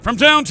From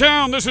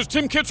downtown, this is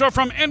Tim Kitzrow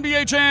from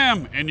NBA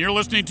Jam, and you're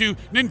listening to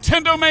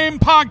Nintendo Main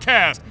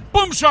Podcast.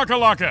 Boom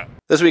shakalaka!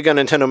 This week on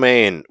Nintendo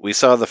Main, we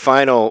saw the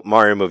final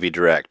Mario movie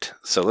direct.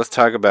 So let's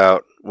talk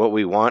about what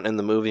we want in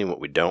the movie and what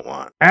we don't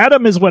want.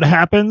 Adam is what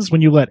happens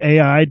when you let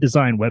AI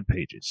design web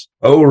pages.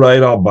 Oh,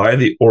 right, I'll buy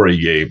the Ori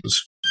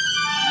games.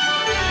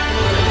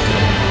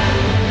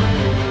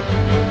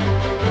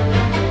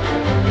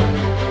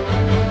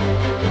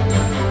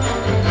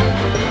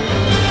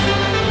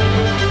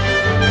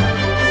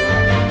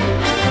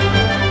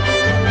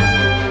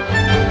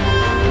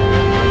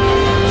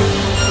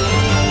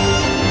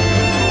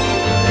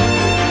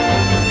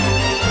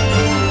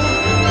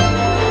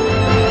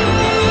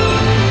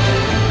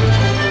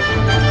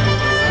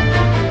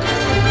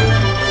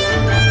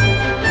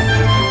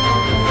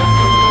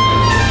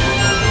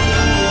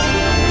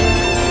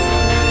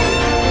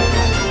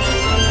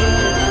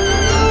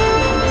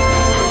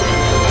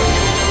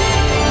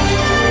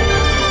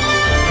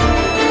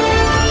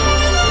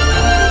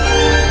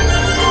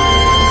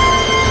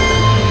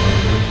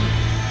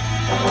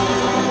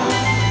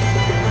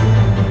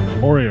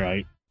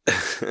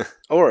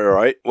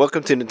 Alright.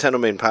 Welcome to Nintendo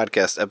Main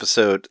Podcast,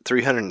 episode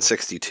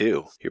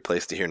 362. Your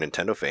place to hear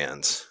Nintendo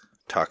fans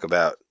talk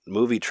about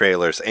movie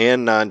trailers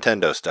and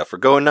Nintendo stuff. We're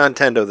going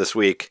Nintendo this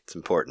week. It's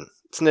important.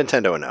 It's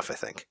Nintendo enough, I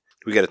think.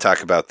 We got to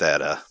talk about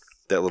that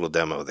little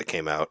demo that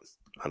came out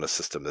on a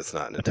system that's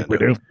not Nintendo. I think we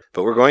do.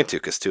 But we're going to,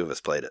 because two of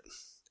us played it.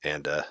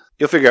 And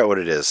you'll figure out what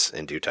it is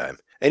in due time.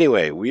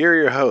 Anyway, we are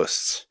your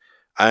hosts.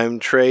 I'm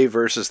Trey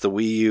versus the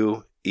Wii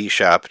U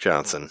eShop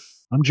Johnson.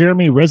 I'm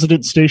Jeremy,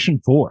 Resident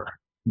Station 4.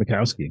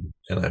 Mikowski.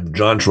 And I'm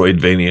John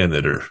Troidvania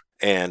Knitter.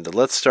 And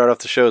let's start off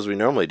the show as we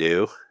normally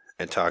do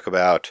and talk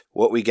about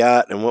what we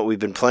got and what we've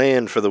been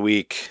playing for the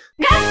week.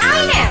 Do you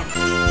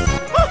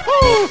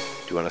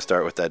want to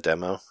start with that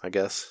demo, I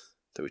guess,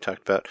 that we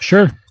talked about?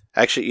 Sure.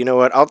 Actually, you know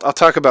what? I'll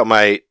talk about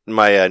my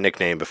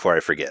nickname before I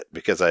forget,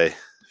 because I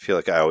feel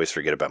like I always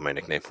forget about my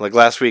nickname. Like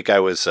last week I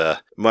was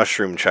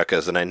Mushroom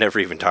Chuckas, and I never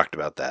even talked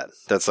about that.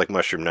 That's like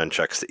mushroom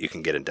nunchucks that you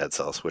can get in Dead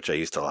Cells, which I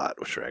used a lot,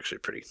 which are actually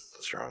pretty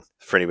strong.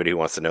 For anybody who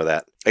wants to know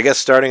that. I guess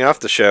starting off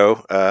the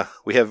show,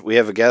 we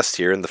have a guest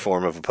here in the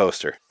form of a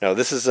poster. Now,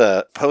 this is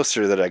a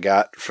poster that I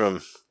got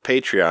from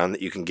Patreon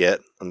that you can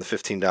get on the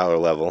 $15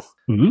 level.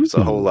 Ooh. It's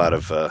a whole lot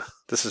of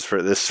this is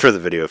for the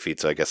video feed,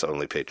 so I guess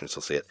only patrons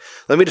will see it.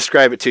 Let me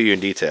describe it to you in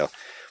detail.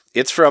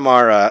 It's from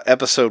our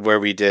episode where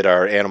we did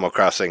our Animal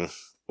Crossing,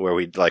 where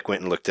we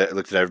went and looked at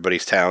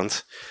everybody's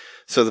towns.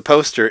 So the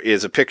poster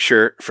is a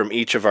picture from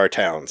each of our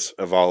towns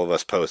of all of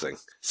us posing.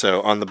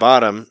 So on the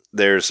bottom,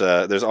 there's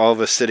all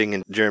of us sitting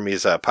in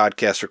Jeremy's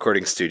podcast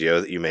recording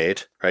studio that you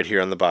made right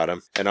here on the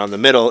bottom, and on the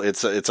middle,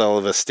 it's all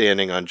of us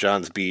standing on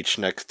John's beach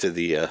next to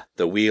the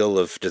wheel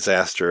of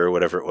disaster or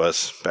whatever it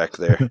was back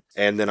there.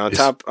 And then on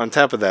top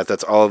of that,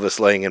 that's all of us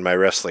laying in my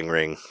wrestling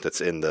ring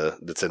that's in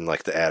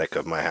like the attic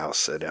of my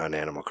house on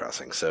Animal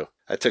Crossing. So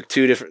I took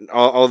two different,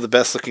 all the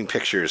best looking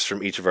pictures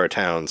from each of our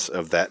towns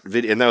of that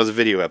video, and that was a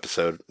video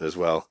episode as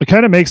well. It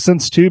kind of makes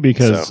sense too,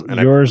 because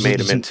yours I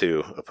made them into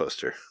a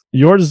poster.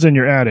 Yours is in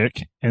your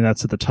attic, and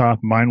that's at the top.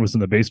 Mine was in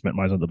the basement.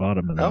 Mine's at the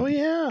bottom. And oh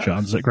yeah,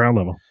 John's at ground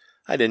level.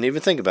 I didn't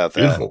even think about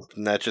that. Beautiful.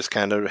 And that just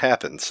kind of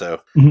happened.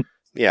 So Mm-hmm.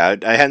 yeah,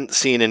 I hadn't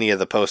seen any of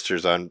the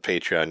posters on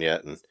Patreon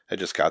yet, and I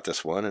just got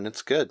this one, and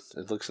it's good.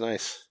 It looks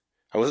nice.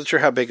 I wasn't sure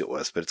how big it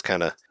was, but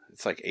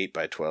it's like 8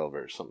 by 12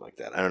 or something like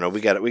that. I don't know.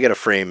 We got to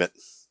frame it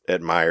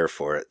at Meyer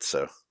for it,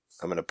 so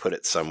I'm going to put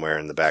it somewhere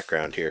in the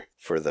background here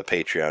for the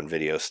Patreon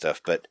video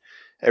stuff, but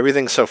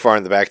everything's so far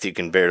in the back that you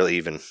can barely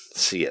even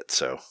see it,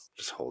 so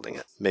just holding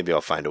it. Maybe I'll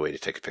find a way to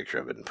take a picture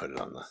of it and put it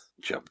on the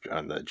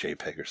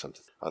JPEG or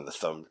something, on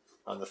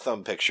the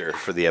thumb picture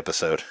for the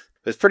episode.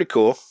 But it's pretty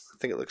cool. I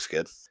think it looks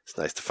good. It's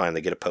nice to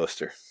finally get a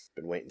poster.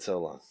 Been waiting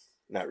so long.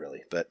 Not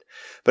really, but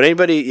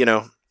anybody,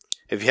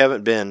 if you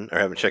haven't been or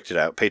haven't checked it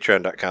out,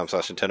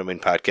 patreon.com/Nintendo Main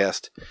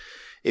Podcast.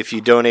 If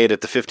you donate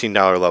at the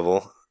 $15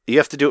 level, you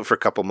have to do it for a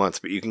couple months,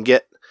 but you can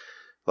get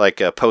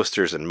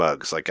posters and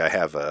mugs. Like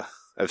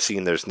I've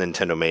seen there's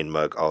Nintendo Main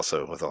mug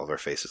also with all of our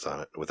faces on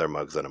it, with our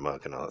mugs on a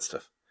mug and all that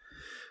stuff.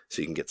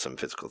 So you can get some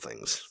physical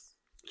things,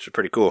 which are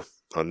pretty cool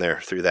on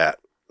there through that,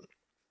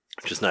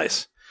 which is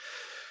nice.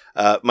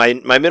 My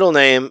middle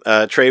name,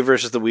 Trey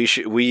versus the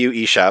Wii U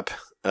eShop.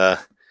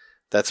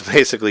 That's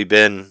basically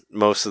been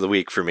most of the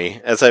week for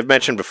me. As I've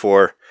mentioned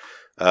before,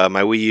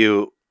 my Wii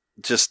U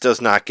just does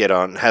not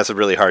has a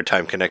really hard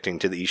time connecting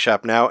to the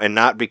eShop now, and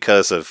not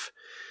because of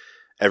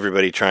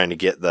everybody trying to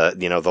get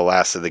the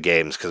last of the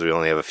games, because we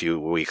only have a few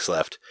weeks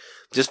left.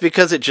 Just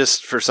because it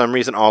just, for some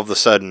reason, all of a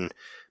sudden,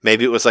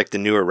 maybe it was like the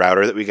newer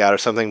router that we got or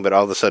something, but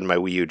all of a sudden my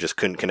Wii U just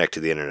couldn't connect to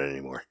the internet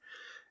anymore.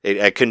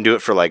 I couldn't do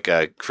it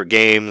for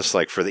games,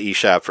 like for the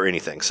eShop, for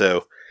anything.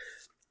 So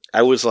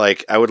I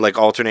would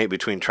alternate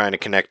between trying to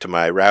connect to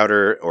my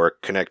router or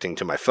connecting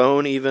to my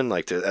phone, even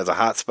as a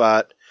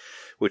hotspot,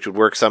 which would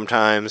work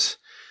sometimes.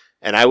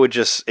 And I would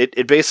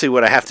it basically,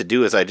 what I have to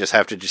do is I just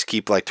have to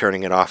keep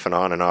turning it off and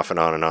on and off and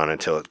on and on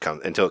until it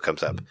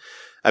comes up.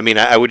 I mean,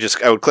 I would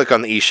click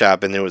on the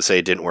eShop and then it would say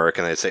it didn't work,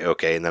 and I'd say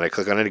okay, and then I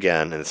click on it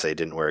again and it'd say it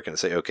didn't work, and I'd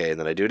say okay, and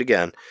then I do it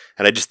again,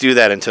 and I just do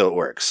that until it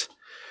works.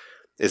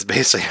 Is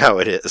basically how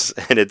it is,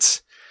 and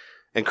it's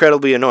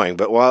incredibly annoying.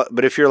 But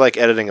if you're like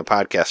editing a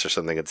podcast or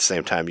something at the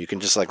same time, you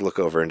can just like look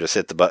over and just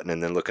hit the button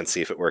and then look and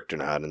see if it worked or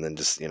not, and then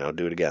just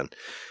do it again.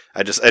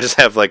 I just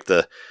have like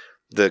the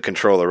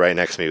controller right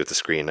next to me with the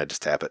screen. I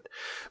just tap it.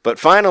 But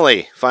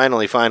finally,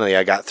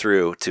 I got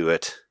through to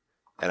it,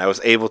 and I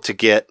was able to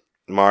get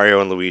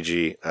Mario and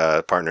Luigi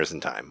Partners in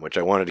Time, which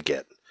I wanted to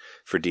get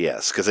for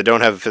DS because I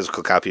don't have a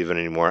physical copy of it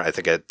anymore. I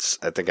think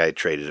I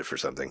traded it for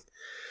something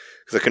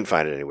because I couldn't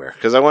find it anywhere.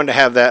 Because I wanted to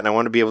have that, and I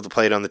wanted to be able to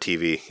play it on the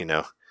TV,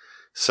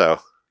 So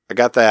I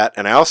got that,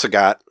 and I also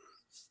got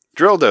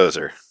Drill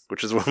Dozer,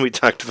 which is one we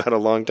talked about a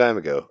long time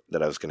ago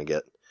that I was going to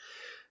get,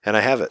 and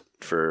I have it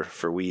for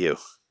Wii U.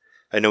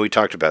 I know we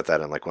talked about that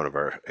in like one of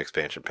our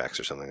expansion packs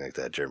or something like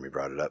that. Jeremy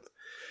brought it up.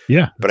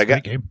 Yeah, but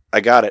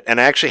I got it,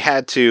 and I actually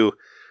had to,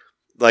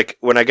 like,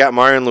 when I got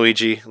Mario and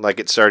Luigi, like,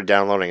 it started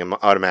downloading them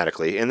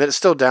automatically, and then it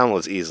still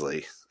downloads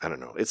easily. I don't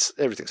know,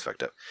 everything's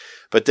fucked up.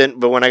 But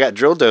when I got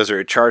Drill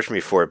Dozer, it charged me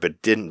for it,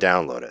 but didn't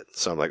download it.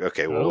 So I'm like,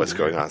 okay, well, what's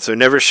going on? So it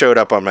never showed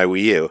up on my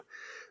Wii U,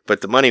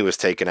 but the money was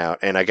taken out,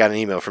 and I got an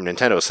email from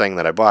Nintendo saying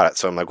that I bought it.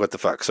 So I'm like, what the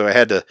fuck? So I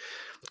had to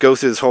go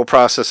through this whole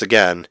process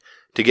again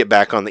to get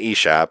back on the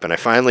eShop, and I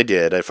finally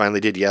did. I finally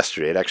did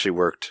yesterday. It actually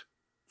worked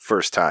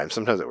first time.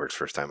 Sometimes it works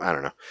first time. I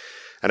don't know.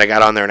 And I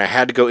got on there, and I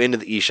had to go into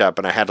the eShop,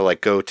 and I had to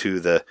like go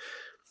to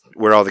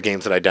where all the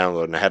games that I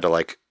download, and I had to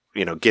like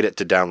get it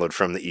to download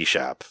from the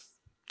eShop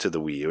to the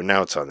Wii U, and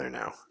now it's on there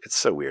now. It's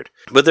so weird.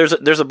 But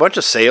there's a bunch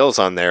of sales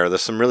on there.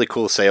 There's some really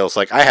cool sales.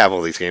 Like, I have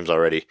all these games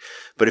already,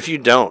 but if you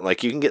don't,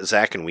 like, you can get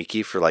Zack and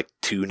Wiki for like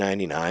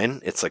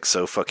 $2.99. It's like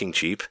so fucking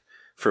cheap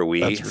for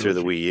Wii through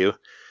the Wii U.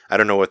 I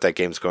don't know what that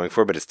game's going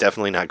for, but it's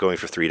definitely not going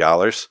for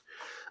 $3.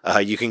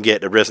 You can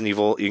get Resident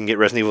Evil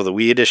the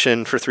Wii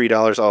edition for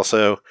 $3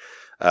 also.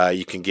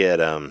 You can get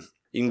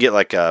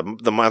like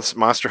the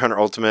Monster Hunter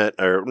Ultimate,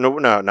 or no,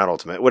 not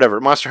Ultimate,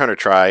 whatever, Monster Hunter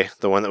Tri,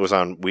 the one that was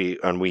on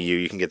Wii U.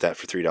 You can get that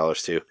for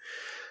 $3 too.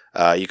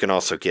 You can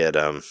also get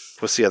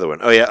what's the other one?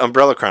 Oh yeah,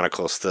 Umbrella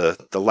Chronicles, the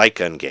light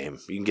gun game.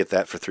 You can get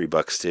that for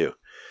 $3 too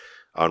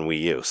on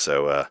Wii U.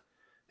 So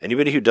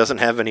anybody who doesn't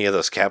have any of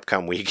those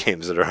Capcom Wii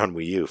games that are on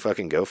Wii U,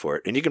 fucking go for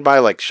it. And you can buy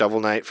like Shovel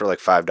Knight for like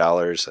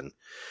 $5, and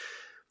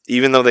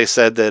even though they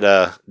said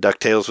that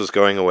DuckTales was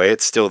going away,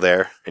 it's still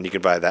there, and you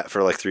can buy that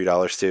for like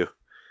 $3 too.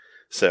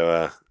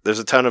 So there's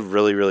a ton of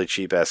really, really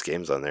cheap-ass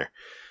games on there.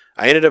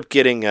 I ended up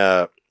getting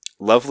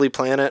Lovely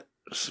Planet,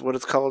 is what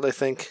it's called, I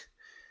think.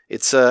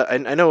 It's I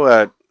know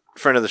a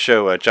friend of the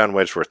show, John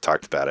Wedgeworth,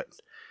 talked about it.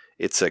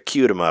 It's a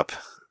cute-em-up,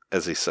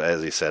 as he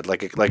said,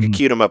 like a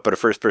cute-em-up, but a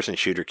first-person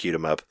shooter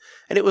cute-em-up.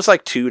 And it was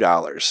like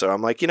 $2. So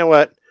I'm like, you know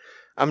what?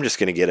 I'm just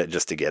going to get it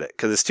just to get it.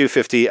 Because it's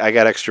 $2.50. I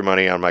got extra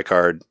money on my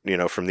card,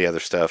 from the other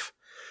stuff.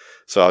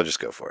 So I'll just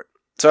go for it.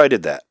 So I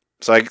did that.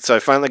 So I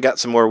finally got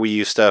some more Wii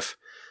U stuff.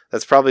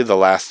 That's probably the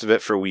last of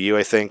it for Wii U,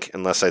 I think,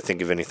 unless I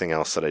think of anything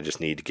else that I just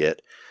need to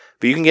get.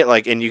 But you can get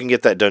you can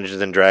get that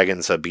Dungeons and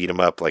Dragons beat 'em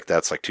up, like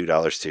that's like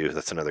 $2 too.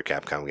 That's another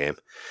Capcom game.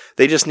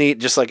 They just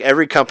like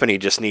every company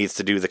just needs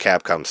to do the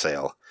Capcom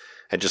sale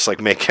and just like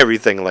make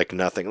everything like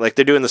nothing. Like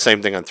they're doing the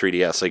same thing on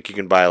 3DS. Like you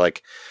can buy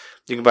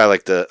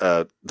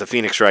the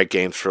Phoenix Wright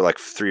games for like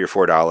 $3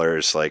 or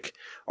 $4. Like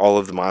all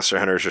of the Monster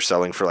Hunters are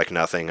selling for like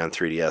nothing on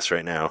 3DS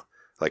right now,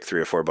 like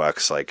 $3 or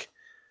 $4. Like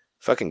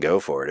fucking go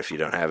for it if you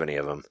don't have any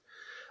of them.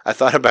 I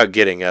thought about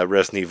getting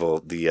Resident Evil,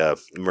 the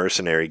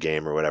mercenary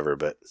game or whatever,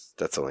 but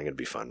that's only going to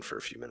be fun for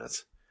a few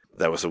minutes.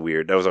 That was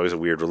always a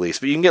weird release.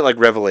 But you can get like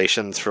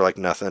Revelations for like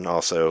nothing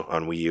also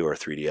on Wii U or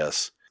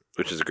 3DS,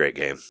 which is a great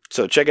game.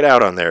 So check it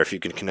out on there if you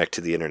can connect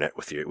to the internet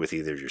with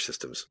either of your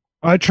systems.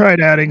 I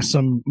tried adding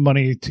some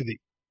money to the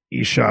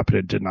eShop and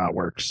it did not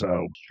work,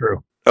 so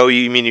true. Oh,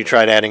 you mean you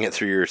tried adding it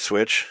through your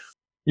Switch?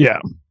 Yeah.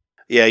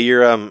 Yeah,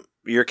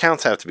 your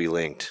accounts have to be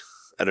linked.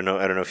 I don't know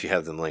if you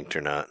have them linked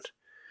or not.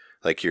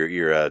 Like your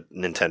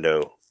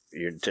Nintendo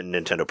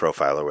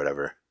profile or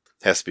whatever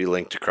has to be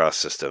linked across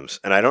systems,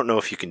 and I don't know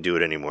if you can do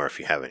it anymore if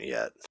you haven't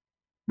yet.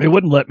 It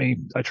wouldn't let me.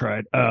 I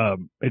tried.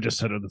 It just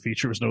said the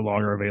feature was no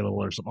longer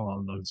available or something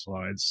along those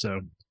lines.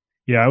 So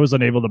yeah, I was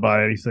unable to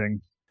buy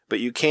anything. But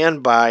you can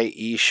buy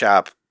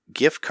eShop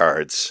gift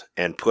cards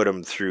and put them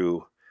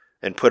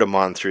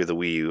on through the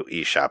Wii U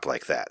eShop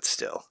like that.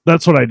 Still,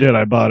 that's what I did.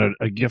 I bought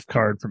a gift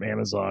card from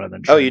Amazon and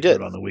then tried you did? to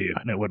put it on the Wii U,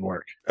 and it wouldn't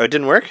work. Oh, it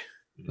didn't work?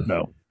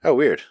 No. Oh,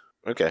 weird.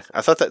 Okay, I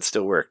thought that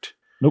still worked.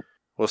 Nope.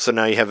 Well, so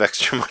now you have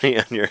extra money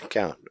on your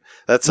account.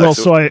 That's well.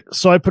 So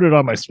I put it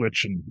on my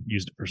Switch and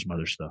used it for some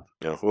other stuff.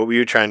 What were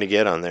you trying to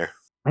get on there?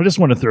 I just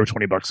wanted to throw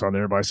 $20 on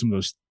there and buy some of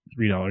those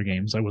 $3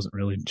 games. I wasn't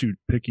really too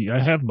picky. I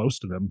have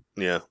most of them.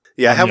 Yeah.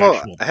 I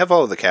have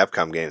all of the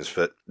Capcom games,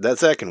 but that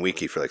Zack and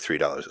Wiki for like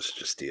 $3 is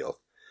just a steal.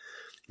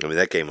 I mean,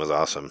 that game was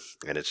awesome,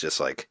 and it's just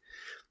like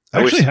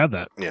I actually have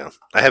that. Yeah,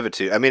 I have it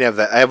too. I mean, I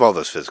have all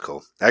those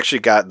physical. I actually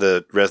got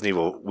the Resident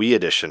Evil Wii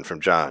edition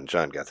from John.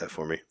 John got that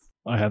for me.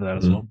 I have that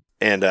as well.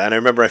 And I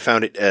remember I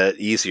found it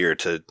easier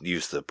to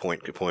use the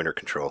pointer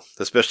control,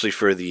 especially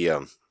for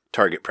the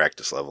target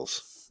practice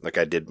levels. Like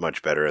I did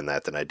much better in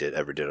that than I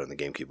ever did on the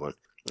GameCube one.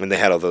 And they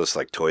had all those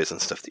like toys and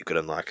stuff that you could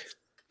unlock.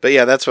 But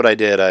yeah, that's what I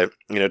did. I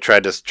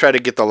tried to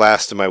get the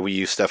last of my Wii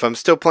U stuff. I'm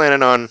still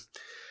planning on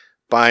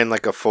buying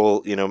like a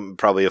full,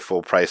 probably a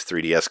full price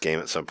 3DS game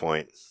at some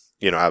point.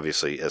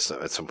 Obviously at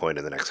some point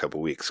in the next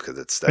couple of weeks because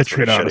that's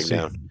when it's shutting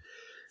down.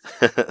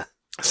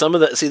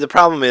 The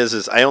problem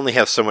is I only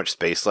have so much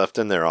space left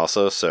in there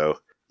also. So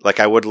like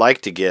I would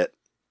like to get.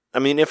 I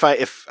mean, if I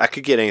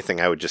could get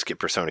anything, I would just get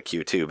Persona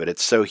Q2, but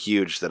it's so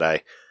huge that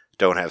I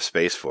don't have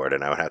space for it,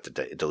 and I would have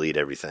to delete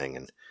everything.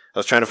 And I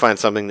was trying to find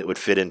something that would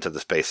fit into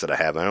the space that I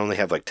have. I only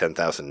have like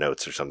 10,000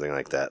 notes or something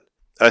like that.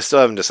 I still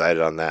haven't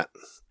decided on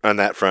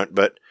that front,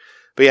 but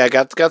yeah, I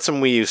got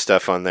some Wii U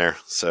stuff on there,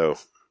 so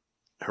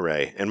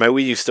hooray! And my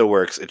Wii U still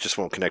works; it just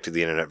won't connect to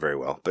the internet very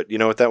well. But you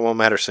know what? That won't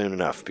matter soon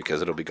enough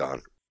because it'll be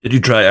gone. Did you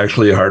try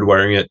actually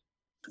hardwiring it?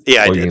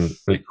 Yeah, I did.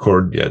 The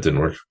cord, yeah, it didn't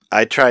work.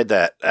 I tried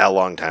that a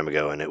long time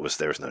ago, and there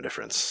was no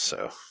difference.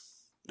 So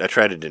I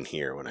tried it in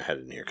here when I had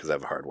it in here because I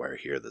have a hardwire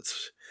here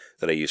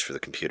that I use for the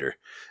computer,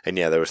 and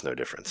yeah, there was no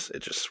difference.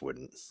 It just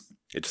wouldn't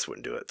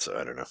do it. So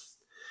I don't know.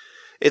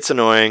 It's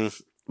annoying,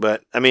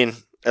 but I mean,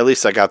 at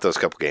least I got those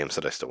couple games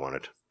that I still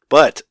wanted.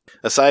 But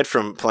aside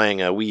from playing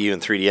Wii U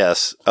and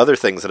 3DS, other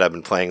things that I've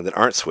been playing that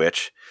aren't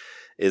Switch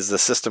is the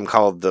system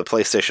called the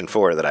PlayStation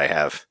 4 that I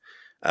have.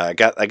 I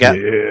got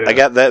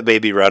that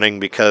baby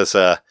running because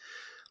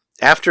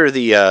after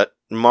the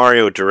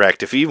Mario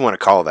Direct, if you even want to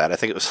call that, I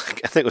think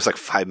it was like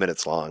 5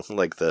 minutes long,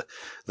 like the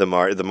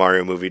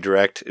Mario movie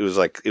Direct. It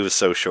was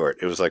so short.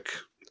 It was like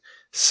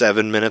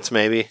 7 minutes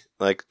maybe,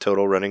 like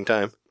total running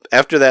time.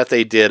 After that,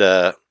 they did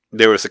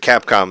there was a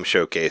Capcom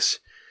showcase,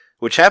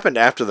 which happened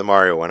after the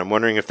Mario one. I'm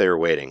wondering if they were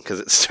waiting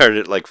because it started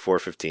at like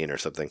 4:15 or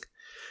something.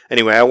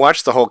 Anyway, I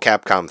watched the whole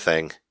Capcom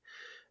thing.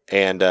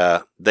 And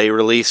they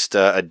released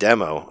a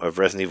demo of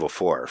Resident Evil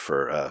 4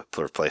 for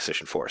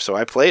PlayStation 4. So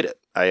I played it.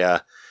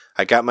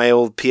 I got my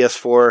old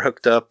PS4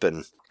 hooked up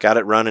and got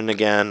it running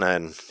again,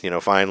 and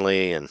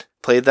finally, and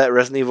played that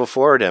Resident Evil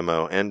 4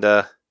 demo. And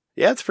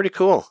yeah, it's pretty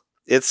cool.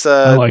 It's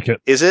I like it.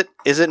 Is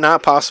it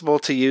not possible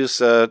to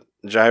use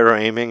gyro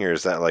aiming, or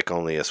is that like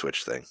only a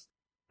Switch thing?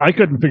 I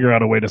couldn't figure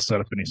out a way to set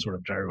up any sort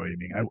of gyro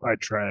aiming. I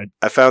tried.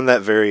 I found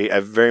that I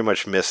very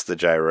much missed the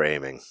gyro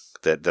aiming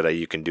that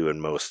you can do in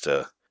most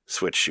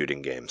Switch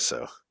shooting games,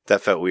 so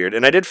that felt weird.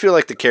 And I did feel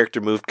like the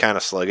character moved kind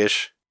of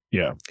sluggish.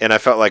 Yeah. And I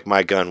felt like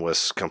my gun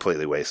was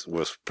completely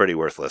was pretty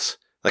worthless.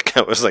 Like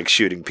I was like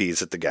shooting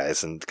peas at the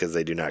guys, and because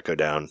they do not go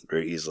down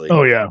very easily.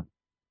 Oh yeah.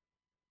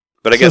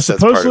 But I guess that's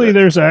part of it. Supposedly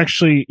there's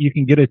actually, you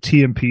can get a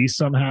TMP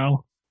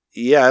somehow.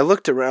 Yeah, I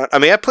looked around. I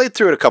mean, I played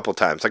through it a couple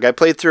times. Like I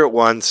played through it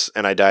once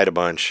and I died a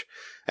bunch.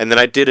 And then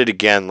I did it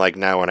again, like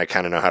now when I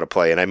kind of know how to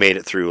play, and I made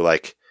it through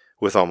like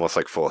with almost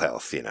like full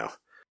health,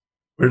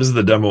 Where does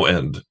the demo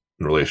end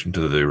in relation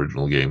to the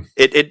original game?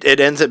 It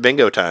ends at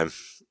bingo time.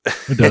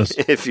 It does.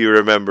 If you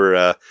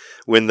remember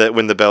when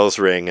the bells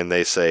ring and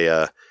they say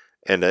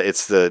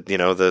it's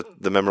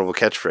the memorable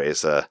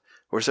catchphrase,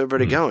 where's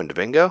everybody going, to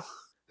bingo?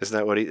 Isn't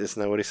that what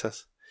he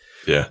says?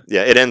 Yeah.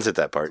 Yeah, it ends at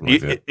that part.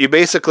 Like you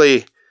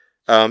basically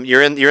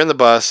you're in the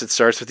bus, it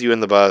starts with you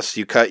in the bus,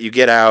 you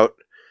get out,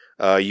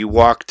 you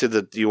walk to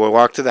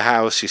the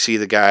house, you see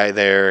the guy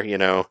there,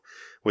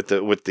 with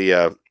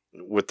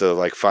the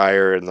like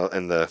fire and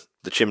the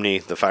chimney,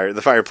 the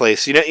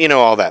fireplace,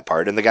 all that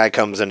part. And the guy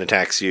comes and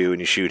attacks you, and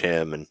you shoot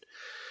him,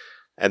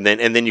 and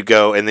then you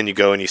go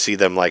and you see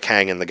them like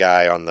hanging the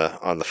guy on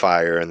the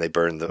fire, and they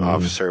burn the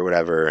officer or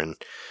whatever,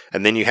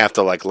 and then you have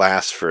to like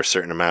last for a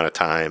certain amount of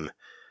time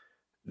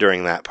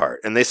during that part.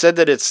 And they said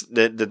that it's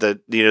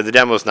the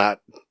demo's not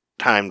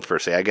timed per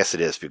se. I guess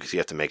it is, because you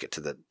have to make it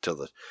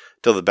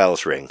till the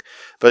bells ring.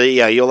 But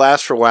yeah, you'll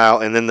last for a while,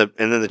 and then the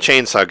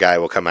chainsaw guy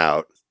will come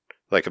out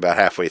like about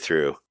halfway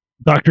through.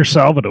 Dr.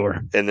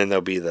 Salvador. And then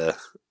there'll be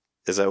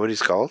is that what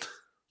he's called?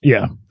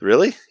 Yeah.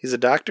 Really? He's a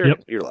doctor?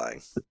 Yep. You're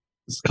lying.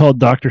 It's called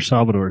Dr.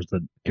 Salvador is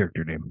the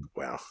character name.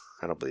 Wow.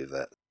 I don't believe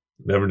that.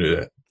 Never knew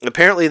that.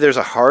 Apparently there's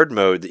a hard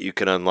mode that you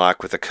can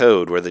unlock with a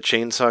code where the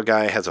chainsaw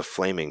guy has a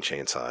flaming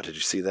chainsaw. Did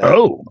you see that?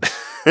 Oh.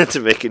 To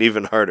make it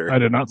even harder. I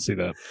did not see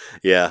that.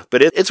 Yeah,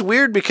 but it's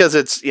weird because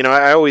it's,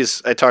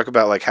 I talk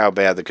about like how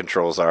bad the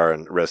controls are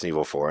in Resident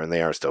Evil 4, and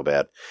they are still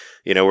bad.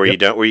 Where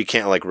you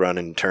can't like run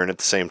and turn at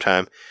the same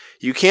time.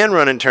 You can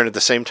run and turn at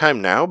the same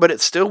time now, but it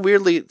still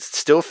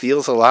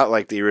feels a lot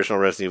like the original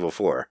Resident Evil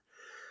 4.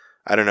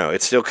 I don't know.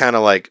 It's still kind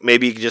of like,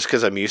 maybe just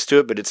because I'm used to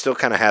it, but it still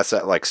kind of has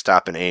that like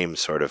stop and aim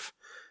sort of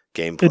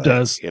gameplay. It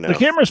does. The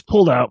camera's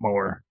pulled out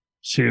more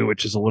too,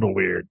 which is a little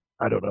weird.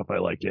 I don't know if I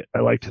like it. I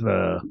liked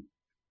the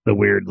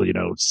weird,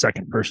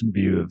 second person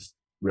view of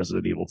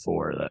Resident Evil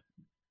 4 that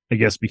I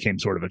guess became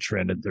sort of a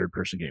trend in third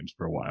person games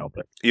for a while.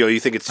 But you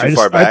think it's too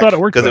far back? I thought it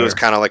worked because it was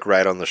kind of like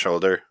right on the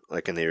shoulder,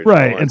 like in the original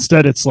right. one.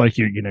 Instead, it's like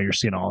you're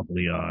seeing all of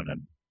Leon,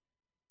 and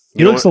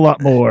He looks a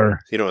lot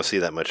more You don't want to see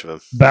that much of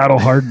him. battle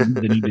hardened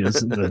than he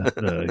does in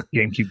the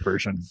GameCube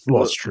version.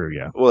 Well, it's true,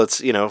 yeah. Well, it's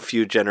a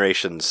few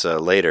generations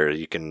later.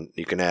 You can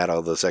add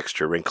all those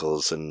extra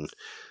wrinkles and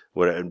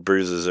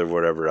bruises or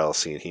whatever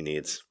else he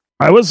needs.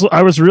 I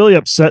was really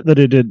upset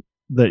that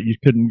that you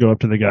couldn't go up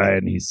to the guy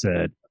and he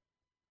said,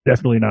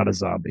 "Definitely not a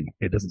zombie."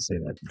 It doesn't say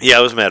that. Yeah,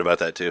 I was mad about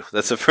that too.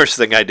 That's the first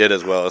thing I did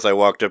as well. As I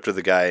walked up to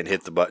the guy and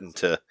hit the button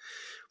to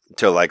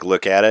like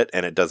look at it,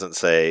 and it doesn't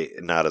say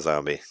not a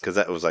zombie, because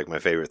that was like my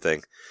favorite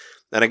thing.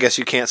 And I guess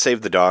you can't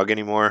save the dog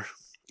anymore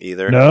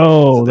either.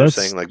 No, that's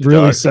saying, like,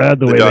 really sad.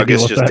 The way dog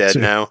is just dead too.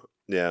 now.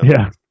 Yeah.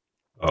 Yeah.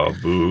 Oh,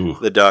 boo!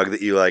 The dog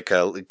that you like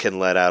can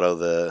let out of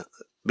the.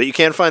 But you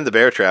can't find the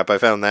bear trap. I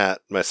found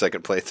that my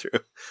second playthrough.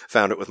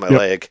 Found it with my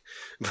leg.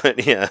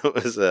 But yeah, it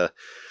was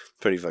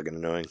pretty fucking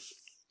annoying.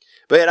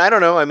 But I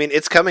don't know. I mean,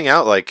 it's coming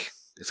out in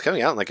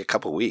like a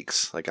couple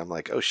weeks. Like, I'm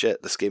like, oh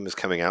shit, this game is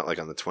coming out like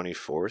on the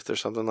 24th or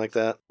something like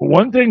that.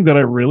 One thing that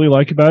I really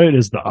like about it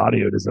is the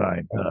audio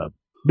design.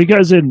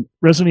 Because in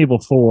Resident Evil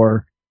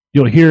 4,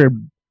 you'll hear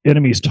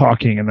enemies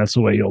talking, and that's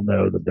the way you'll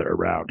know that they're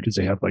around, because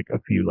they have like a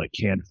few like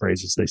canned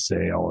phrases they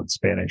say all in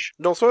Spanish.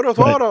 No solo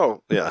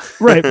todo. Yeah.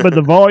 Right, but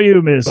the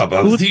volume is un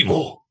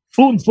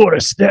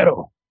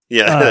forastero.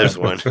 Yeah, there's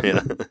one.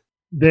 Yeah.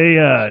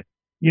 They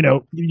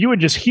you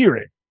would just hear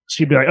it. So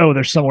you'd be like, oh,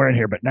 there's somewhere in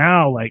here. But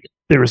now, like,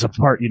 there was a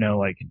part,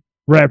 like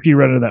right after you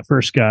run into that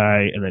first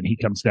guy, and then he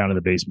comes down to the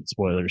basement,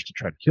 spoilers, to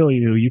try to kill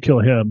you. You kill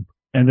him,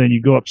 and then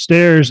you go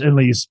upstairs, and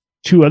these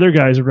two other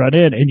guys run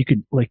in, and you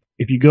can, like,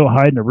 if you go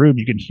hide in a room,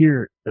 you can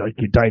hear, like,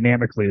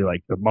 dynamically,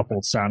 like, the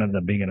muffled sound of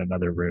them being in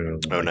another room.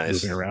 Oh, like,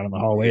 nice. Moving around in the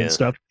hallway and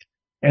stuff.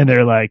 And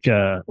they're like,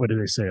 what do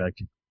they say? Like,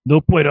 no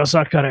puedo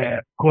sacar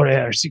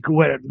correr si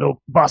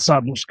no vas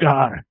a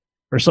buscar.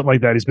 Or something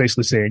like that. He's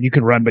basically saying, you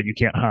can run, but you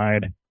can't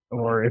hide.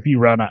 Or if you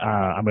run,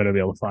 I'm going to be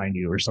able to find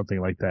you, or something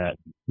like that.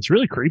 It's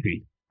really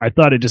creepy. I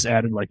thought it just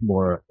added like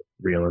more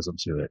realism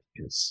to it.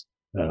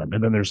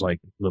 And then there's like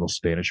little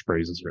Spanish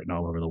phrases written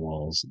all over the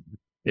walls.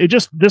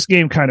 This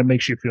game kind of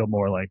makes you feel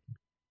more like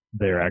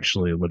they're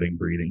actually living,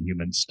 breathing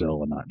humans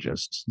still, and not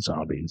just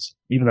zombies.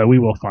 Even though we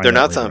will find they're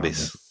not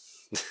zombies.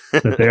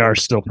 That they are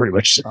still pretty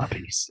much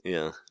zombies.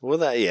 Yeah.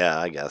 Well,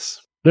 I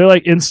guess. They're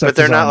like insects, but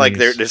they're not zombies.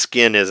 like their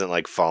skin isn't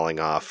like falling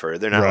off, or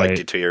they're not Right.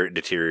 like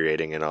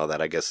deteriorating and all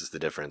that. I guess is the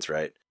difference,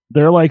 right?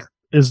 They're like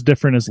as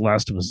different as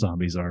Last of Us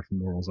zombies are from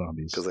normal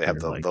zombies, Because they have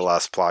They're the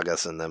Las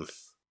Plagas in them.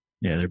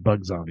 Yeah, they're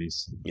bug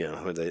zombies.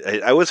 Yeah,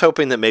 I was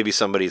hoping that maybe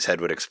somebody's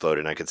head would explode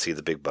and I could see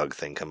the big bug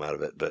thing come out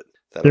of it, but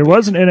There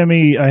was an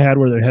enemy I had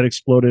where their head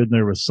exploded and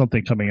there was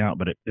something coming out,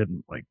 but it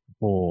didn't, like,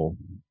 full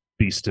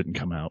beast didn't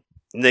come out.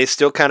 And they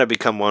still kind of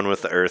become one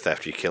with the earth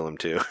after you kill them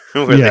too,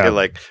 where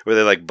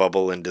they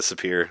bubble and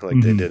disappear like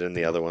they did in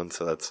the other one.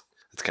 So that's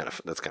kind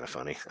of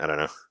funny. I don't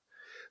know,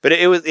 but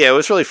it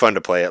was really fun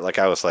to play it. Like,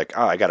 I was like,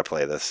 oh, I got to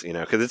play this,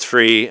 because it's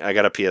free. I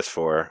got a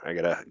PS4. I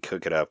got to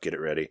cook it up, get it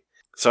ready.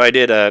 So I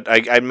did.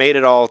 I made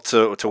it all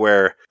to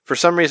where, for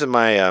some reason,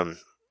 my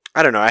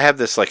I don't know. I have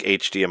this like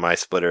HDMI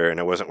splitter and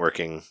it wasn't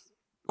working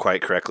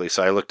quite correctly.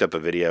 So I looked up a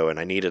video and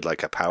I needed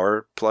like a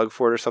power plug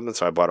for it or something.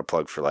 So I bought a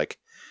plug for like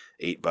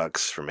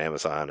 $8 from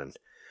Amazon, and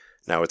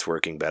now it's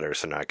working better.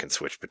 So now I can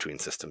switch between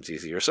systems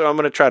easier. So I'm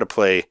going to try to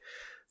play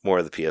more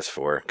of the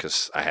PS4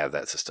 because I have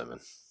that system and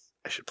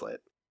I should play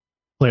it.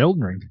 Play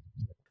Elden Ring.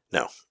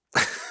 No.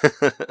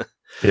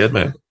 Yeah,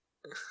 man.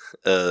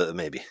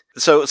 Maybe.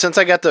 So since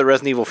I got the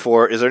Resident Evil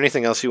 4, is there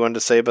anything else you wanted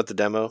to say about the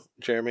demo,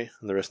 Jeremy?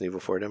 The Resident Evil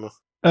 4 demo?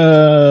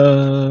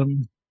 I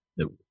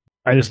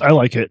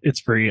like it. It's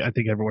free. I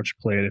think everyone should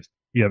play it if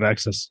you have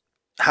access.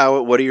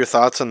 What are your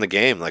thoughts on the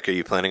game? Like, are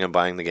you planning on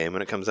buying the game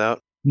when it comes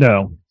out?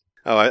 No.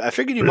 Oh, I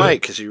figured you might,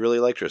 because you really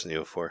liked Resident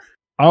Evil 4.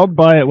 I'll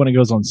buy it when it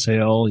goes on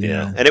sale.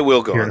 Yeah, and it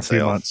will go here on in a few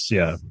sale. months.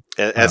 Yeah.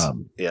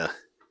 Yeah.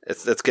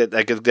 That's good.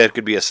 That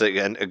could be a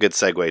good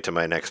segue to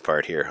my next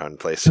part here on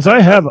PlayStation. Because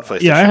I have,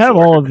 PlayStation I have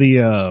 4. all of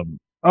the.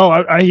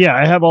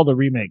 I have all the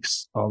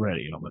remakes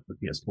already on the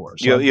PS4.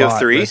 So you have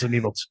 3? Resident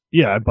Evil 2.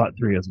 Yeah, I bought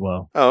 3 as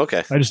well. Oh,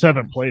 okay. I just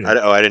haven't played it.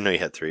 I didn't know you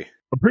had 3.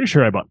 I'm pretty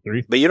sure I bought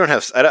 3. But you don't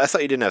have. I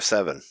thought you didn't have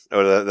 7.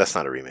 Oh, that's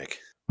not a remake.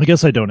 I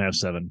guess I don't have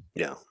 7.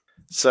 Yeah.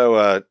 So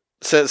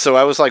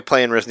I was like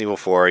playing Resident Evil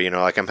 4.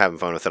 Like, I'm having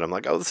fun with it. I'm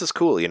like, oh, this is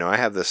cool. I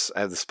have this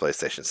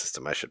PlayStation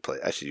system. I should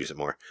use it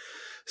more.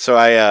 So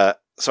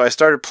I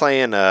started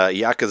playing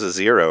Yakuza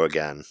 0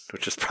 again,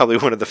 which is probably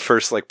one of the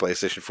first like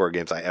PlayStation 4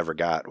 games I ever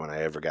got when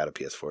I ever got a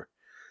PS4.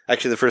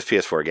 Actually, the first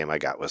PS4 game I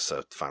got was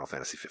Final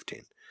Fantasy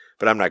 15.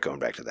 But I'm not going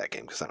back to that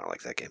game because I don't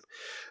like that game.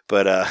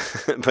 But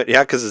but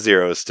Yakuza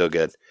 0 is still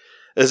good.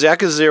 As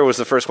Yakuza 0 was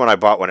the first one I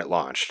bought when it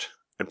launched,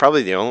 and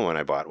probably the only one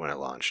I bought when it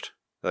launched.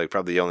 Like,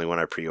 probably the only one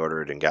I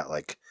pre-ordered and got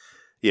like,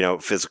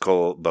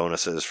 physical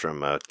bonuses from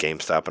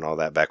GameStop and all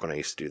that back when I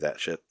used to do that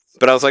shit.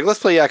 But I was like, let's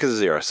play Yakuza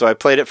 0. So I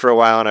played it for a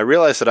while, and I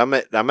realized that I'm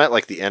at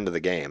like the end of the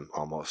game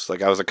almost.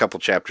 Like, I was a couple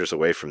chapters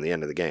away from the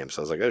end of the game.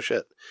 So I was like, oh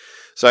shit.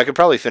 So I could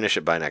probably finish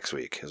it by next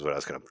week is what I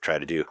was going to try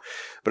to do.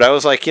 But I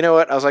was like, you know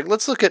what? I was like,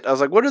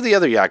 what are the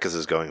other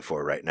Yakuzas going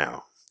for right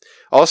now?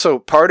 Also,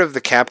 part of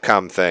the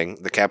Capcom thing,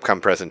 the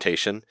Capcom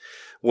presentation,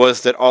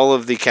 was that all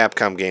of the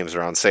Capcom games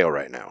are on sale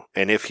right now.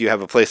 And if you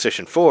have a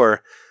PlayStation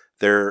 4,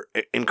 they're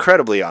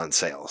incredibly on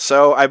sale.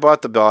 So I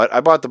bit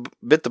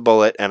the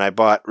bullet, and I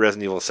bought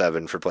Resident Evil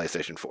 7 for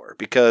PlayStation 4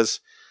 because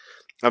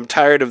I'm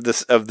tired of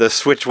the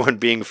Switch one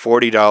being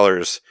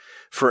 $40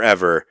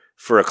 forever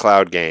for a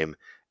cloud game,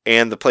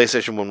 and the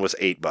PlayStation one was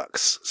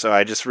 $8. So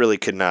I just really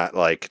could not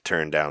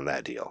turn down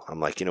that deal. I'm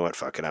like, you know what,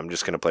 fuck it. I'm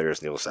just gonna play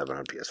Resident Evil 7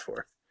 on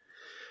PS4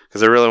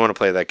 because I really want to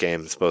play that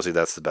game. Supposedly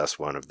that's the best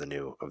one of the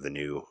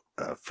new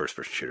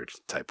first-person shooter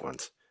type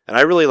ones, and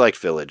I really like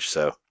Village,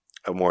 so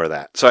more of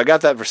that. So I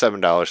got that for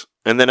 $7,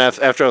 and then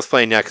after I was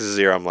playing Yakuza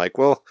 0, I'm like,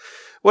 well,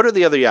 what are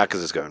the other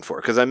Yakuzas going for?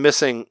 Because I'm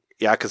missing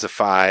Yakuza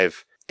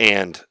 5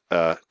 and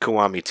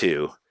Kiwami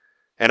 2.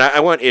 And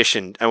I want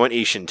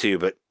Ishin too,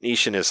 but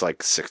Ishin is like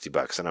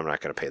 $60, and I'm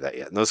not going to pay that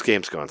yet. And those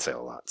games go on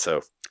sale a lot.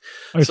 So,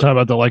 are you talking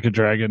about the Like a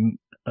Dragon?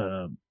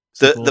 The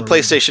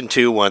PlayStation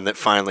 2 one that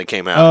finally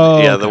came out.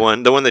 Oh, yeah, okay.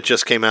 the one that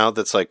just came out.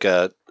 That's like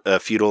a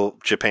feudal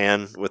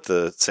Japan with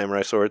the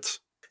samurai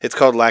swords. It's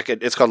called Like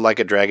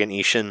a Dragon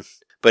Ishin,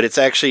 but it's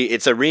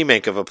a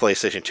remake of a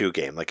PlayStation 2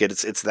 game. Like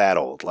it's that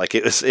old. Like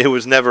it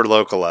was never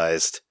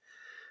localized,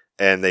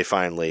 and they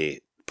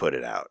finally put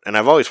it out. And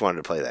I've always wanted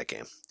to play that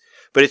game.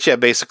 But it's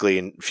basically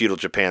in feudal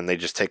Japan, they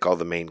just take all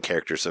the main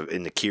characters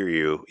in the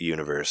Kiryu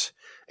universe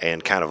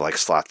and kind of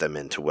slot them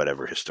into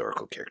whatever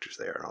historical characters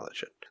they are and all that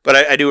shit. But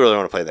I do really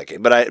want to play that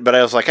game. But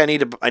I was like, I need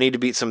to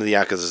beat some of the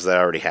Yakuzas that I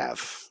already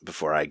have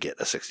before I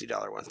get a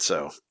 $60 one.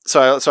 So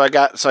I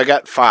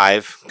got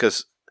 5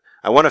 because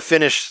I want to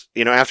finish.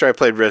 After I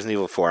played Resident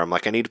Evil 4, I'm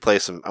like, I want to play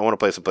some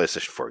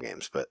PlayStation 4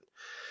 games, but.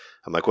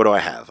 I'm like, what do I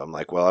have? I'm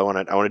like, well, I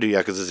want to do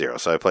Yakuza 0.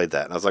 So I played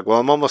that. And I was like,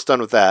 well, I'm almost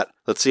done with that.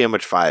 Let's see how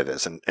much 5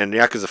 is. And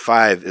Yakuza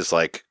 5 is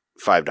like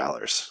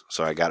 $5.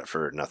 So I got it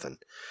for nothing.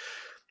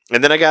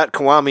 And then I got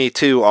Kiwami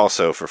 2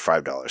 also for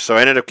 $5. So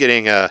I ended up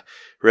getting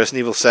Resident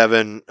Evil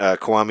 7,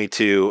 Kiwami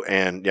 2,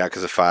 and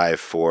Yakuza 5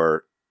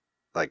 for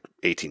like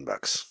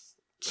 $18.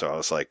 So I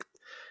was like,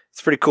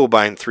 it's pretty cool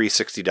buying 3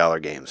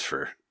 $60 games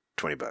for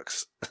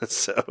 $20.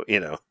 So,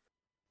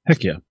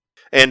 Heck yeah.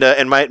 And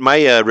my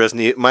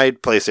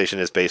PlayStation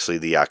is basically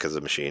the Yakuza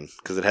machine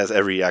because it has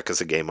every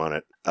Yakuza game on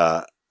it,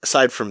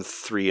 aside from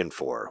 3 and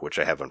 4, which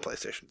I have on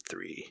PlayStation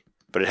 3.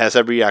 But it has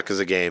every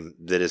Yakuza game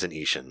that isn't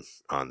Ishin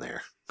on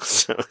there.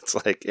 So it's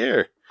like,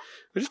 here,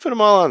 we just put them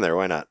all on there.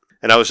 Why not?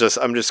 And I was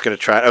gonna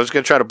try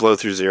to blow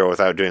through 0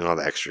 without doing all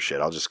the extra shit.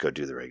 I'll just go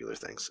do the regular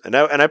things. And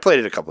I played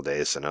it a couple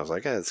days, and I was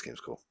like, this game's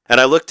cool. And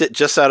I looked at,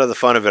 just out of the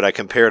fun of it, I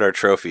compared our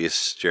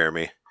trophies,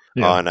 Jeremy,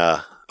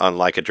 on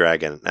Like a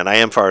Dragon, and I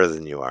am farther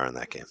than you are in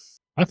that game.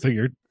 I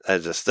figured. I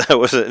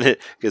wasn't,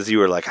 because you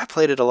were like, I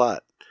played it a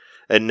lot,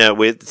 and no,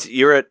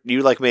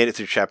 you made it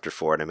through chapter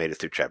 4, and I made it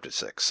through chapter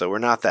 6, so we're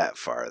not that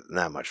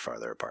much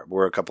farther apart.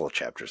 We're a couple of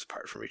chapters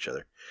apart from each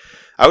other.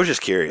 I was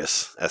just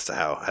curious as to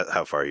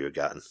how far you had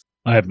gotten.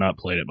 I have not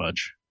played it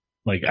much.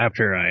 Like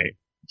after I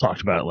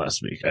talked about it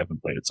last week, I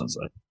haven't played it since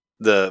then.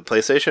 The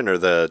PlayStation or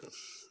the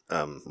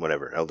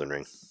whatever Elden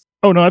Ring?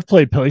 Oh no, I've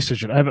played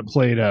PlayStation. I haven't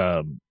played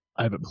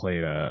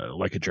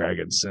Like a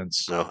Dragon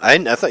since. No, I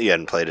thought you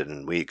hadn't played it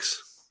in weeks.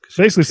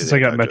 Basically, since I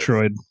got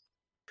Metroid.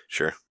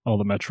 Sure. All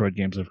the Metroid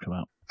games have come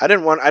out. I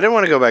didn't want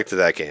to go back to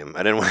that game.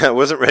 I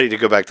wasn't ready to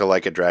go back to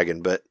Like a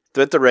Dragon, but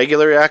the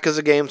regular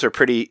Yakuza games are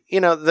pretty.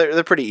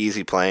 They're pretty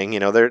easy playing.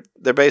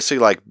 They're basically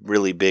like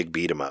really big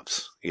beat 'em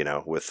ups.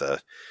 With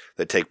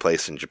that take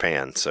place in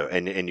Japan. So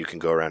and you can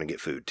go around and get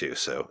food too.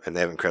 So and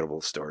they have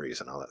incredible stories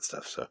and all that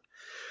stuff. So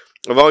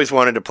I've always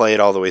wanted to play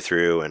it all the way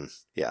through, and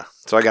yeah.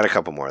 So I got a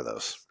couple more of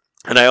those.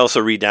 And I also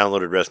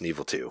re-downloaded Resident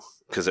Evil 2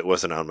 because it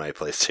wasn't on my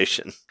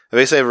PlayStation. I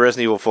basically have a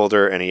Resident Evil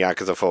folder and a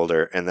Yakuza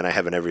folder, and then I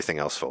have an everything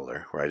else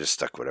folder where I just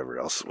stuck whatever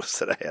else was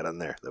that I had on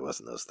there that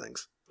wasn't those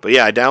things. But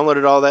yeah, I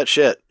downloaded all that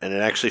shit, and it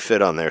actually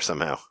fit on there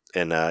somehow.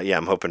 And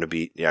I'm hoping to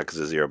beat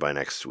Yakuza 0 by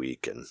next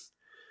week. And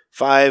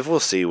 5, we'll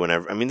see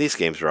whenever. I mean, these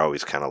games are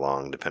always kind of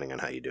long depending on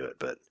how you do it.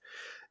 But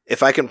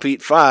if I can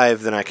beat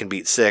 5, then I can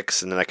beat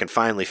 6, and then I can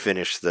finally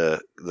finish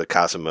the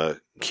Kazuma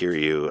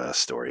Kiryu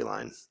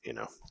storyline,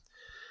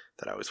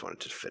 that I always wanted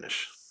to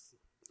finish.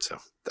 So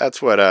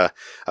that's what I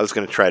was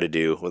going to try to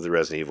do with the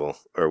Resident Evil,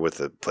 or with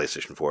the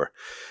PlayStation 4.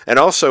 And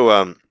also,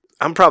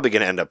 I'm probably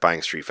going to end up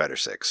buying Street Fighter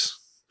 6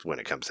 when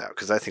it comes out,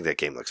 because I think that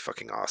game looks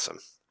fucking awesome.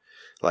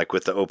 Like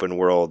with the open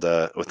world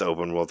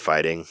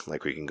fighting,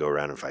 like we can go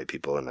around and fight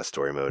people in a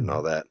story mode and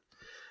all that.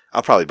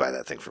 I'll probably buy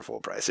that thing for full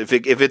price. If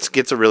it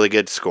gets a really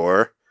good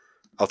score,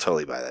 I'll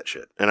totally buy that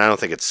shit. And I don't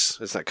think it's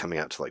not coming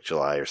out till like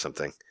July or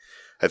something.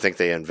 I think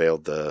they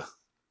unveiled the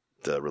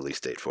release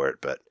date for it,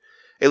 but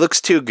it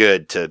looks too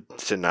good to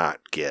not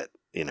get.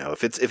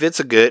 If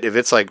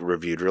it's like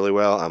reviewed really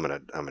well, I'm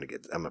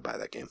gonna buy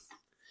that game.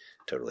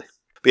 Totally.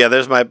 But yeah,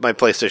 there's my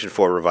PlayStation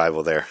 4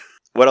 revival there.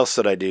 What else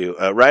did I do?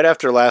 Right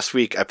after last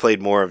week, I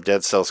played more of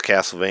Dead Cells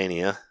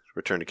Castlevania.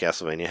 Return to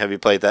Castlevania. Have you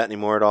played that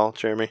anymore at all,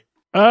 Jeremy?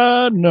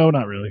 No,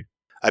 not really.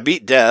 I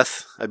beat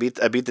Death. I beat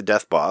the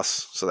Death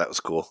boss, so that was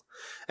cool.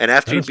 And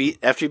after you beat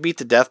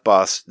the Death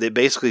boss, it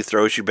basically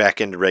throws you back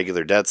into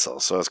regular Dead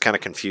Cells. So I was kind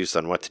of confused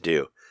on what to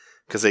do,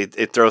 because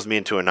it throws me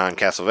into a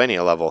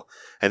non-Castlevania level,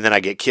 and then I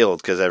get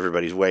killed because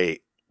everybody's way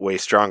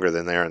stronger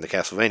than they are in the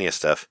Castlevania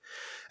stuff.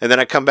 And then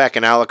I come back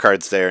and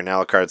Alucard's there, and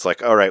Alucard's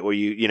like, all right, well,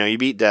 you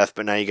beat Death,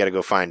 but now you got to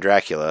go find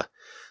Dracula.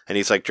 And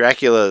he's like,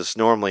 Dracula's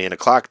normally in a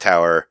clock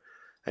tower,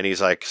 and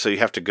he's like, so you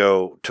have to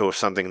go to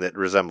something that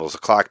resembles a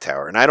clock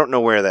tower. And I don't know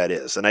where that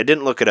is, and I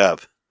didn't look it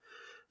up.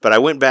 But I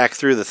went back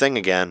through the thing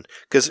again,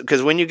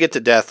 because when you get to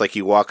Death, like,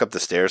 you walk up the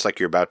stairs like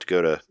you're about to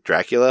go to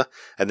Dracula,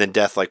 and then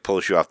Death, like,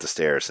 pulls you off the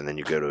stairs, and then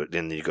you go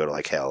to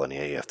like, hell, and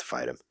you have to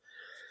fight him.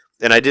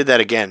 And I did that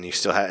again,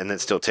 and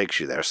it still takes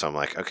you there, so I'm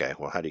like, okay,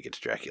 well, how do you get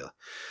to Dracula?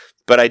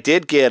 But I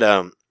did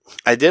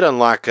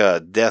unlock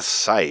Death's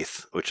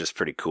Scythe, which is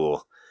pretty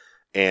cool.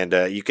 And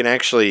you can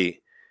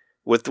actually,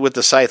 with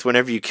the Scythe,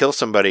 whenever you kill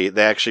somebody,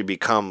 they actually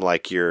become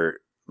like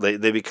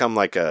they become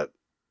like a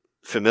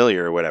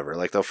familiar or whatever.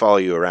 Like, they'll follow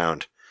you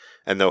around,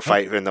 and they'll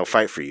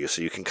fight for you.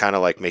 So you can kind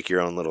of like make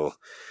your own little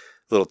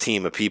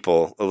team of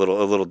people, a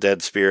little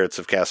dead spirits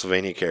of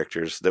Castlevania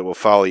characters that will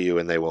follow you,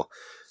 and they will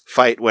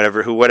fight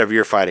whatever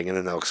you're fighting, and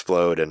then they'll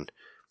explode, and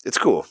it's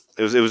cool.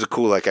 It was a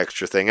cool, like,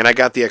 extra thing. And I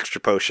got the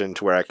extra potion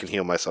to where I can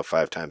heal myself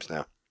 5 times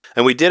now.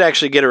 And we did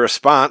actually get a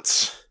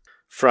response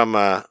from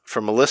a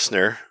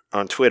listener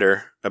on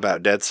Twitter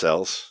about Dead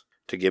Cells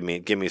to give me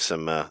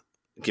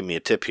a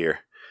tip here.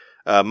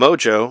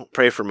 Mojo,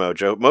 pray for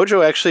Mojo.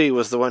 Mojo actually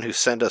was the one who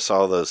sent us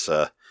all those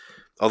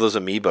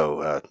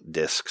amiibo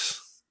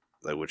discs,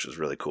 which was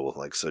really cool.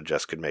 Like, so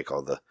Jess could make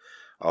all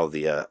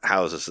the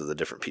houses of the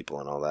different people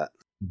and all that.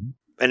 Mm-hmm.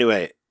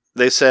 Anyway,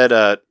 they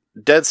said,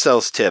 Dead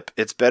Cells tip,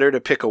 it's better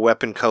to pick a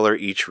weapon color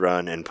each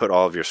run and put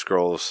all of your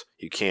scrolls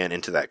you can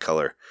into that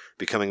color.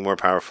 Becoming more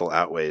powerful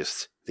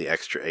outweighs the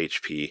extra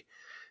HP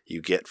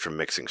you get from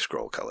mixing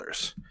scroll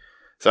colors.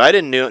 So I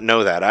didn't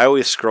know that. I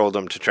always scrolled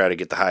them to try to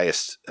get the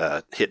highest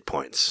hit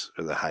points,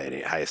 or the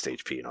highest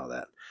HP and all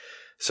that.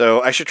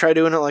 So I should try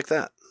doing it like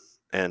that.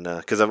 And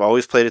because I've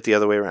always played it the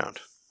other way around.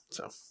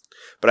 So,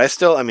 but I'm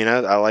still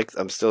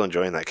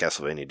enjoying that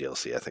Castlevania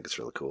DLC. I think it's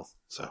really cool.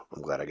 So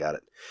I'm glad I got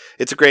it.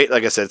 It's a great,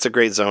 like I said, it's a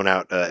great zone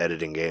out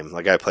editing game.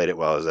 Like, I played it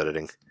while I was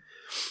editing.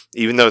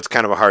 Even though it's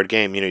kind of a hard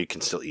game, you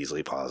can still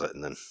easily pause it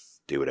and then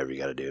do whatever you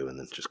got to do, and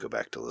then just go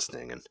back to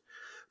listening and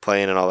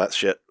playing and all that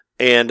shit.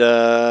 And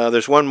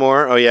there's one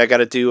more. Oh yeah, I got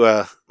to do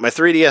my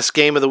 3DS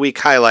Game of the Week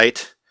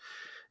highlight.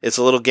 It's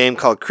a little game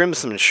called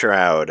Crimson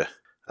Shroud.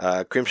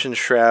 Crimson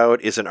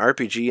Shroud is an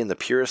RPG in the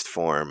purest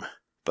form,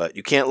 but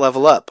you can't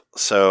level up.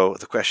 So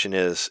the question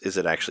is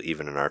it actually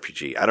even an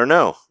RPG? I don't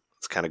know.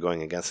 It's kind of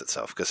going against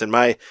itself, because in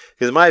my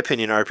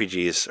opinion,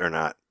 RPGs are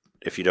not.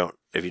 If you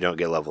don't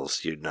get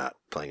levels, you're not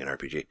playing an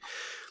RPG.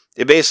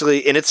 It basically,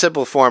 in its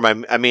simple form,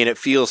 I mean, it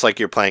feels like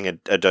you're playing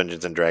a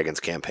Dungeons and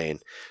Dragons campaign.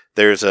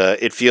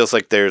 It feels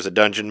like there's a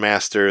dungeon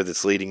master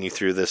that's leading you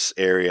through this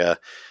area,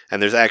 and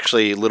there's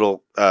actually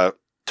little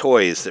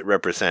toys that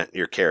represent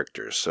your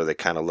characters. So they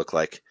kind of look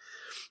like,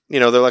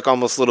 they're like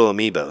almost little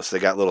amiibos. They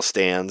got little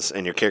stands,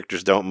 and your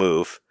characters don't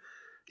move.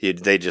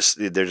 They're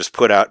just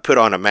put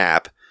on a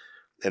map.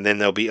 And then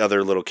there'll be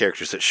other little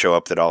characters that show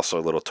up that also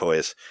are little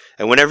toys.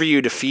 And whenever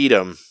you defeat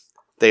them,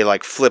 they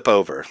like flip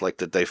over, like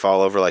that they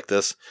fall over like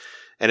this.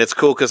 And it's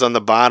cool because on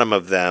the bottom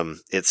of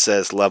them, it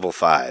says level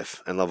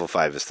 5. And level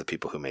 5 is the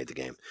people who made the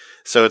game.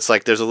 So it's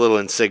like there's a little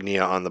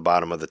insignia on the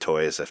bottom of the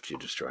toys after you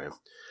destroy them.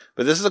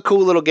 But this is a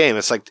cool little game.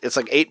 It's like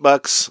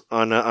 $8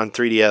 on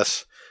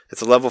 3DS.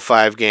 It's a level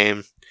 5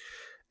 game.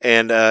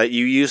 And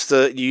you use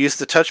the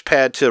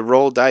touchpad to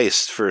roll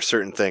dice for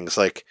certain things.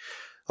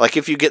 Like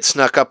if you get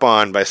snuck up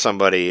on by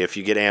somebody, if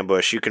you get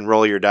ambushed, you can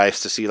roll your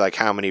dice to see like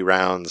how many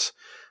rounds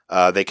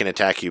they can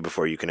attack you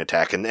before you can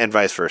attack, and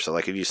vice versa.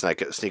 Like if you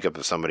sneak up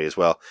with somebody as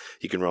well,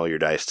 you can roll your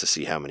dice to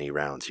see how many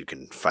rounds you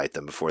can fight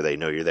them before they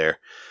know you're there.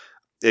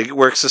 It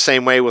works the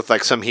same way with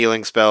like some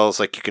healing spells.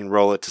 Like you can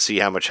roll it to see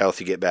how much health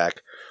you get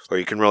back, or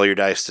you can roll your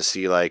dice to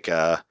see like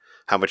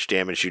how much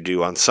damage you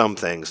do on some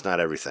things, not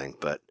everything,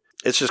 but.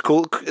 It's just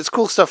cool. It's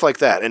cool stuff like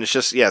that. And it's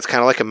just, it's kind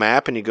of like a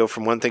map, and you go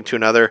from one thing to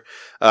another.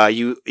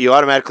 You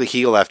automatically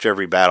heal after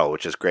every battle,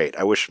 which is great.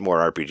 I wish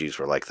more RPGs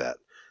were like that.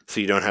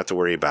 So you don't have to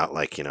worry about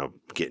like,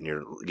 getting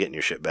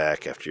your shit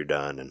back after you're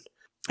done.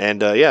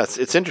 And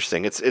it's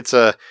interesting. It's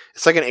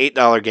like an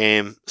 $8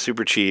 game,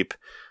 super cheap.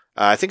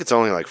 I think it's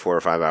only like 4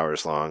 or 5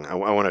 hours long. I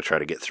want to try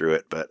to get through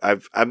it, but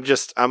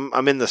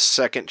I'm in the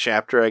second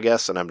chapter, I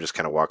guess, and I'm just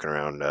kind of walking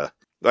around,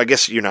 I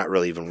guess you're not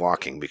really even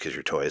walking because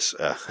you're toys,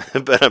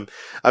 but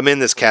I'm in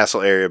this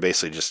castle area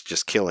basically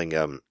just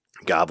killing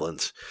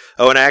goblins.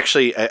 Oh, and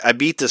actually, I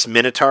beat this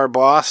Minotaur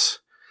boss,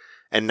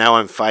 and now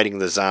I'm fighting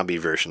the zombie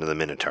version of the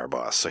Minotaur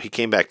boss. So he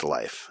came back to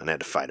life, and I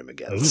had to fight him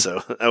again. Ooh.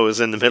 So I was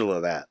in the middle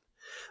of that.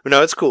 But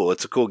no, it's cool.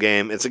 It's a cool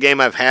game. It's a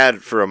game I've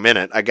had for a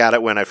minute. I got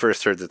it when I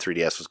first heard the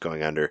 3DS was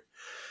going under.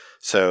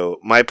 So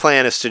my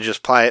plan is to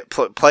just play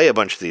a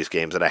bunch of these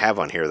games that I have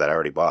on here that I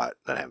already bought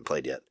that I haven't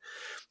played yet.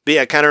 But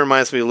yeah, it kind of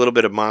reminds me a little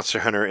bit of Monster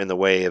Hunter in the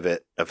way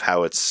of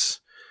how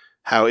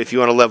if you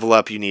want to level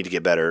up, you need to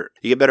get better.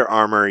 You get better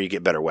armor, you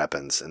get better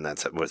weapons, and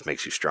that's what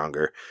makes you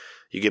stronger.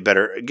 You get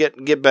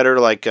better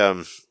like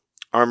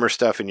armor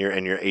stuff and your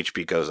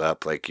HP goes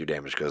up, like your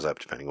damage goes up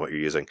depending on what you're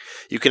using.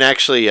 You can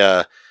actually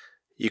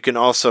you can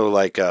also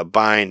like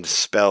bind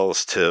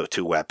spells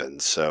to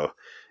weapons. So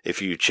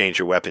if you change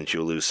your weapons,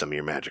 you'll lose some of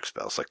your magic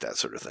spells, like that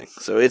sort of thing.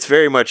 So it's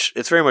very much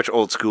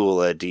old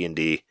school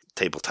D&D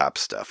tabletop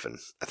stuff, and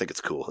I think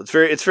it's cool. It's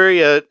very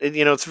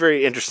it's a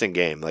very interesting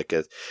game. Like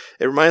it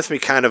reminds me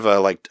kind of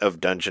of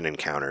dungeon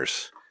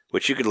encounters,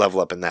 which you could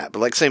level up in that. But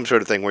like same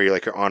sort of thing where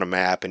you're on a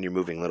map and you're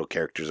moving little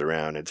characters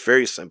around. It's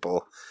very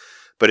simple,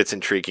 but it's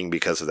intriguing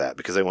because of that.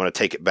 Because I want to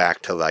take it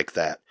back to like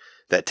that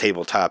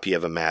tabletop. You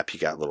have a map, you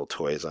got little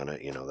toys on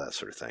it, that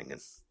sort of thing,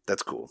 and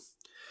that's cool.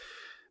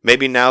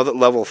 Maybe now that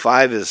level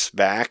 5 is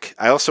back.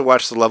 I also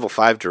watched the level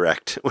 5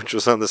 direct, which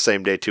was on the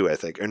same day too, I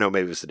think. Or no,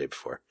 maybe it was the day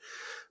before.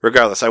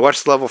 Regardless, I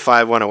watched the level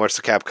 5 one, I watched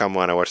the Capcom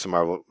one, I watched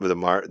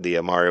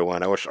the Mario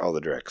one, I watched all the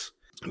directs.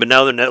 But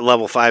now that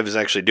level 5 is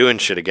actually doing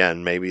shit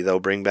again, maybe they'll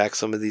bring back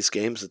some of these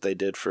games that they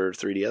did for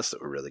 3DS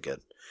that were really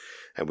good.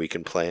 And we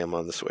can play them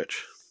on the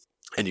Switch.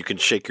 And you can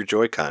shake your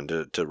Joy-Con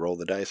to roll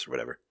the dice or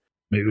whatever.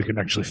 Maybe we can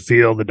actually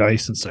feel the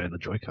dice inside the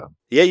Joy-Con.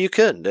 Yeah, you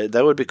could.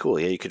 That would be cool.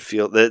 Yeah, you could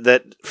feel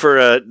that for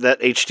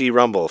that HD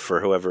rumble for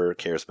whoever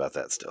cares about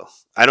that still.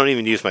 I don't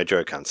even use my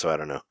Joy-Con, so I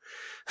don't know.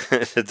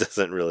 It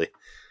doesn't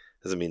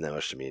mean that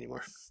much to me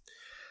anymore.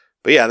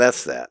 But yeah,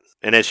 that's that.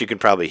 And as you can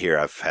probably hear,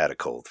 I've had a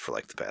cold for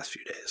like the past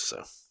few days,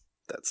 so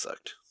that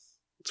sucked.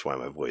 That's why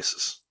my voice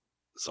is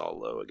all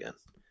low again.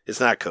 It's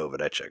not COVID.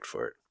 I checked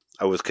for it.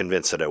 I was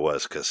convinced that I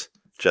was because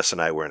Jess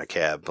and I were in a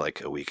cab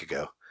like a week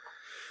ago.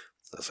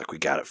 I was like, we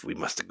got it. We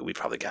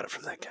probably got it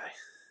from that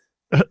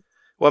guy.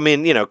 Well, I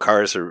mean,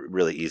 cars are a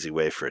really easy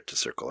way for it to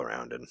circle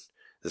around, and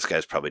this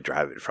guy's probably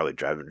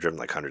driven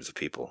like hundreds of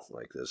people.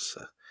 Like this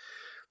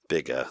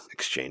big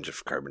exchange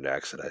of carbon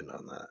dioxide and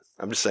on that.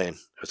 I'm just saying,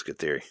 it was a good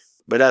theory,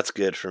 but that's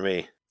good for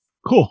me.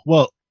 Cool.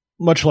 Well,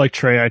 much like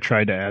Trey, I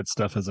tried to add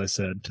stuff, as I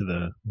said, to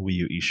the Wii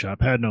U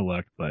eShop. Had no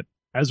luck, but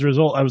as a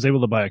result, I was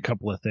able to buy a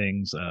couple of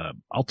things.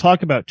 I'll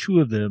talk about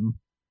two of them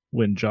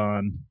when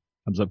John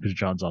comes up, because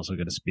John's also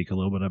going to speak a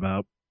little bit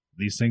about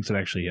these things, and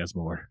actually he has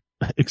more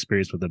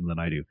experience with them than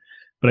I do.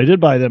 But I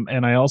did buy them,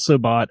 and I also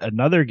bought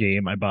another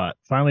game.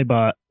 Finally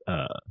bought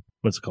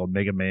what's it called?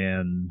 Mega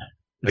Man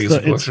Legacy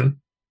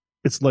Collection?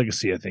 It's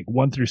Legacy, I think.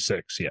 1 through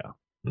 6, yeah.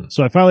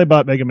 So I finally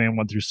bought Mega Man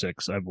 1 through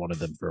 6. I've wanted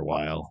them for a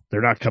while.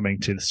 They're not coming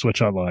to the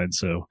Switch Online,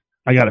 so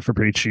I got it for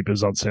pretty cheap. It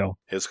was on sale.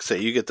 I was going to say,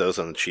 you get those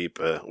on the cheap,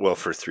 for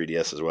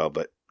 3DS as well,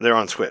 but they're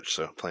on Switch,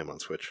 so play them on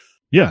Switch.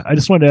 Yeah, I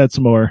just wanted to add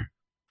some more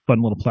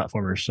fun little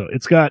platformers. So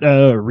it's got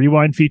a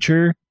rewind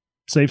feature,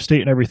 save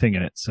state, and everything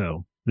in it.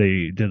 So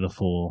they did the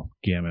full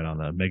gamut on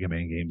the Mega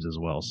Man games as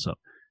well. So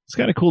it's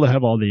kind of cool to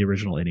have all the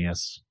original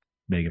NES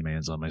Mega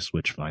Mans on my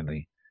Switch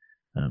finally.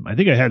 I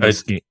think I had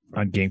this game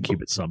on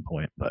GameCube at some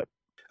point, but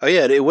oh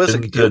yeah, it was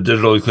Didn't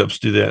Digital Eclipse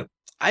do that?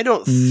 I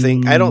don't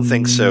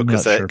think so,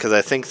 because sure.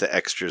 I think the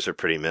extras are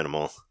pretty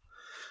minimal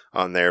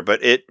on there. But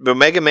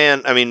Mega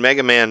Man,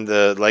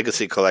 the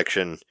Legacy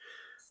Collection.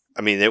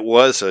 I mean, it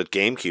was a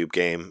GameCube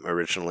game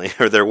originally,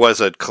 or there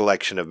was a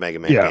collection of Mega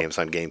Man games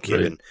on GameCube,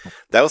 right. and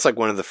that was like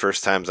one of the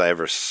first times I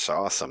ever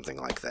saw something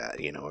like that.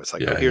 It's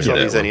like, here's all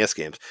these NES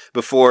games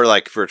before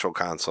like Virtual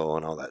Console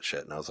and all that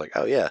shit, and I was like,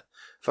 oh yeah,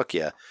 fuck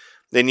yeah.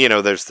 Then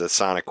there's the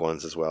Sonic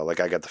ones as well.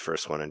 Like I got the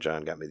first one, and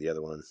John got me the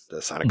other one,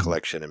 the Sonic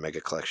Collection and Mega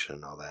Collection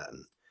and all that.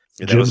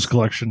 And Gems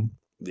Collection.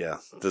 Yeah,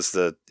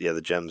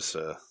 the Gems.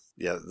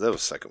 Yeah, that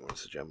was the second one.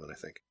 Was the Gem one, I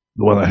think.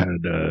 The one that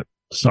had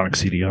Sonic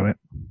CD on it.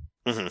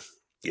 Mm-hmm.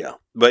 Yeah,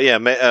 but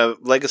yeah,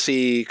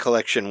 Legacy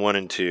Collection 1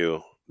 and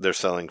 2, they're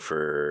selling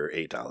for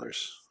 $8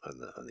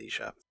 on the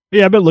eShop.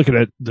 Yeah, I've been looking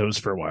at those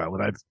for a while,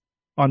 and I've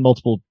on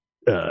multiple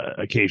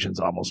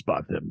occasions almost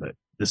bought them, but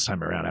this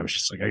time around I was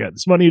just like, I got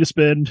this money to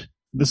spend.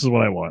 This is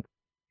what I want,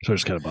 so I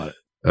just kind of bought it.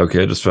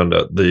 Okay, I just found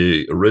out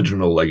the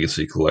original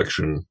Legacy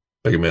Collection,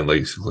 Mega Man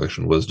Legacy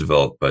Collection, was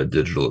developed by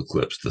Digital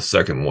Eclipse. The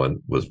second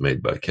one was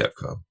made by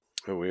Capcom.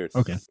 Oh, weird.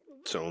 Okay,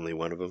 so only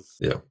one of them.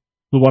 Yeah,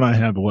 the one I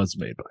have was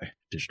made by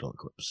Digital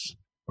Eclipse,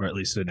 or at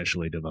least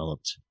initially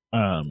developed.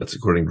 That's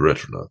according to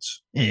Retronauts.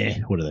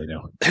 What do they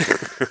know?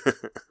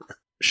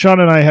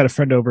 Sean and I had a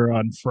friend over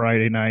on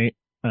Friday night.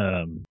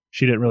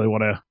 She didn't really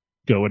want to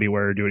go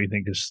anywhere or do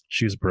anything because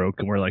she was broke,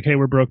 and we're like, hey,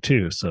 we're broke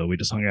too. So we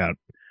just hung out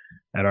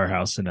at our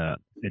house and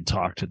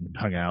talked and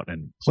hung out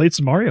and played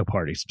some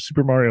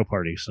Super Mario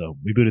Party. So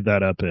we booted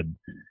that up and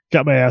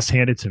got my ass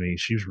handed to me.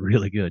 She was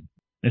really good.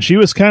 And she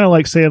was kind of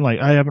like saying, like,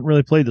 I haven't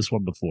really played this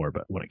one before,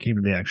 but when it came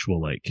to the actual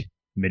like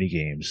mini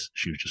games,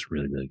 she was just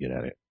really, really good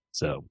at it.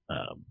 So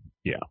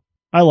yeah,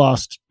 I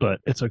lost, but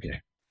it's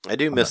okay. I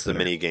do miss the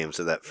mini games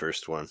of that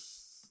first one.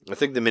 I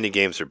think the mini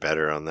games are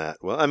better on that.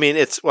 Well, I mean,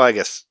 I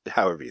guess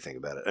however you think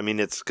about it. I mean,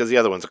 it's because the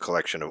other one's a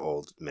collection of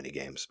old mini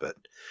games, but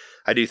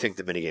I do think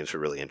the mini games were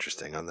really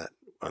interesting on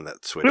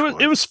that Switch.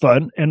 It was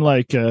fun, and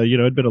like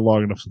it'd been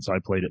long enough since I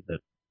played it that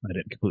I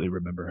didn't completely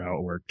remember how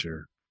it worked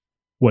or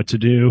what to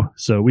do.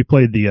 So we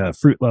played the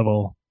fruit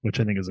level,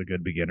 which I think is a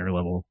good beginner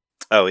level.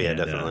 Oh yeah,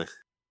 definitely.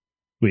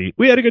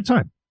 We had a good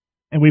time,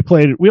 and we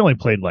only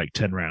played like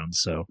 10 rounds,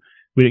 so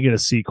we didn't get to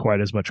see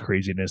quite as much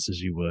craziness as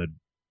you would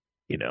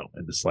in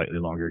the slightly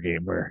longer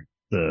game where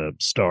the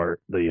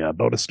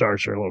bonus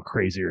stars are a little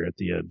crazier at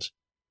the end.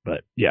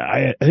 But yeah,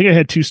 I think I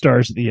had 2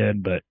 stars at the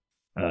end, but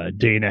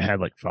Dana had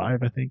like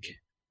 5, I think,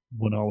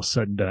 when all was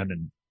said and done,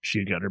 and she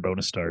had got her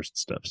bonus stars and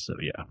stuff. So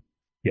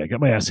yeah, I got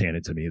my ass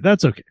handed to me.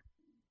 That's okay.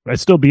 But I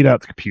still beat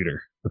out the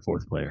computer, the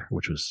 4th player,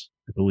 which was,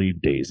 I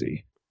believe,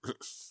 Daisy.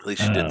 At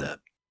least you did that.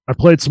 I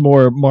played some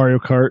more Mario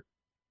Kart,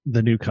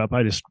 the new cup.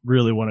 I just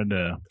really wanted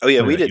to. Oh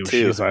yeah, we did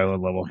Yoshi's too.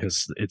 Island level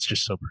because it's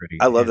just so pretty.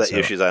 I love that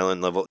Yoshi's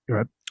Island level. Go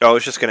ahead. I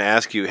was just going to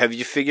ask you: have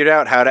you figured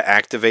out how to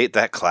activate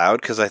that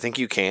cloud? Because I think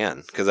you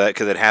can. Because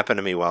it happened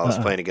to me while I was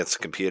playing against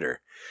the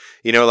computer.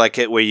 You know, like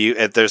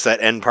there's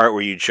that end part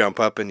where you jump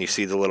up and you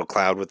see the little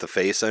cloud with the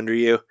face under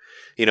you.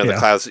 You know, the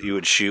clouds that you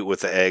would shoot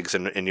with the eggs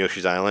in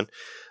Yoshi's Island.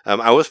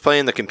 I was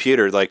playing the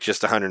computer like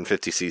just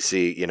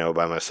 150cc,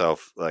 by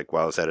myself, like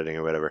while I was editing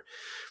or whatever.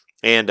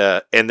 And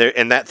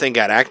that thing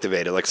got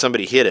activated. Like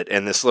somebody hit it,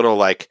 and this little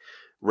like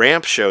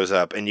ramp shows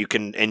up, and you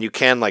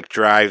can like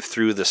drive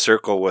through the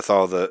circle with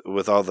all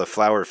the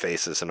flower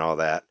faces and all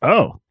that.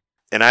 Oh,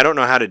 and I don't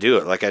know how to do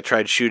it. Like I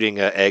tried shooting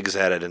eggs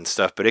at it and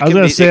stuff, but it I was can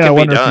gonna be say, it I can be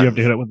wonder if done. you have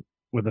to hit it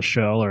with a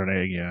shell or an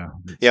egg.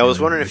 Yeah, I was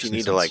wondering if you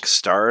need to like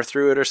star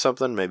through it or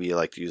something. Maybe you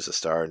like to use a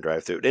star and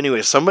drive through it.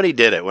 Anyway, somebody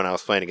did it when I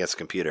was playing against the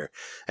computer,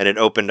 and it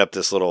opened up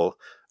this little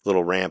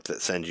ramp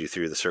that sends you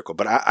through the circle.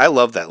 But I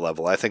love that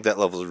level. I think that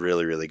level is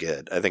really, really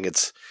good.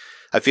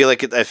 I feel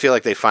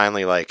like they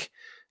finally like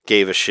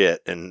gave a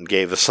shit and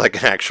gave us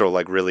like an actual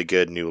like really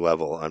good new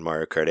level on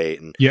Mario Kart 8.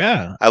 And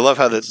yeah, I love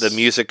how the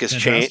music has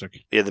changed.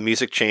 Yeah, the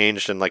music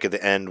changed, and like at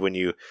the end when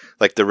you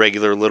like the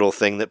regular little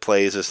thing that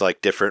plays is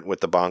like different with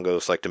the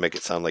bongos, like to make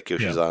it sound like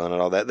Yoshi's Island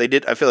and all that.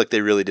 I feel like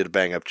they really did a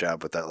bang up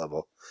job with that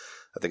level.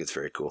 I think it's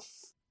very cool.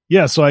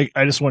 Yeah, so I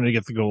just wanted to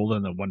get the gold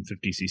on the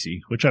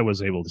 150cc, which I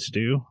was able to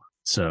do.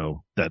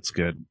 So that's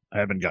good. I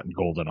haven't gotten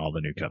gold on all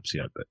the new cups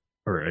yet,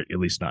 or at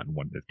least not in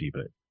 150,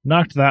 but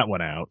knocked that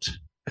one out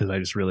because I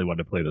just really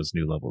wanted to play those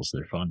new levels.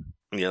 They're fun.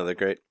 Yeah, they're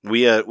great.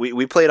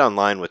 We played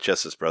online with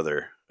Jess's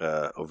brother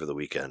over the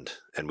weekend,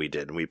 and we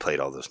played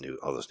all those new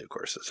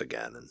courses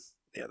again, and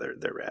yeah,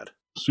 they're rad.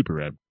 Super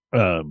rad.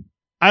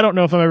 I don't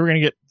know if I'm ever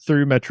going to get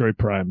through Metroid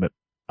Prime, but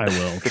I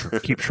will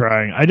keep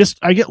trying.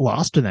 I get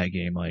lost in that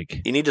game.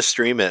 Like, you need to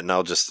stream it, and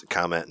I'll just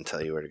comment and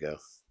tell you where to go.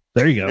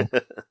 There you go.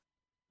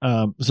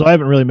 So I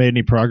haven't really made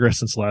any progress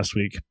since last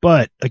week,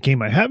 but a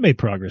game I have made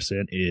progress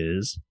in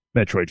is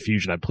Metroid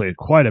Fusion. I played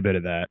quite a bit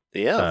of that.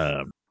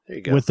 Yeah. There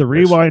you go. With the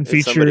rewind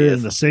feature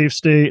and the save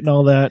state and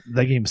all that.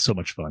 That game is so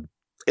much fun.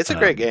 It's a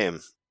great game.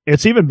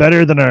 It's even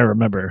better than I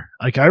remember.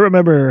 Like, I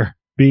remember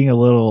being a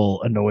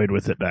little annoyed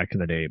with it back in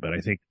the day, but I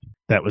think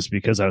that was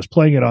because I was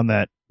playing it on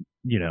that,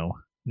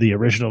 the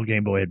original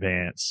Game Boy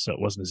Advance, so it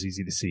wasn't as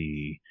easy to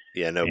see.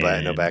 Yeah, no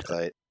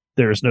backlight.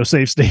 There was no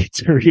save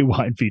states or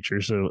rewind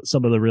feature, so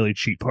some of the really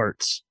cheap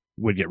parts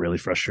would get really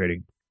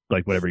frustrating.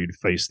 Like whenever you'd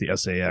face the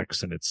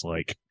SAX, and it's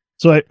like...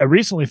 So I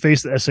recently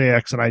faced the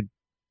SAX, and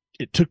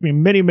it took me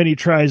many, many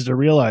tries to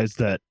realize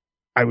that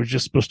I was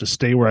just supposed to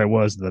stay where I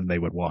was, and then they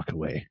would walk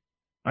away.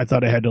 I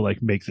thought I had to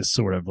like make this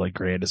sort of like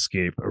grand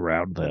escape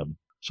around them.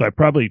 So I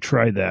probably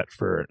tried that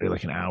for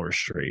like an hour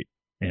straight,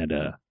 and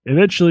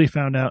eventually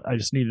found out I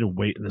just needed to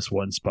wait in this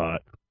one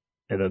spot,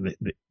 and then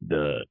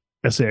the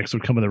SAX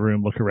would come in the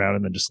room, look around,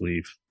 and then just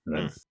leave. And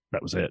then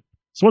that was it.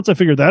 So once I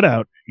figured that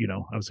out,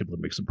 I was able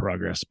to make some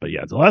progress. But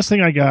yeah, the last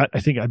thing I got,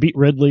 I think I beat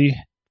Ridley,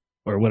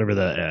 or whatever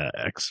the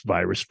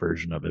X-Virus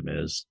version of him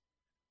is,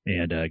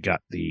 and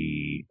got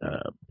the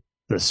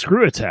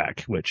screw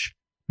attack, which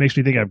makes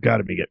me think I've got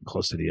to be getting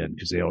close to the end,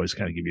 because they always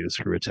kind of give you the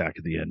screw attack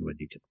at the end when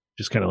you can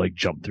just kind of like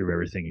jump through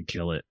everything and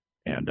kill it,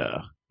 and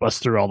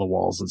bust through all the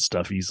walls and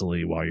stuff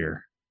easily while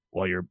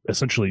you're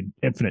essentially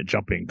infinite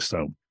jumping.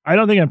 So I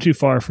don't think I'm too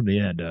far from the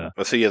end.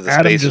 So you have the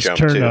Adam space just jump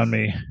turned too. on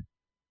me.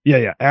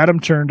 Yeah. Adam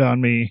turned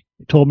on me,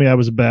 told me I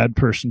was a bad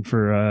person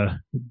for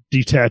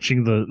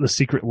detaching the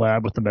secret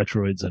lab with the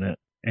Metroids in it,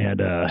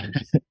 and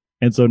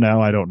and so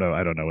now I don't know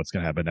what's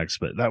going to happen next.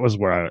 But that was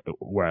where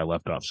I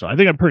left off. So I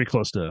think I'm pretty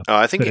close to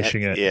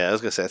finishing it. Yeah, I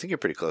was gonna say I think you're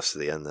pretty close to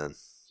the end. Then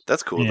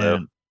that's cool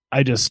though.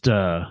 I just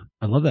I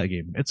love that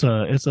game. It's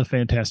a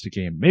fantastic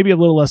game. Maybe a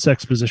little less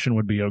exposition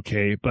would be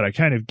okay, but I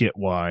kind of get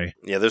why.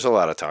 Yeah, there's a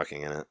lot of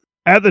talking in it.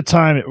 At the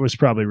time, it was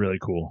probably really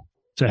cool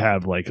to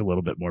have like a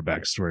little bit more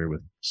backstory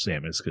with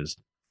Samus, because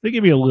they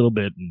give you a little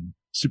bit in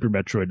Super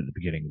Metroid at the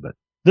beginning, but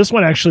this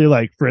one actually,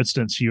 like, for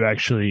instance, you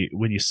actually,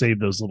 when you save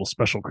those little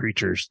special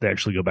creatures, they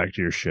actually go back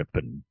to your ship,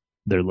 and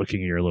they're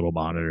looking at your little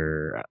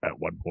monitor at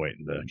one point,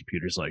 and the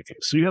computer's like,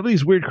 so you have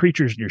these weird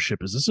creatures in your ship,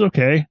 is this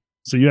okay?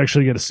 So you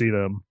actually get to see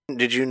them.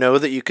 Did you know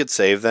that you could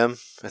save them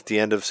at the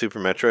end of Super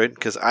Metroid?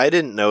 Because I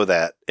didn't know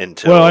that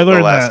until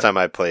the last time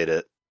I played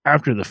it.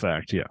 After the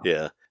fact, yeah.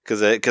 Yeah.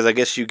 Because I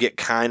guess you get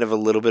kind of a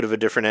little bit of a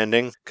different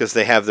ending, because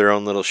they have their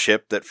own little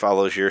ship that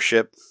follows your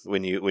ship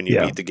when you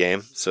beat the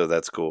game. So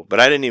that's cool. But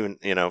I didn't even,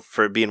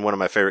 for it being one of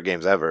my favorite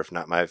games ever, if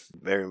not my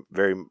very,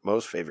 very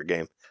most favorite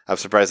game, I'm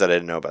surprised that I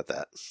didn't know about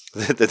that.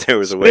 That there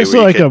was a way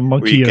where you could, a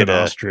monkey and an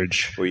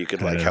ostrich. Where you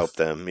could like help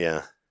them,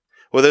 yeah.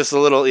 Well, there's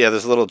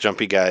there's the little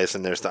jumpy guys,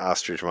 and there's the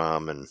ostrich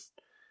mom, and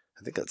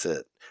I think that's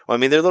it. Well, I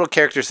mean, they're little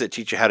characters that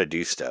teach you how to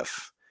do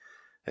stuff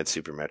at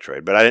Super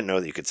Metroid, but I didn't know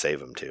that you could save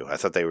them too. I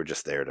thought they were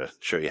just there to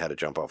show you how to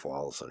jump off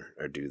walls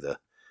or do the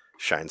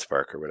shine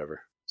spark or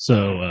whatever.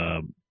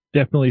 So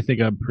definitely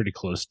think I'm pretty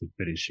close to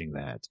finishing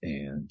that,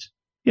 and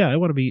yeah, I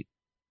want to beat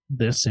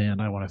this,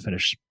 and I want to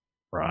finish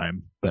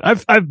Prime.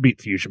 But I've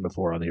beat Fusion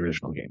before on the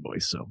original Game Boy,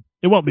 so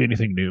it won't be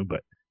anything new.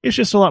 But it's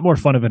just a lot more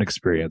fun of an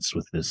experience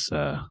with this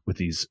with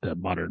these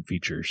modern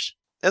features.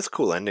 That's a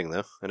cool ending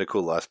though, and a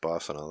cool last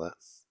boss and all that.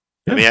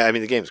 Yeah. I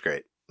mean the game's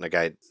great. Like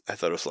I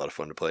thought it was a lot of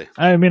fun to play.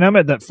 I mean, I'm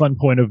at that fun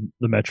point of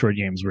the Metroid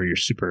games where you're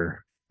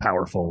super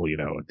powerful,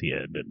 at the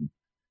end, and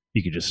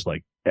you can just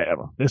like,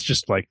 it's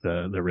just like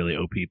the really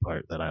OP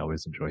part that I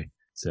always enjoy.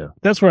 So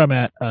that's where I'm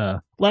at.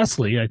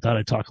 Lastly, I thought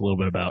I'd talk a little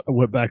bit about. I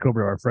went back over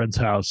to our friend's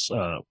house.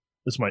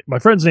 This my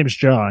friend's name's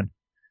John,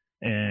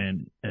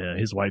 and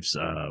his wife's.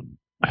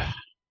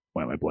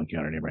 Why am I blanking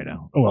on her name right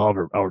now? Oh,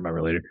 well, I'll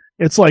remember later.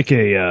 It's like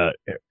I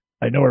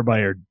know her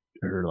by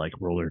her like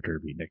roller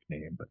derby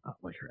nickname, but not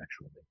like her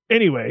actual name.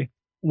 Anyway,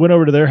 went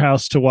over to their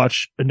house to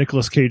watch a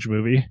Nicolas Cage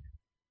movie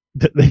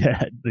that they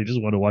had. They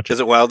just wanted to watch it. Is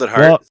it Wild at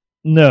Heart? Well,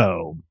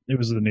 no, it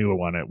was the newer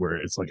one where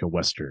it's like a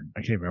Western. I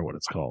can't remember what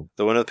it's called.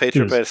 The one with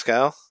Pedro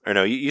Pascal? Or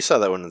no, you saw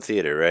that one in the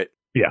theater, right?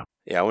 Yeah.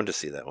 Yeah, I wanted to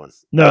see that one.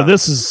 No,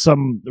 this is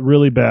some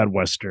really bad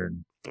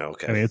Western.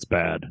 Okay. I mean, it's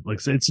bad. Like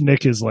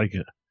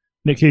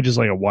Nick Cage is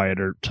like a Wyatt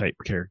Earp type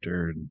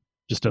character, and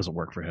just doesn't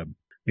work for him.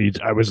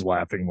 I was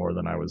laughing more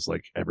than I was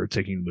like ever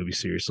taking the movie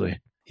seriously.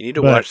 You need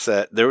to watch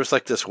that. There was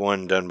like this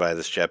one done by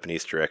this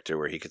Japanese director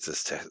where he gets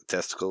his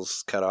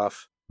testicles cut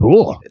off.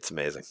 Cool. It's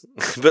amazing.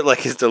 But like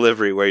his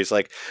delivery where he's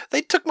like,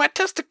 they took my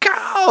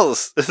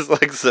testicles. It's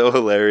like so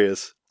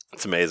hilarious.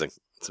 It's amazing.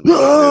 It's an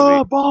amazing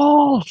movie.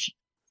 Balls.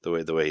 The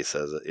way he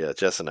says it. Yeah,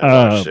 Jess and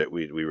I watched it.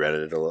 We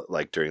rented it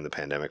like during the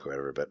pandemic or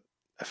whatever, but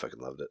I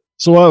fucking loved it.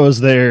 So while I was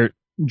there,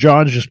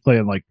 John's just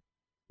playing like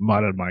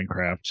modded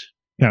Minecraft.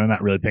 Kind of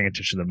not really paying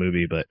attention to the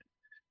movie, but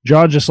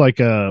John's just like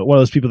one of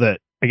those people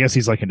that I guess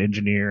he's like an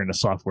engineer and a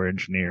software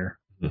engineer,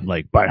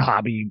 like by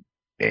hobby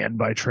and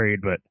by trade,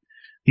 but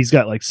he's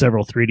got like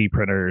several 3D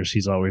printers.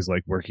 He's always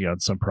like working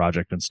on some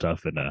project and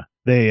stuff. And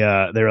they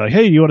were like,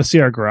 hey, you want to see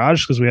our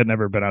garage? Because we had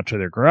never been out to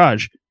their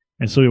garage.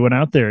 And so we went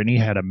out there, and he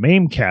had a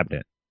MAME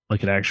cabinet,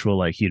 like an actual,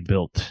 like he had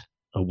built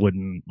a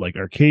wooden like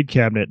arcade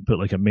cabinet and put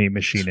like a MAME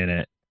machine in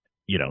it.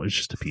 It's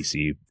just a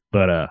PC.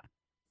 But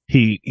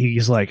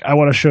he's like, I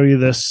want to show you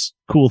this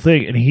cool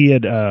thing. And he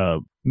had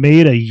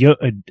made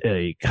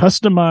a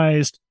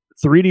customized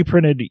 3D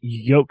printed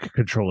yoke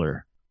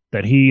controller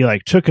that he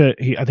like I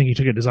think he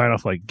took a design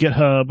off like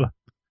GitHub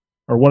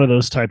or one of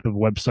those type of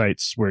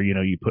websites where,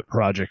 you put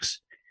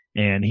projects,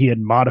 and he had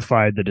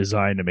modified the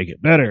design to make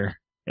it better.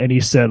 And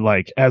he said,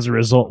 like, as a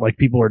result, like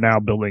people are now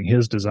building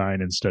his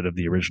design instead of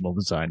the original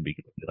design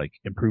because he like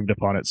improved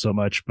upon it so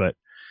much. But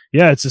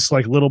yeah, it's this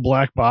like little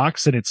black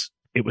box, and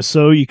it was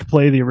so you could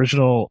play the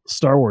original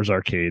Star Wars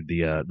arcade,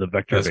 the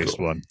vector based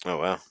one. Oh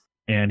wow.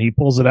 And he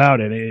pulls it out,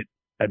 and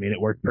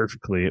it worked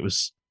perfectly. It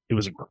was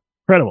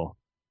incredible.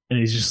 And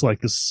he's just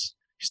like this.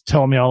 He's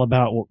telling me all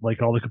about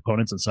like all the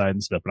components inside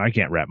and stuff, and I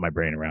can't wrap my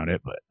brain around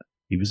it. But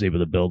he was able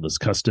to build this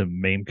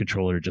custom MAME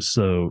controller just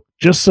so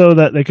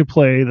that they could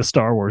play the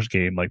Star Wars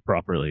game like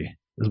properly.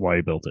 Is why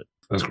he built it.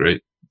 That's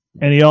great.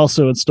 And he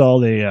also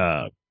installed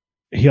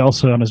he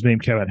also on his MAME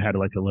cabinet had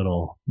like a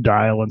little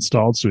dial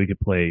installed so he could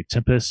play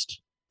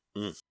Tempest.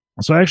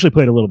 So I actually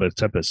played a little bit of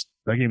Tempest.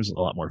 That game is a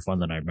lot more fun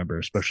than I remember,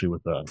 especially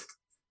with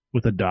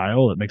a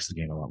dial. It makes the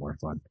game a lot more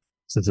fun.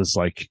 Since it's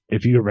like,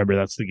 if you remember,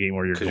 that's the game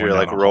where you're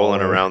like rolling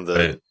around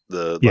the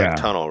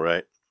tunnel,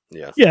 right?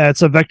 Yeah. Yeah,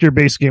 it's a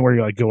vector-based game where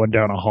you're like going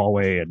down a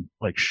hallway and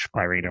like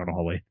spiraling down a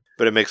hallway.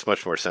 But it makes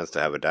much more sense to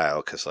have a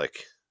dial because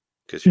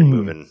you're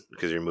moving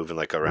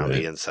like around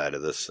the inside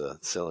of this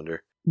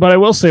cylinder. But I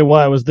will say,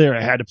 while I was there,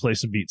 I had to play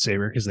some Beat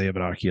Saber because they have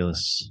an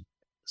Oculus.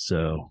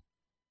 So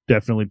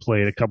definitely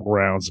played a couple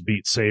rounds of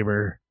Beat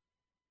Saber.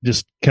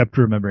 Just kept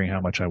remembering how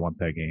much I want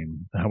that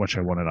game, how much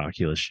I want an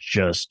Oculus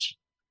just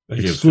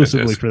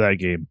exclusively for that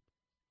game.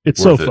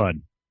 It's so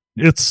fun.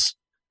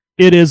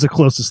 It is the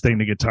closest thing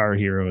to Guitar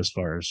Hero as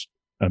far as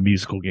a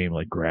musical game,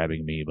 like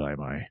grabbing me by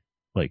my,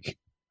 like,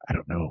 I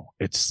don't know.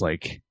 It's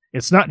like,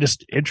 it's not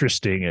just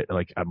interesting.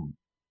 I'm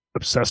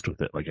obsessed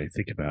with it. Like I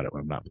think about it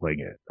when I'm not playing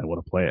it. I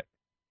want to play it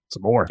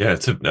some more. Yeah,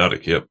 it's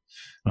hypnotic. Yep.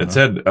 It's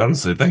had,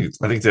 honestly, I think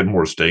it had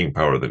more staying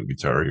power than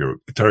Guitar Hero.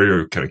 Guitar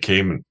Hero kind of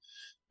came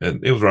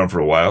and it was around for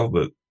a while,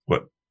 but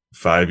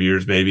 5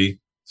 years, maybe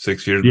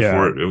 6 years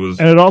before it was.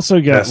 And it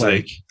also got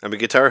like, I mean,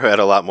 Guitar Hero had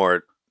a lot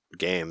more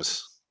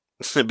games,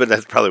 but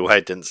that's probably why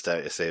it didn't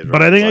stay.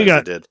 But I think it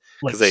got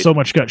like so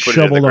much got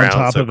shoveled on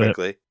top of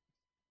it.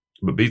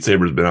 But Beat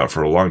Saber's been out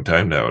for a long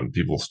time now, and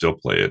people still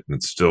play it, and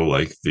it's still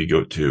like the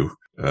go-to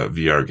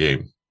VR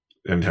game.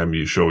 Anytime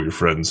you show your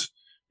friends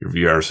your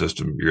VR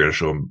system, you're going to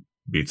show them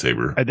Beat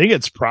Saber. I think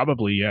it's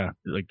probably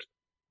like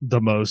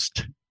the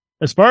most,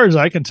 as far as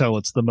I can tell,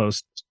 it's the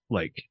most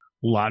like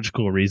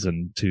logical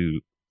reason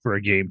to for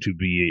a game to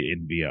be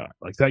in VR.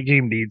 Like that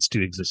game needs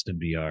to exist in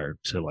VR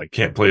to like.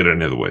 Can't play it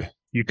any other way.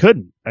 You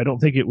couldn't. I don't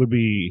think it would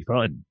be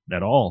fun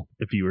at all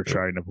if you were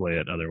trying to play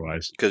it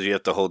otherwise. Because you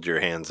have to hold your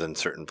hands in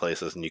certain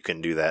places, and you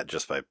can do that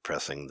just by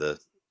pressing the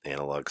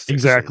analog sticks.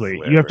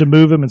 Exactly. You have to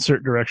move them in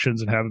certain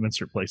directions and have them in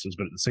certain places,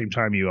 but at the same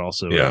time, you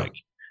also like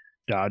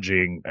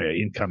dodging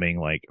incoming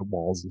like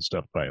walls and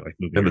stuff by like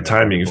moving. And the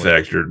timing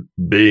factor,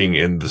 being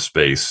in the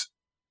space,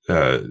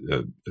 I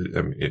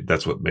mean,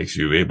 that's what makes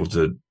you able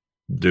to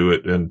do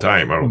it in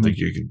time. I don't think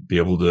you could be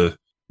able to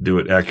do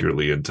it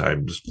accurately in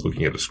time just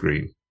looking at a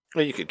screen.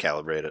 Well, you could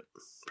calibrate it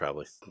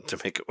probably to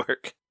make it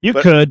work. You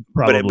could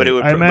probably, but it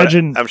would. I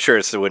imagine. I'm sure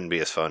it wouldn't be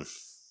as fun,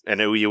 and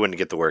you wouldn't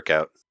get the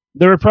workout.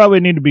 There would probably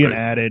need to be an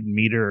added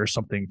meter or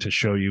something to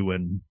show you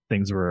when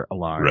things were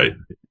alive. Right.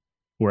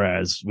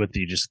 Whereas with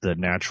the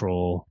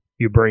natural,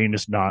 your brain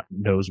just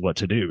knows what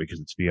to do because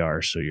it's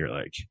VR. So you're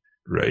like,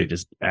 it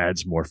just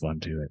adds more fun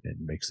to it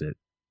and makes it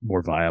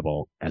more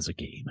viable as a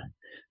game.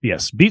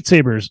 Yes, Beat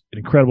Saber's an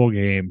incredible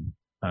game.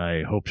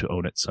 I hope to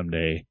own it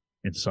someday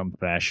in some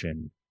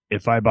fashion.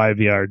 If I buy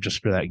VR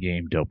just for that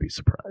game, don't be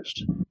surprised.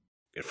 You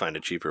can find a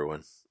cheaper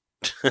one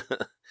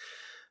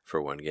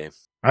for one game.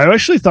 I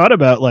actually thought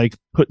about like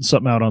putting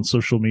something out on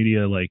social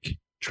media, like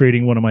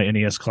trading one of my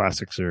NES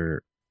classics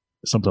or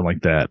something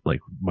like that. Like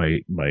my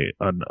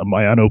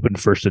unopened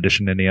first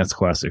edition NES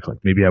classic. Like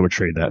maybe I would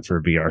trade that for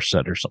a VR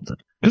set or something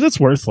because it's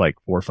worth like $400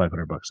 or $500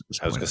 at this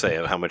point. I was gonna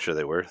say, how much are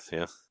they worth?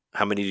 Yeah.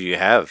 How many do you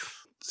have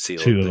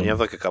sealed? 2 of Do them. you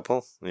have like a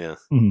couple? Yeah.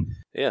 Mm-hmm.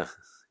 Yeah.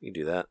 You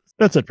can do that.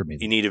 That's it for me.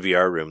 You need a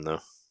VR room though.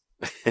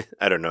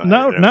 I don't know.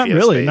 No, I don't know not if you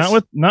have really.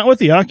 space. Not with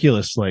the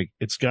Oculus. Like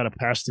it's got a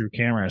pass-through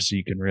camera, so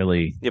you can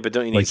really. Yeah, but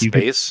don't you need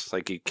space?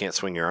 Like you can't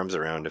swing your arms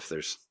around if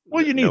there's.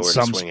 Well, you need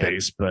some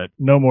space, but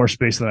no more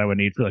space than I would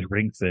need for like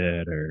Ring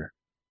Fit or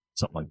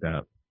something like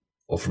that.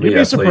 Well, for me, you'd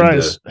be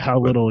surprised how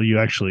little you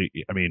actually.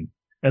 I mean,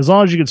 as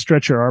long as you can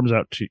stretch your arms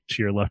out to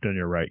your left and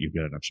your right, you've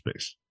got enough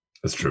space.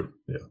 That's true.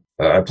 Yeah,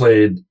 I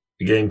played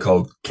a game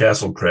called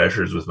Castle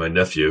Crashers with my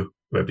nephew. You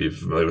might be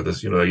familiar with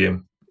this. You know that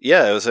game?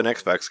 Yeah, it was an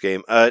Xbox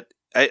game.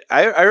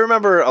 I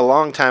remember a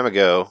long time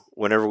ago,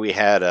 whenever we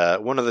had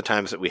one of the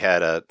times that we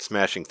had a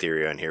Smashing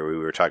Theory on here, we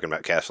were talking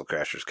about Castle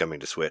Crashers coming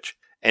to Switch.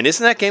 And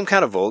isn't that game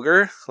kind of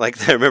vulgar?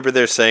 Like I remember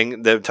they're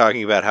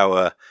talking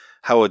about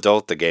how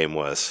adult the game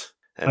was.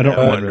 And I don't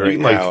know. wondering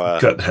You can, how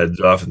cut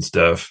heads off and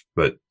stuff,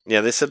 but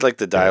yeah, they said like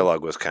the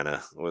dialogue was kind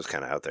of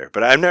out there.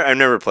 But I've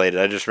never played it.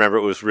 I just remember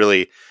it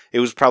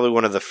was probably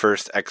one of the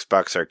first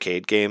Xbox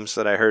arcade games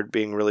that I heard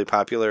being really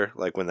popular,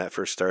 like when that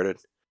first started.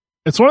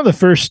 It's one of the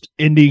first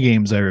indie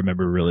games I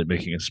remember really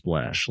making a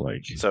splash.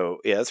 Like, so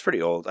yeah, it's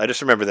pretty old. I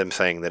just remember them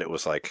saying that it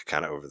was like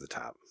kind of over the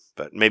top,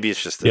 but maybe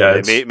it's just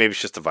maybe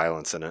it's just the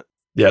violence in it.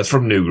 Yeah, it's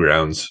from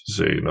Newgrounds,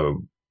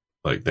 so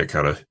like that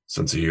kind of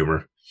sense of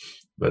humor.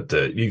 But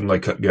you can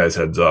like cut guys'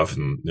 heads off,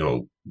 and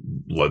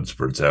blood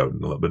spurts out,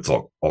 but it's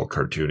all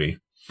cartoony.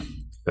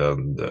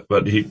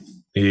 But he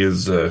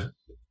has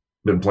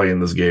been playing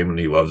this game and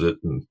he loves it,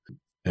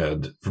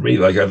 and for me,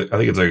 like I think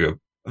it's like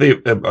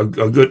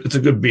it's a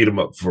good beat 'em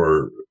up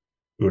for.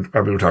 I mean,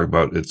 we're talking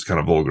about it's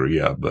kind of vulgar,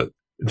 yeah, but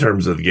in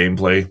terms of the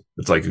gameplay,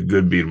 it's like a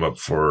good beat 'em up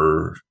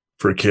for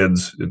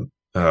kids in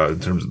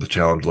terms of the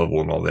challenge level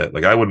and all that.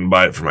 Like I wouldn't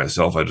buy it for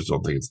myself. I just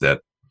don't think it's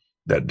that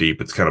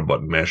deep. It's kind of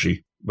button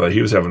mashy, but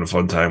he was having a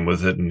fun time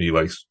with it, and he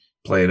likes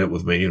playing it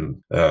with me.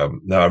 And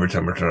now every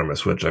time I turn on my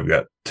Switch, I've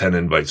got 10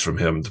 invites from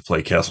him to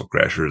play Castle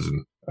Crashers,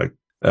 and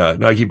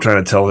now I keep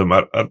trying to tell him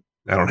I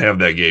don't have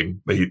that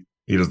game, but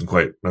he doesn't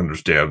quite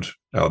understand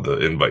how the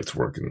invites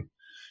work, and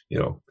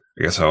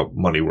I guess how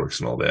money works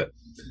and all that.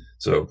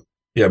 So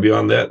yeah,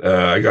 beyond that,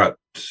 I got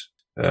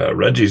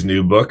Reggie's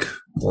new book.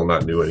 Well,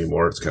 not new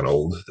anymore. It's kind of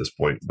old at this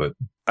point, but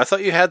I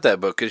thought you had that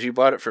book because you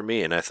bought it for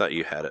me, and I thought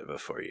you had it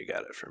before you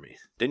got it for me.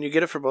 Didn't you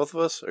get it for both of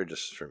us, or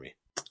just for me?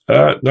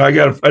 No, I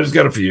just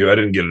got it for you. I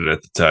didn't get it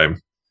at the time,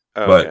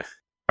 but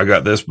I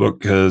got this book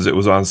because it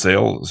was on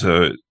sale.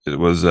 So it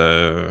was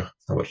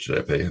how much did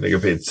I pay? I think I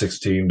paid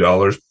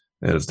 $16,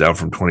 and it's down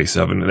from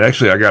 $27. And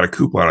actually, I got a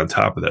coupon on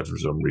top of that for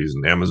some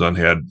reason. Amazon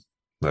had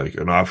like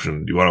an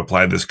option. Do you want to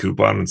apply this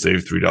coupon and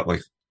save $3?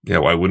 Like, yeah,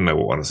 why wouldn't I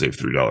want to save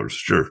 $3?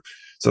 Sure.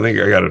 So I think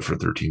I got it for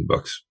 $13.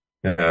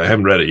 I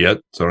haven't read it yet,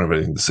 so I don't have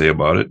anything to say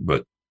about it,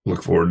 but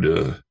look forward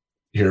to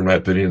hearing my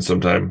opinion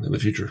sometime in the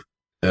future.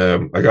 I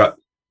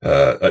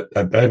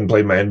hadn't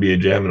played my NBA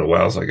Jam in a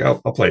while, so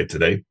I'll play it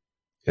today.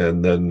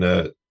 And then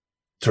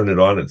turn it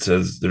on. It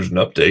says there's an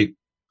update.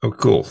 Oh,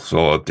 cool. So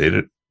I'll update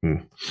it.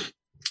 And,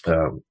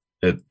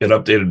 it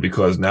updated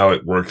because now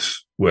it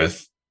works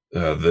with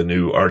the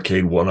new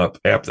Arcade 1-Up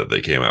app that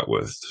they came out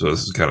with. So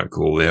this is kind of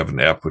cool. They have an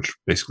app which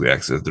basically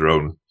acts as their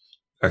own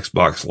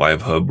Xbox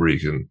Live Hub where you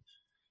can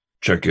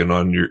check in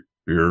on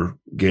your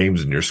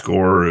games and your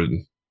score,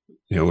 and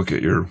look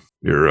at your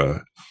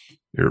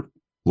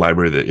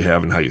library that you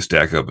have and how you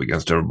stack up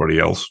against everybody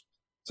else.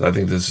 So I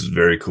think this is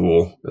very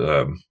cool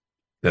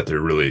that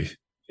they're really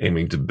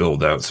aiming to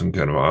build out some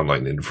kind of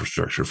online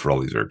infrastructure for all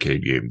these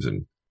arcade games,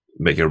 and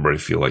make everybody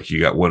feel like you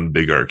got one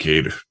big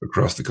arcade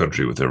across the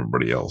country with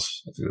everybody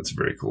else. I think that's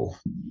very cool.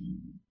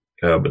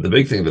 But the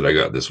big thing that I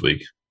got this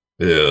week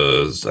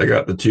is I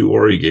got the 2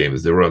 Ori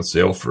games. They were on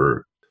sale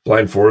for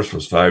Blind Forest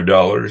was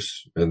 $5,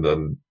 and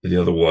then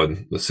the other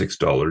one was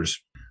 $6.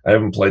 I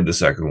haven't played the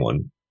second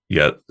one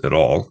yet at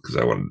all because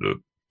I wanted to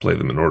play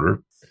them in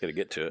order. Gotta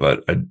get to it.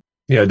 But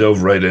I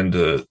dove right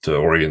into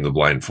Ori and the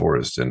Blind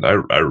Forest, and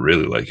I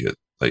really like it.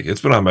 Like,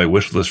 it's been on my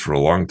wish list for a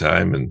long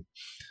time, and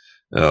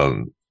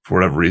for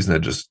whatever reason, I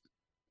just,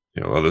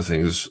 other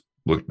things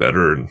look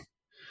better. And,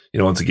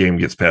 once a game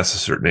gets past a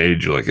certain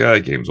age, you're like,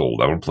 that game's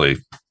old. I want to play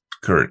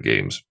current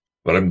games.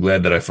 But I'm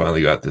glad that I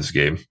finally got this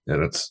game,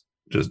 and it's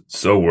just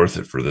so worth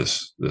it for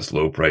this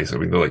low price. I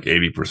mean, they're like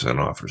 80%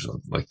 off or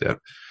something like that.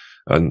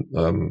 And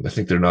I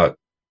think they're not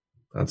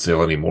on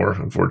sale anymore,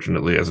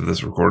 unfortunately, as of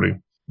this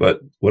recording.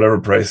 But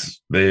whatever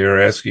price they are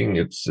asking,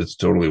 it's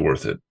totally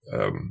worth it.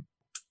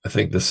 I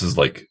think this is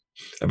like,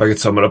 if I could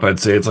sum it up, I'd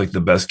say it's like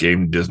the best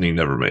game Disney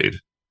never made.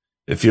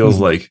 It feels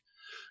like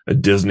a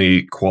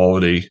Disney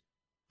quality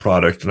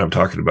product, and I'm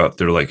talking about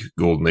their like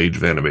golden age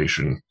of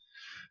animation,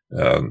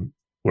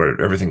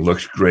 where everything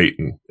looks great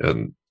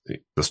and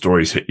the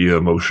stories hit you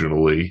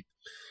emotionally.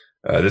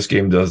 This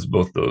game does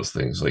both those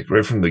things. Like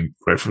right from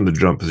the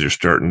jump, as you're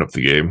starting up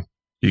the game,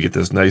 you get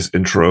this nice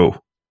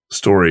intro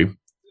story,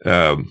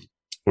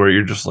 where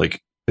you're just like,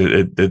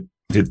 it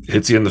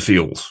hits you in the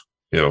feels.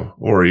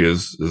 Ori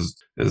is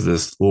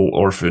this little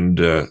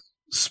orphaned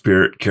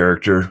spirit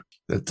character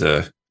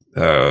that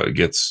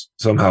gets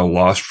somehow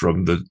lost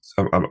from the.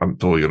 I'm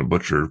totally gonna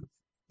butcher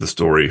the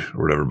story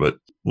or whatever, but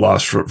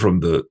lost from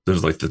the.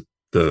 There's like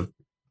the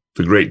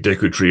great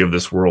Deku tree of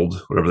this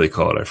world, whatever they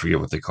call it. I forget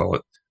what they call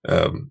it.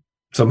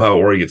 Somehow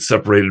Ori gets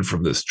separated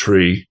from this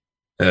tree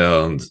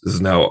and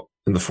is now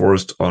in the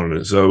forest on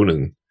his own,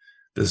 and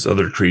this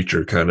other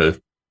creature kind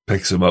of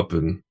picks him up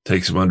and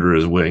takes him under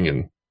his wing,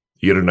 and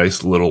you get a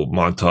nice little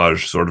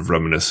montage, sort of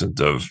reminiscent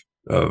of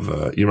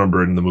you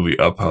remember in the movie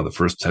Up how the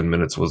first 10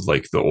 minutes was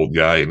like the old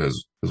guy and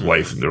his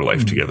wife and their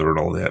life together and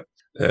all that.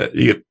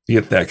 You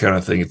get that kind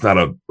of thing. It's not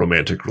a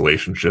romantic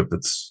relationship.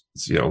 It's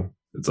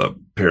a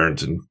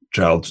parent and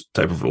child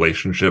type of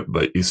relationship,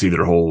 but you see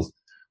their whole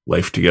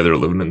life together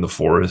living in the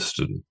forest.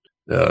 And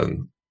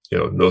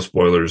no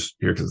spoilers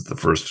here because it's the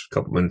first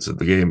couple minutes of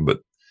the game, but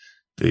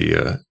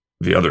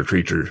the other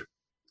creature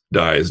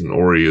dies and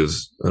Ori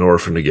is an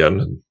orphan again,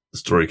 and the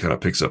story kind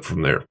of picks up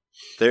from there.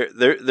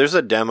 There's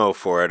a demo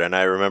for it, and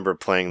I remember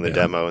playing the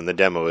demo, and the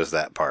demo is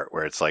that part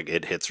where it's like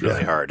it hits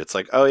really hard. It's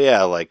like, oh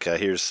yeah, like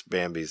here's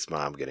Bambi's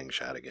mom getting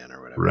shot again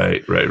or whatever.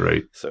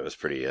 Right. So it was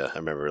pretty. I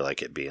remember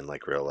like it being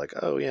like real, like,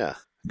 oh yeah,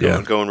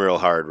 going real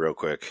hard, real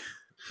quick.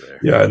 There.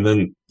 Yeah, and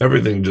then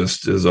everything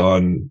just is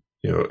on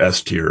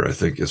S tier. I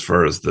think as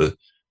far as the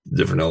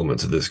different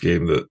elements of this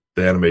game, the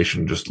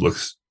animation just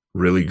looks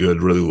really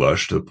good, really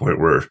lush to the point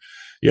where,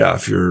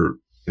 if you're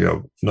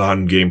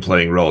non-game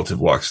playing relative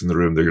walks in the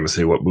room, they're going to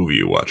say, what movie are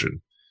you watching?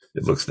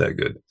 It looks that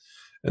good.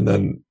 And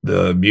then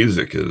the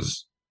music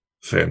is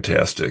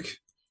fantastic.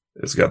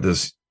 It's got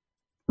this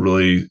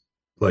really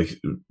like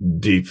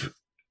deep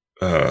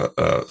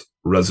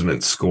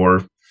resonant score,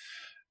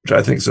 which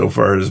I think so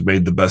far has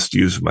made the best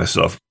use of my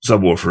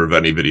subwoofer of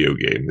any video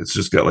game. It's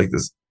just got like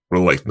this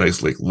real like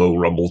nice like low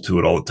rumble to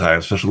it all the time,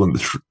 especially when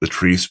the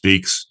tree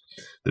speaks.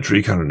 The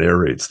tree kind of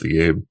narrates the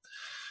game,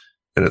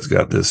 and it's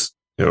got this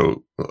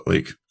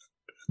like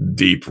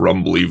deep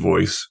rumbly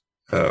voice,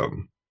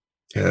 and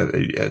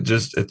it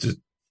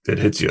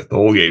hits you. The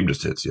whole game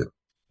just hits you,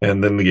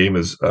 and then the game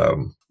is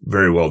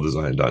very well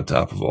designed. On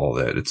top of all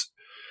that, it's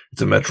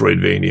a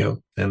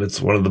Metroidvania, and it's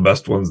one of the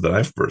best ones that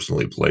I've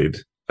personally played.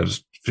 I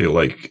just feel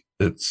like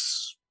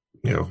it's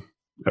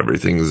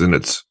everything is in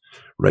its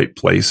right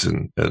place,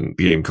 and the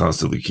game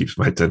constantly keeps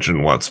my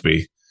attention,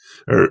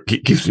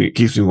 keeps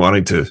me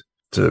wanting to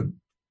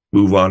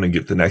move on and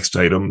get the next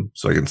item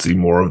so I can see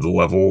more of the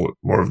level,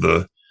 more of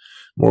the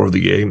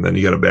game. Then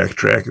you got to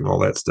backtrack and all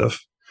that stuff.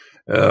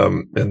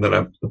 And then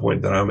at the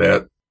point that I'm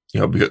at,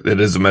 because it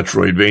is a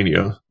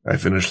Metroidvania, I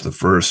finished the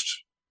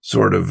first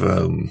sort of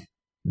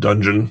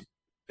dungeon,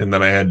 and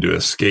then I had to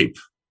escape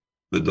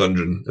the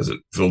dungeon as it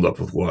filled up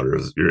with water.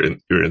 As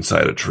you're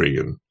inside a tree,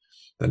 and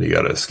then you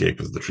got to escape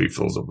as the tree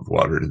fills up with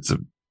water. And it's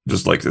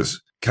just like this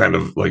kind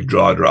of like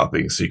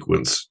jaw-dropping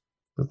sequence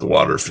with the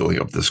water filling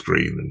up the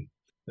screen,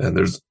 and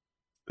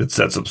it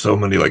sets up so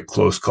many like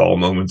close call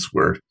moments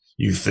where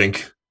you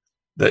think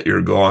that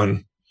you're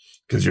gone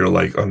because you're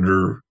like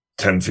under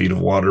 10 feet of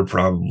water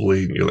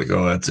probably, and you're like,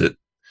 oh, that's it.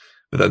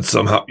 But then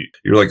somehow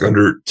you're like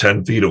under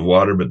 10 feet of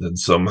water, but then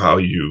somehow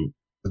you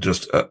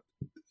just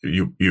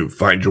you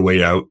find your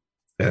way out,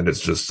 and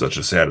it's just such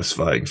a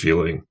satisfying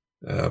feeling.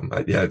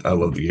 I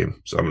love the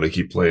game, so I'm going to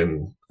keep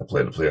playing. I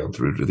plan to play on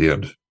through to the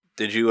end.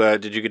 Did you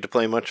get to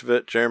play much of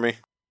it, Jeremy?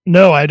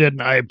 No, I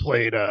didn't. I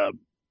played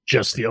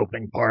just the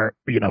opening part,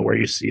 where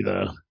you see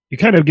you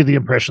kind of get the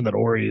impression that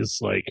Ori is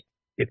like,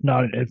 if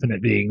not an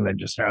infinite being, then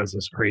just has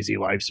this crazy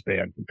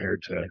lifespan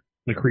compared to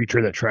the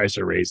creature that tries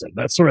to raise him.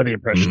 That's sort of the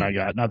impression I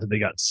got. Not that they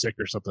got sick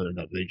or something,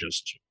 that they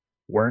just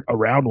weren't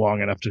around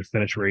long enough to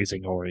finish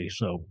raising Ori.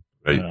 So,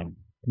 Right.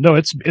 no,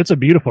 it's a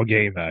beautiful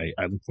game. I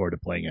look forward to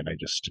playing it.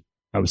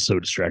 I was so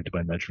distracted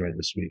by Metroid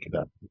this week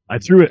that I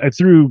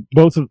threw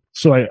both of,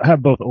 so I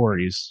have both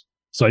Oris.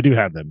 So I do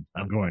have them.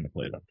 I'm going to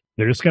play them.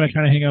 They're just going to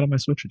kind of hang out on my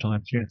Switch until I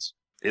have a chance.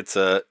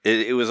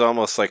 It was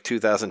almost like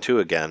 2002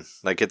 again.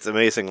 Like, it's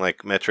amazing, like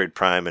Metroid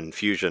Prime and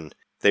Fusion,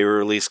 they were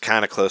released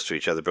kind of close to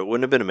each other, but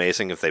wouldn't it have been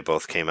amazing if they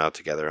both came out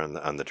together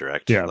on the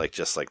Direct? Yeah. Like,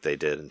 just like they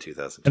did in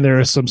 2002. And there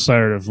is some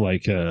sort of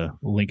like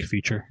link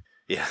feature.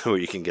 Yeah, where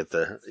you can get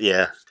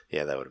yeah,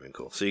 that would have been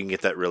cool. So you can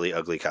get that really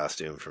ugly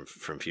costume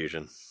from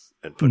Fusion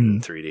and put it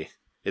in 3D.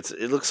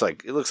 It looks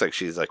like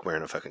she's like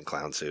wearing a fucking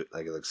clown suit.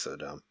 Like, it looks so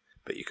dumb,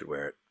 but you could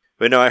wear it.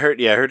 But no, I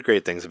heard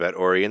great things about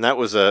Ori, and that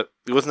wasn't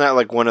that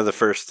like one of the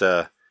first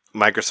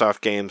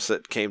Microsoft games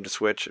that came to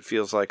Switch. It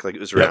feels like it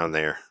was around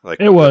there. Like,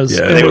 it was.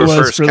 Yeah, they it were was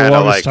first for the kind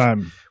of longest like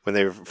time. when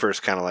they were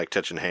first kind of like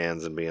touching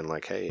hands and being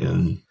like, hey,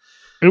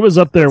 It was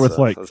up there with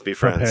like let's be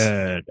friends.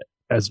 Cuphead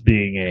as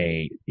being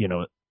a,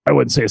 I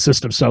wouldn't say a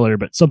system seller,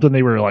 but something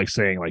they were like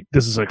saying like,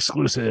 this is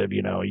exclusive,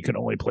 you can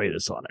only play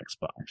this on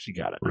Xbox. You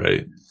got it.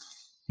 Right.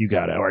 You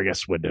got it. Or I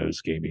guess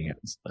Windows gaming at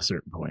a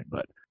certain point,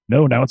 but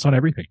no, now it's on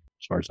everything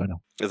as far as I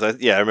know.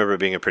 I remember it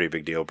being a pretty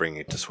big deal bringing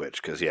it to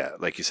Switch because,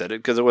 like you said,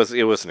 because it was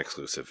an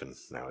exclusive, and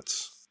now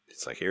it's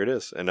like, here it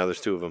is, and now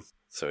there's two of them.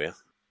 So yeah,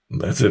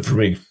 That's it for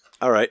me.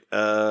 all right.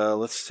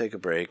 Let's take a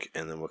break,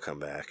 and then we'll come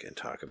back and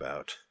talk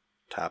about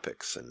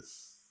topics and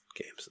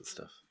games and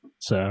stuff.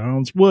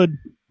 Sounds wood.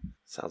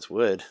 Sounds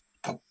wood.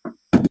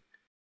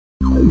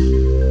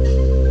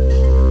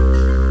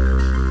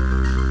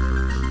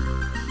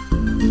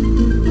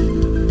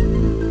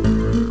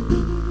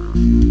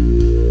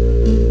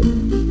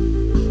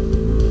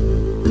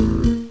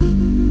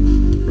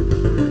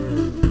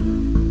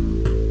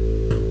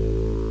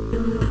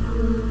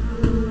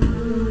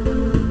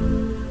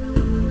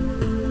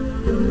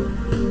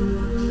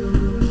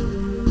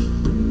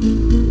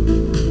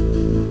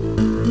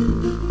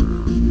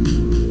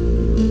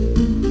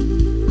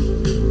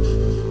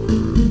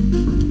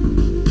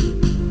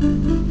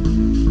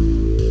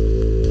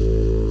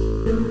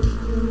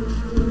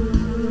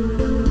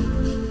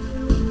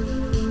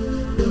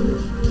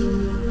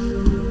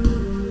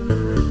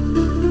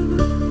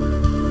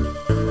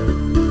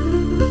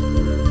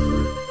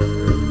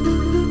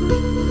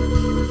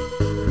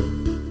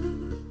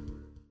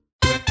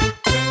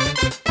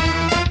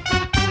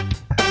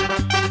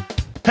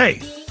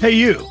 Hey,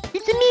 you.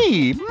 It's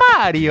me,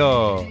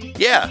 Mario.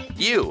 Yeah,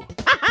 you.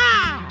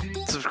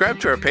 Subscribe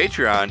to our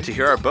Patreon to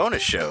hear our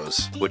bonus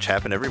shows, which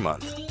happen every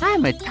month.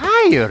 I'm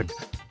tired.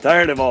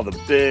 Tired of all the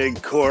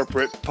big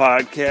corporate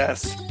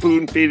podcasts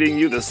spoon-feeding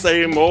you the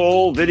same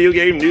old video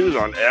game news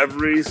on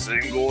every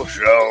single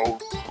show?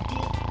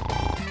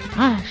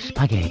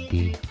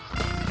 Spaghetti.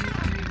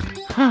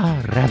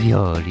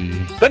 Ravioli.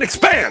 Then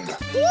expand!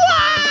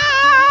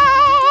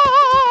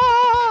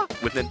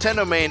 With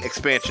Nintendo Main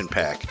Expansion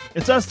Pack.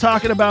 It's us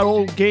talking about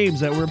old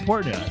games that were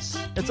important to us.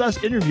 It's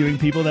us interviewing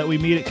people that we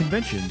meet at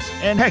conventions.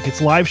 And heck,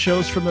 it's live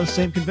shows from those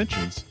same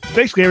conventions. It's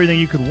basically everything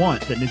you could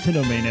want that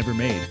Nintendo Main ever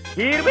made.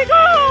 Here we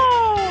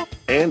go!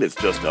 And it's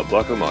just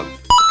 $1 a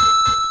month.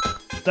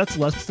 That's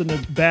less than a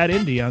bad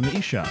indie on the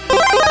eShop.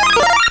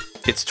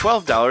 It's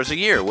 $12 a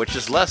year, which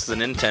is less than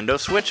Nintendo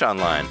Switch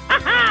Online.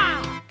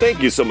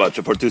 Thank you so much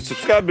for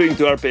subscribing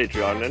to our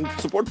Patreon and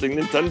supporting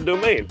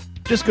Nintendo Main.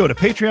 Just go to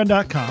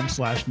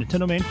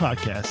patreon.com/Nintendo Main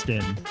Podcast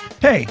and,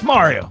 hey,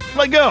 Mario,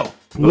 let go.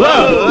 Whoa!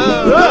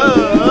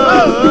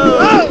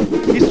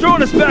 He's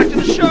throwing us back to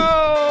the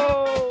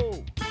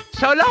show.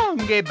 So long,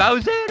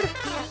 Bowser.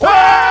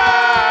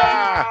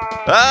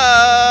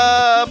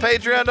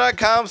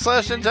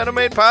 Patreon.com/Nintendo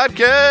Main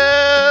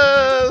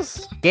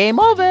Podcast. Game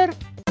over.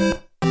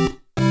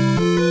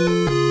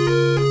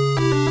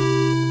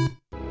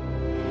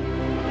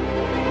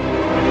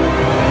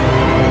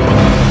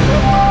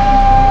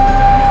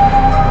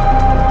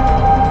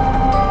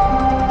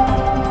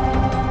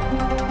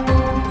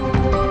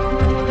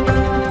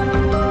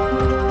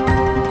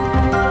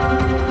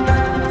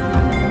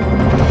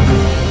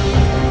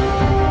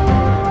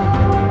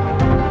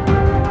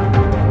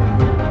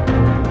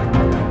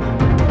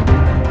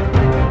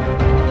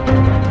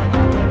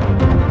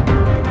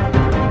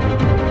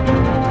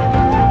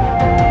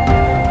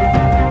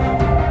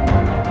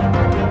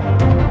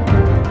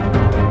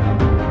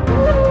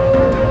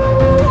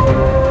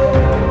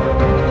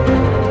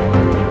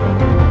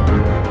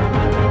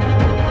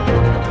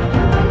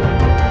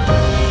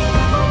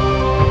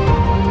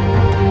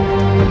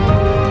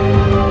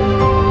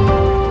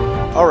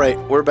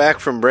 We're back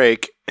from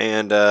break,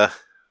 and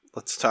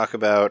let's talk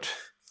about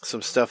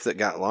some stuff that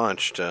got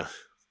launched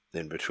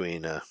in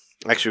between.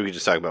 Actually, we can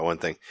just talk about one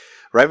thing.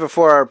 Right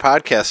before our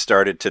podcast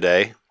started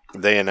today,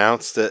 they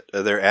announced that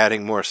they're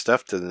adding more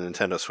stuff to the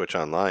Nintendo Switch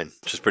Online,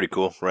 which is pretty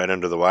cool, right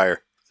under the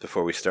wire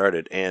before we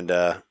started. And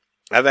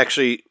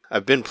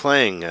I've been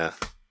playing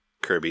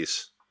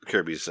Kirby's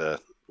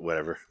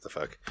whatever the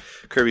fuck,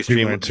 Kirby's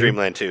Dreamland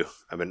 2.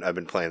 I've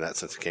been playing that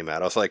since it came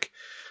out. I was like,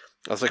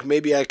 I was like,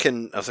 maybe I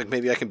can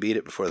beat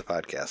it before the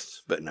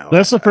podcast, but no.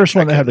 That's the first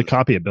one that had the couldn't.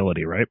 copy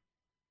ability, right?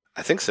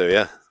 I think so.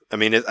 Yeah. I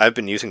mean, I've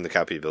been using the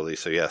copy ability,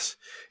 so yes.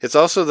 It's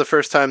also the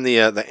first time the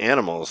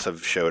animals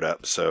have showed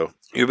up. So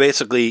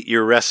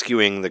you're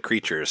rescuing the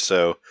creatures.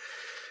 So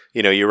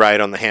you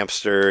ride on the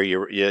hamster.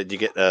 You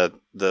get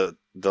the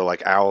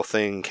like owl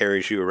thing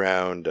carries you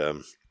around.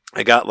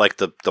 I got like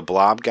the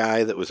blob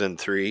guy that was in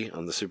 3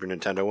 on the Super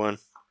Nintendo one.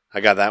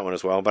 I got that one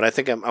as well. But I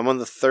think I'm on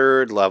the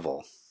 3rd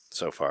level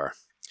so far.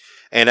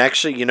 And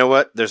actually, you know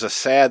what? There's a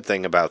sad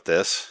thing about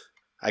this.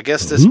 I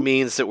guess this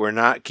means that we're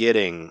not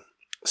getting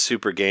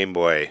Super Game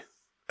Boy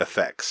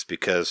effects,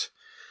 because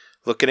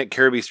looking at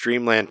Kirby's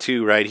Dream Land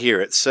 2 right here,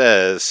 it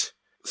says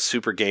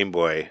Super Game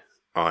Boy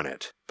on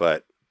it.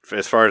 But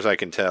as far as I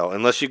can tell,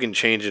 unless you can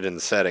change it in the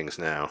settings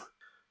now,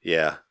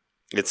 yeah,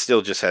 it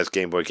still just has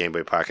Game Boy, Game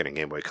Boy Pocket, and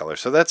Game Boy Color.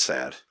 So that's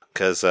sad,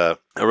 because I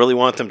really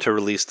want them to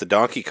release the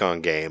Donkey Kong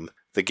game,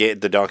 the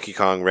Donkey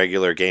Kong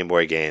regular Game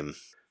Boy game,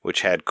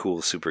 which had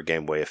cool Super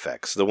Game Boy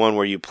effects. The one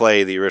where you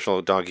play the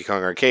original Donkey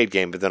Kong arcade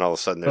game, but then all of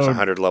a sudden there's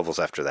 100 levels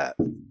after that.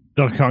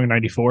 Donkey Kong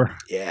 94.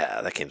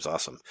 Yeah, that game's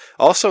awesome.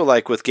 Also,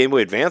 like with Game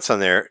Boy Advance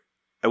on there,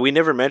 we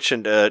never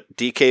mentioned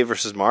DK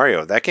versus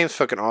Mario. That game's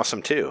fucking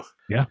awesome too.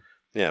 Yeah.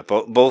 Yeah,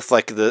 both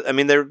like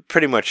they're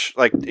pretty much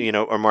like,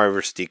 or Mario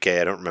vs. DK.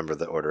 I don't remember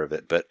the order of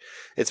it, but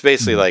it's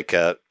basically like,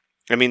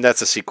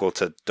 that's a sequel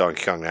to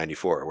Donkey Kong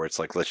 94, where it's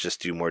like, let's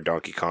just do more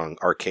Donkey Kong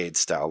arcade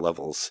style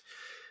levels.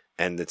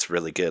 And it's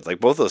really good. Like,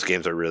 both those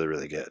games are really,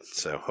 really good.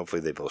 So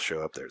hopefully they both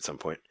show up there at some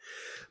point.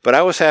 But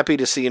I was happy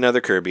to see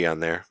another Kirby on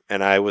there.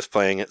 And I was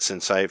playing it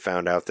since I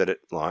found out that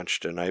it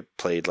launched. And I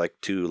played like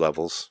 2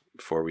 levels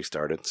before we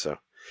started. So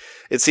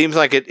it seems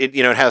like it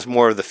has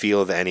more of the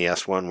feel of the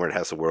NES one, where it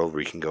has a world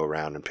where you can go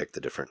around and pick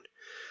the different.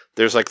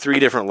 There's like 3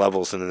 different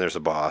levels, and then there's a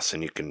boss.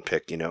 And you can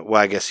pick, well,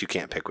 I guess you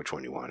can't pick which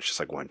one you want. It's just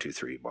like 1, 2,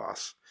 3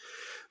 boss.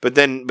 But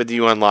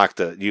you unlock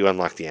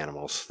the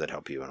animals that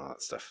help you and all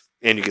that stuff.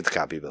 And you get the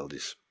copy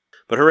abilities.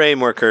 But hooray,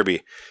 more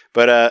Kirby.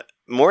 But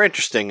more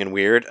interesting and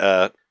weird,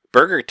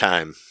 Burger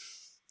Time.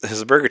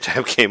 There's a Burger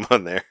Time game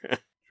on there.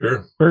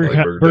 Sure.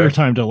 Burger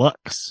Time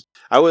Deluxe.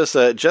 I was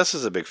just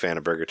as a big fan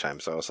of Burger Time,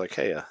 so I was like,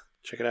 hey,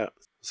 check it out.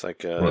 It's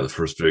like one of the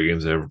first video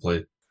games I ever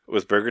played.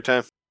 Was Burger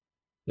Time?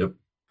 Yep.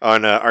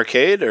 On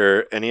arcade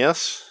or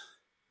NES?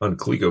 On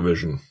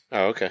ColecoVision.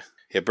 Oh, okay.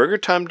 Yeah, Burger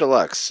Time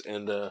Deluxe.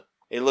 And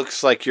it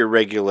looks like your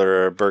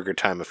regular Burger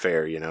Time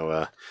affair,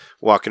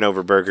 walking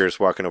over burgers,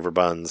 walking over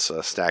buns,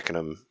 stacking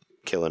them,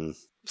 killing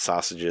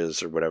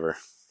sausages or whatever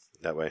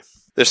that way.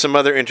 There's some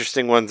other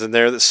interesting ones in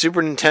there. The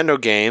Super Nintendo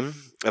game,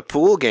 a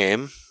pool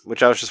game,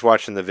 which I was just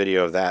watching the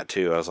video of that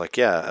too. I was like,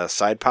 yeah, a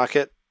Side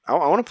Pocket. I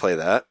want to play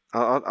that.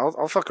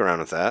 I'll fuck around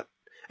with that.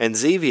 And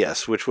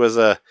Xevious, which was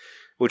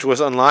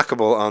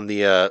unlockable on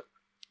the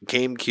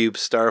GameCube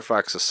Star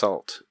Fox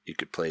Assault. You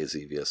could play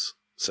Xevious.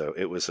 So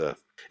it was a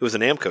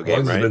Namco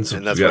game, right?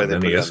 And that's why they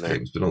put it on there.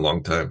 It's been a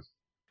long time.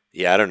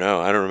 Yeah, I don't know.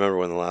 I don't remember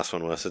when the last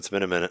one was. It's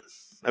been a minute.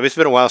 I mean, it's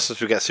been a while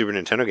since we got Super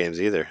Nintendo games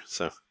either.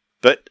 So,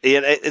 but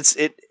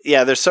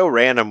they're so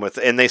random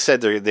and they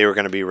said they were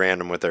going to be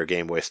random with their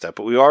Game Boy stuff.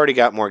 But we already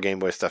got more Game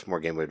Boy stuff, more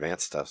Game Boy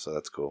Advance stuff. So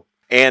that's cool.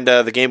 And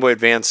the Game Boy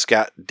Advance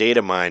got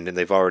data mined, and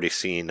they've already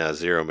seen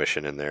Zero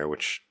Mission in there,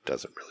 which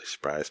doesn't really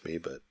surprise me,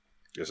 but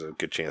there's a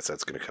good chance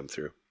that's going to come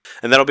through.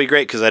 And that'll be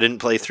great because I didn't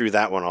play through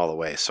that one all the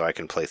way, so I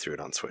can play through it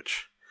on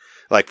Switch,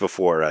 like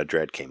before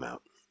Dread came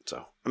out.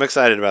 So I'm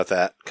excited about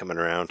that coming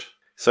around.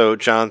 So,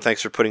 John,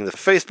 thanks for putting the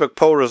Facebook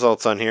poll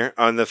results on here.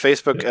 On the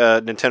Facebook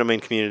Nintendo main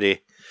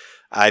community,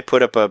 I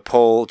put up a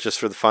poll just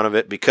for the fun of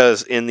it,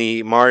 because in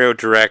the Mario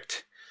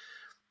Direct,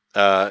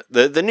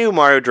 the new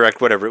Mario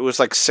Direct, whatever, it was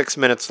like 6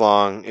 minutes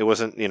long. It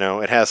wasn't,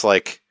 it has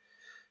like,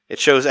 it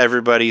shows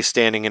everybody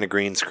standing in a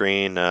green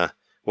screen.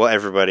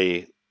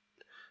 Everybody,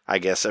 I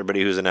guess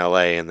everybody who's in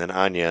LA, and then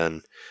Anya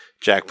and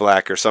Jack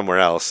Black or somewhere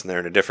else, and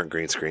they're in a different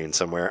green screen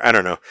somewhere. I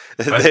don't know.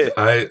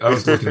 I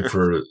was looking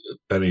for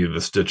any of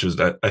the stitches.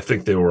 I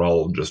think they were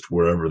all just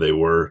wherever they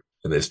were,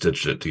 and they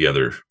stitched it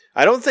together.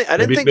 I didn't think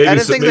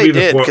they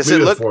did, because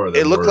it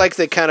looked like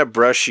they kind of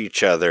brush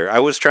each other. I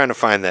was trying to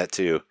find that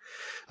too.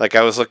 Like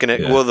I was looking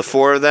at the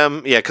 4 of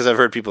them, because I've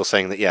heard people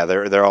saying that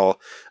they're all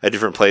a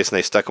different place and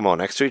they stuck them all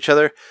next to each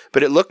other.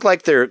 But it looked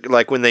like they're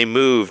like when they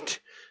moved,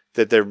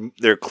 that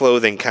their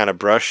clothing kind of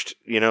brushed,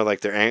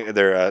 like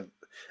their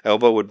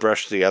elbow would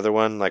brush the other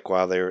one, like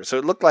while they were. So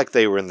it looked like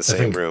they were in the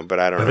same room, but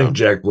I don't know. I think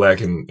Jack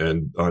Black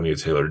and Anya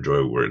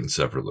Taylor-Joy were in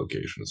separate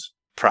locations.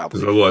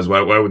 Probably. Because otherwise,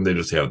 why wouldn't they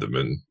just have them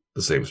in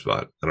the same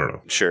spot? I don't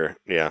know. Sure.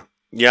 Yeah.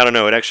 Yeah, I don't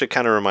know. It actually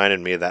kind of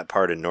reminded me of that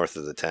part in North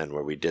of the 10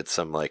 where we did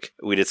some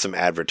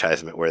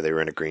advertisement where they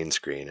were in a green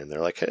screen and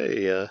they're like,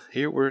 "Hey,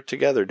 here we're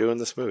together doing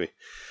this movie."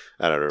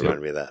 I don't know. It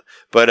reminded me of that.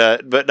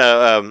 But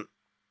no,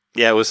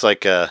 it was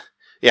like, I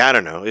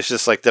don't know. It's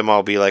just like them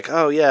all be like,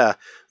 "Oh yeah,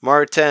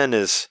 Mario 10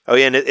 is." Oh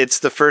yeah, and it's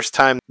the first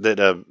time that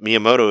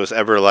Miyamoto has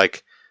ever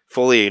like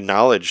fully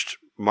acknowledged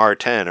Mario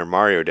 10 or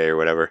Mario Day or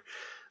whatever.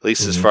 At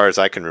least as far as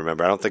I can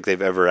remember, I don't think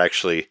they've ever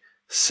actually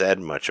said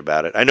much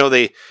about it. I know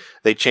they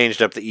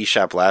changed up the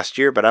eShop last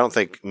year, but I don't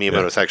think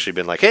Miyamoto's actually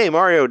been like, "Hey,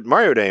 Mario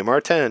Day,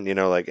 Mar 10,"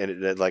 like,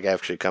 and it like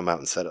actually come out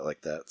and said it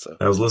like that. So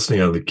I was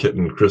listening on the Kit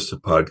and Krista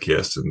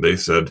podcast, and they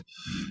said,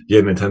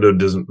 "Yeah, Nintendo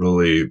doesn't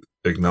really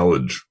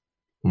acknowledge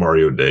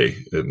Mario Day,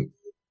 and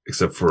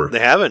except for they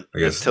haven't, I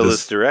guess, until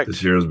this Direct.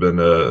 This year has been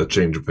a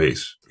change of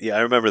pace." Yeah,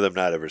 I remember them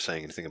not ever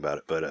saying anything about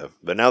it,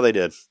 but now they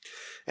did,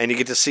 and you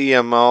get to see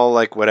them all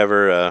like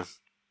whatever.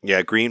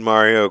 Green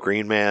Mario,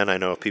 Green Man. I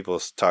know people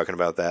talking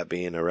about that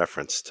being a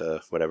reference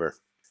to whatever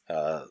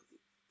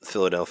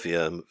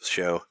Philadelphia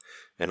show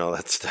and all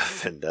that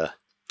stuff. And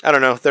I don't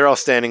know. They're all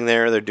standing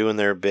there. They're doing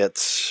their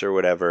bits or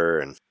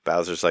whatever. And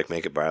Bowser's like,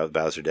 "Make it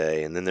Bowser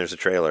Day." And then there's a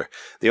trailer.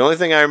 The only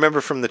thing I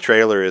remember from the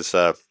trailer is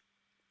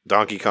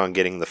Donkey Kong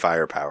getting the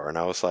firepower. And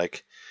I was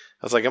like,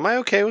 am I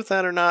okay with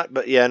that or not?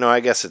 But yeah, no, I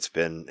guess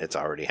it's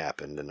already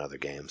happened in other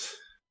games.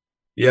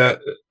 Yeah.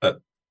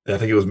 I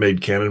think it was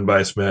made canon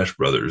by Smash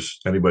Brothers.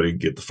 Anybody can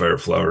get the Fire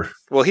Flower.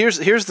 Well, here's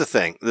the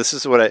thing. This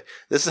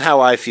is how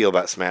I feel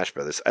about Smash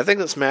Brothers. I think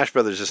that Smash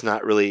Brothers is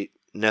not really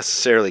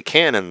necessarily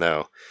canon,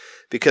 though,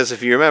 because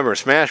if you remember,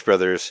 Smash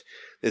Brothers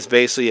is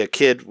basically a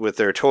kid with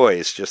their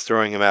toys, just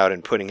throwing them out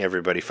and putting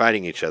everybody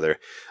fighting each other.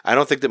 I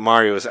don't think that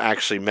Mario has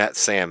actually met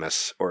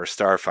Samus or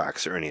Star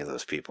Fox or any of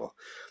those people.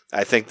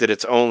 I think that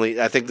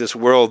I think this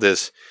world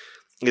is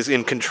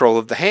in control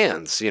of the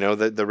hands.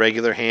 The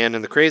regular hand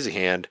and the crazy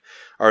hand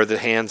are the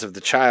hands of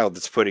the child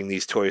that's putting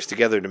these toys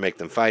together to make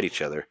them fight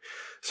each other.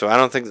 So I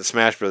don't think that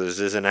Smash Brothers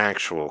is an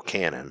actual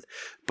canon.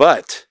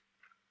 But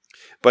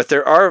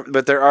there are,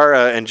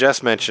 and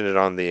Jess mentioned it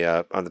on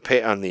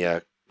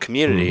the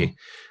community.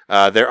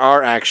 There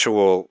are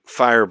actual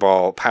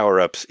fireball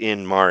power-ups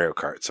in Mario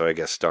Kart. So I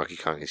guess Donkey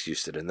Kong has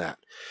used it in that.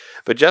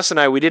 But Jess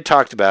and I, we did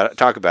talk about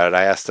it.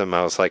 I asked him,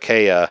 I was like,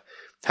 "Hey,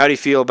 how do you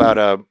feel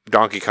about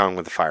Donkey Kong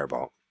with the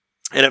fireball?"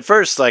 And at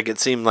first, like, it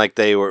seemed like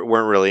they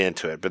weren't really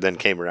into it, but then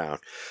came around.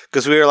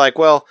 Because we were like,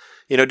 well,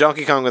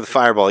 Donkey Kong with a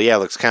fireball, yeah,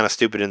 looks kind of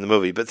stupid in the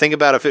movie. But think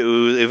about if it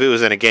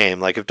was in a game,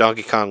 like if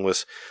Donkey Kong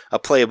was a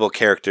playable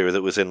character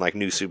that was in like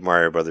New Super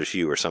Mario Bros.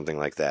 U or something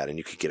like that, and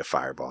you could get a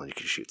fireball and you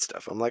could shoot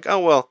stuff. I'm like, oh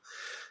well,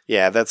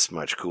 yeah, that's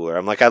much cooler.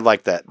 I'm like, I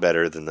like that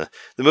better than the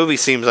movie.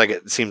 Seems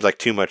like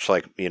too much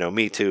like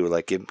Me Too.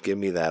 Like give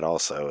me that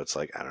also. It's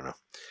like, I don't know.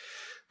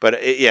 But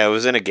it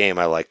was in a game.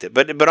 I liked it.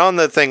 But on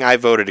the thing, I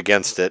voted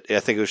against it. I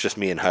think it was just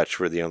me and Hutch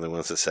were the only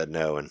ones that said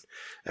no, and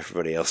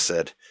everybody else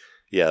said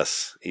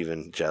yes.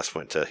 Even Jess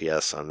went to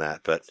yes on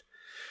that. But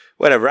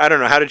whatever. I don't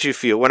know. How did you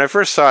feel when I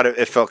first saw it?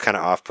 It felt kind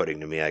of off-putting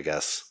to me, I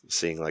guess,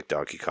 seeing like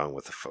Donkey Kong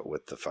with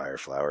the fire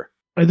flower.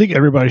 I think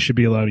everybody should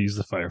be allowed to use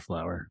the fire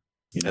flower.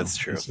 That's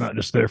true. It's not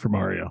just there for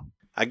Mario.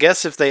 I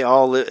guess if they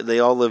all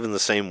live in the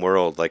same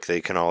world, like they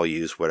can all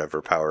use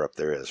whatever power up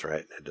there is,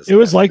 right? It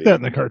was like that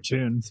in the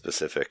cartoon.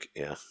 Specific,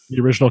 yeah.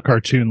 The original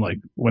cartoon, like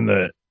when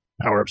the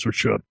power ups would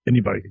show up,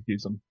 anybody could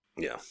use them.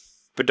 Yeah,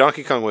 but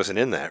Donkey Kong wasn't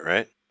in that,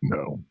 right?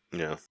 No.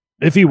 Yeah.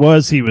 If he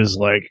was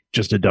like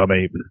just a dumb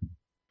ape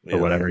or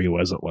whatever. He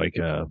wasn't like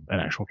an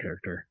actual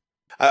character.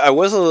 I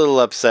was a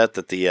little upset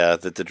that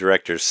the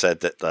directors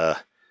said that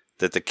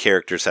the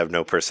characters have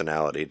no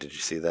personality. Did you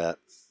see that?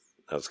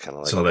 I was kind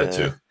of like, saw that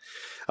too.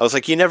 I was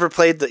like, you never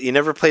played the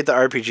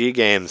RPG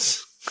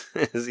games.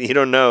 You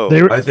don't know.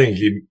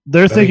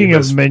 They're thinking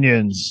of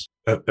Minions.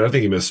 I think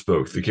he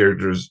misspoke. The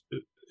characters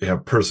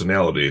have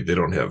personality. They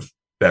don't have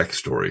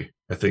backstory.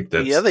 I think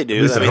that's... Yeah, they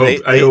do.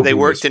 They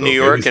worked in New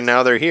York and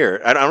now they're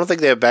here. I don't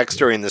think they have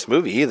backstory in this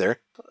movie either.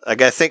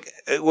 Like, I think...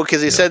 Well,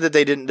 because he said that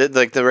they didn't...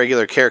 Like, the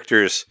regular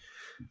characters...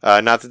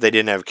 not that they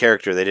didn't have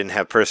character, they didn't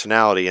have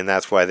personality, and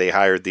that's why they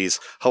hired these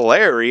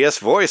hilarious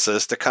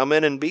voices to come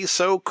in and be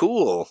so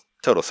cool.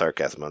 Total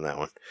sarcasm on that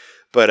one.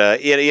 But,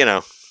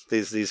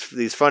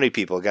 these funny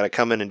people got to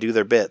come in and do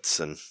their bits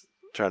and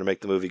try to make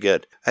the movie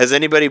good. Has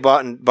anybody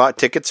bought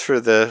tickets for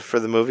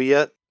the movie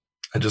yet?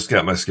 I just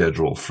got my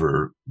schedule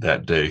for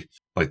that day,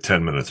 like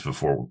 10 minutes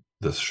before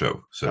this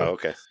show. So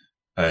okay.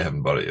 I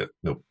haven't bought it yet.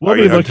 Nope. We'll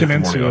be looking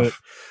into it.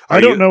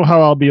 I don't know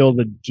how I'll be able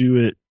to do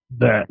it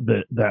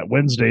that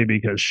Wednesday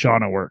because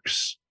Shauna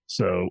works,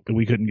 so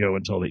we couldn't go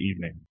until the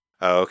evening.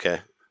 Oh, okay.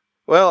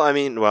 Well,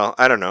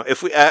 I don't know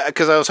if we,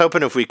 because I was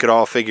hoping if we could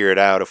all figure it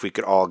out, if we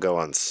could all go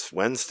on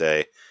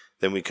Wednesday,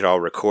 then we could all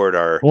record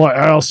our. Well,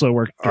 I also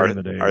work during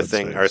the day. Our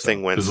thing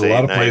Wednesday. There's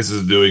a lot of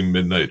places doing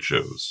midnight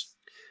shows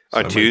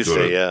on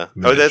Tuesday. Yeah.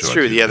 Oh, that's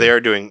true. Yeah, they are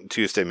doing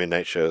Tuesday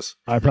midnight shows.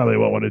 I probably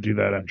won't want to do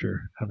that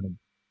after having to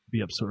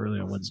be up so early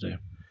on Wednesday.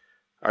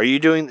 Are you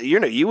doing?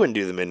 You wouldn't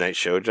do the midnight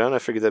show, John. I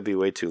figured that'd be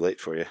way too late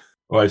for you.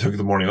 Well, I took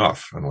the morning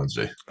off on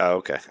Wednesday. Oh,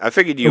 okay. I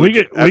figured you. We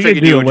could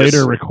do a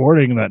later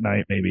recording that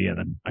night, maybe, and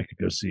then I could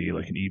go see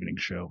like an evening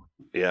show.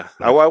 Yeah,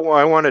 I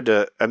wanted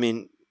to.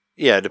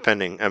 Yeah,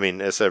 depending.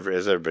 As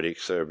everybody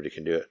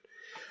can do it.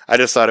 I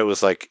just thought it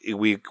was like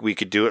we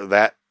could do it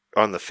that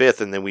on the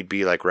 5th, and then we'd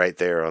be like right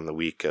there on the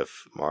week of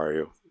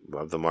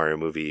the Mario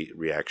movie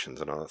reactions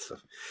and all that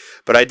stuff.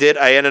 But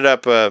I ended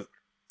up,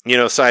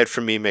 aside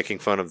from me making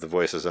fun of the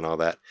voices and all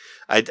that,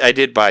 I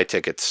did buy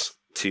tickets.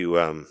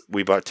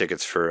 We bought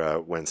tickets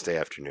for Wednesday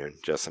afternoon.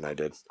 Jess and I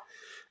did.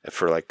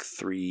 for like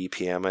 3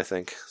 p.m. I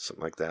think,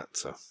 something like that.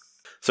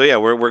 So yeah,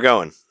 we're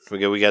going.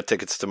 We got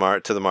tickets to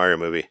the Mario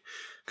movie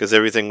because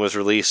everything was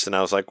released, and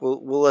I was like,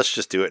 well, let's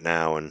just do it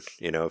now. And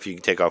if you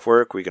can take off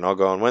work, we can all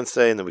go on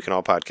Wednesday, and then we can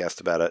all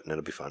podcast about it, and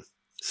it'll be fun.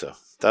 So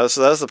that was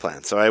the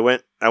plan. So I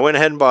went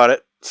ahead and bought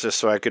it just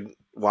so I could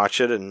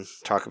watch it and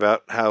talk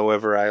about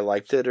however I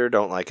liked it or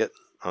don't like it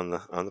on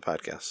the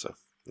podcast. So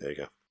there you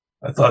go.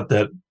 I thought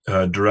that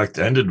Direct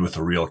ended with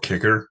a real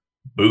kicker.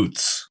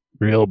 Boots.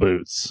 Real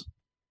boots.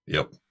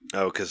 Yep.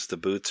 Oh, because the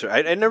boots are...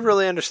 I never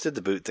really understood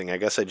the boot thing. I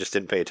guess I just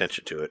didn't pay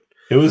attention to it.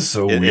 It was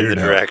so weird. In the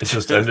Direct. It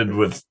just ended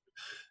with...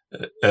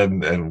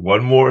 And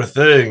one more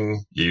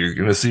thing. You're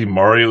going to see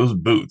Mario's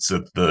boots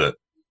at the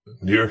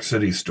New York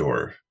City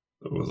store.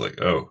 It was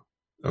like, oh,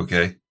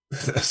 okay.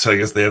 So I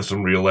guess they have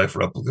some real-life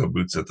replica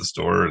boots at the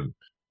store, and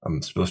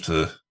I'm supposed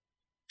to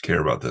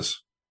care about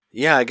this.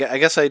 Yeah, I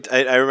guess I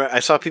remember, I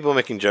saw people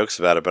making jokes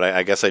about it, but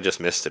I guess I just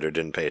missed it or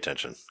didn't pay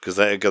attention. Because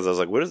I was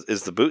like, what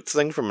is the boots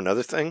thing from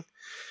another thing?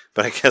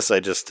 But I guess I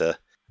just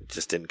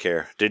didn't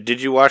care. Did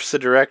you watch the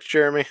Direct,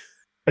 Jeremy?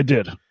 I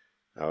did.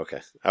 Oh,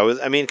 okay.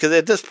 Because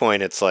at this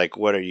point, it's like,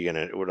 what are you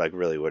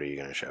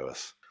gonna show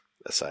us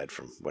aside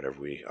from whatever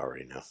we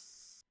already know?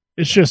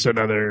 It's just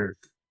another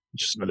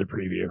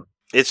preview.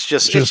 It's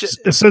just since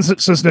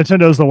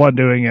Nintendo's the one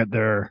doing it,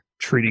 they're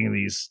treating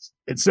these,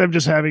 instead of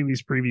just having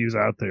these previews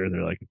out there,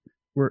 they're like,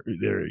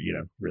 they're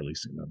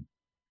releasing them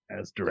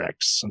as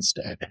directs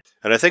instead.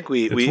 And I think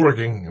it's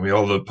working.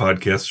 All the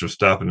podcasts are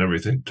stopping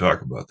everything to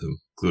talk about them,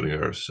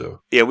 including ours.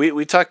 So yeah,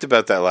 we talked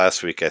about that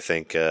last week. I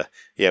think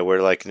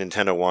where like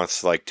Nintendo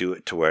wants to like do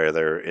it to where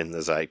they're in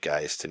the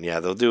zeitgeist, and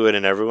they'll do it,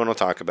 and everyone will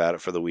talk about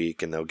it for the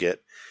week, and they'll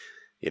get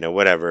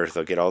whatever,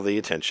 they'll get all the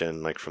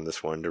attention like from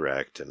this one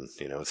Direct, and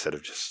instead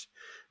of just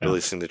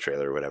releasing the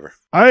trailer or whatever.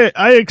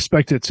 I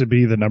expect it to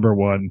be the number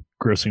one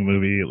grossing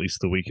movie at least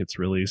the week it's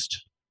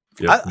released.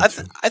 Yep,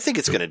 I think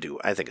it's gonna do.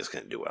 I think it's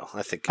gonna do well.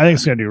 I think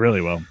it's gonna do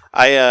really well.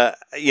 I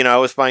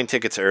was buying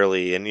tickets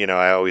early, and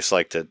I always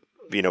like to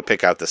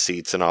pick out the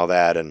seats and all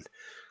that. And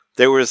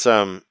there was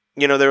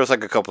there was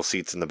like a couple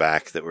seats in the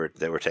back that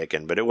were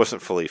taken, but it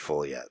wasn't fully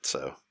full yet.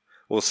 So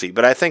we'll see.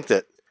 But I think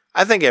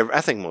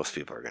most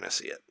people are gonna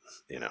see it.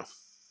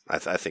 I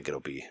think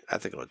it'll do.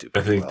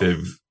 I think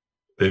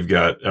they've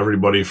got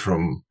everybody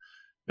from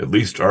at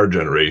least our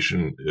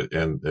generation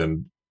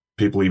and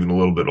people even a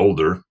little bit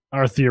older.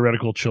 Our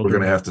theoretical children. We're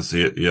going to have to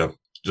see it, yeah,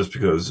 just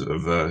because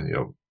of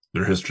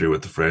their history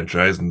with the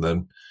franchise, and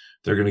then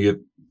they're going to get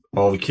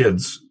all the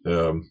kids.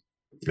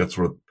 That's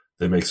where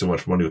they make so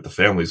much money with the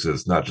families.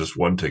 Is not just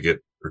one ticket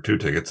or 2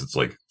 tickets; it's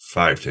like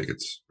 5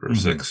 tickets or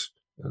 6.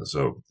 And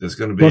so it's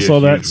going to be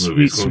all that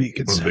movie. sweet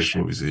one of the big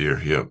movies of the year.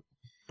 Yeah.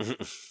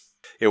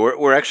 Yeah,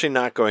 we're actually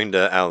not going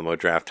to Alamo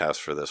Drafthouse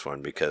for this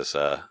one because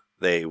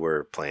they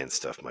were playing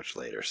stuff much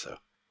later. So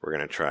we're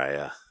gonna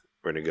try.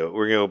 We're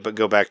gonna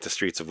go back to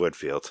Streets of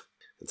Woodfield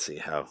and see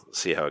how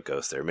it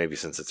goes there. Maybe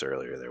since it's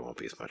earlier, there won't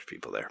be as much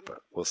people there, but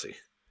we'll see.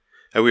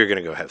 And we were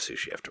gonna go have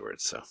sushi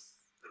afterwards, so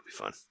it'll be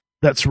fun.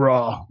 That's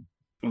raw.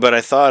 But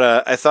I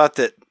thought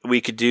that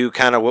we could do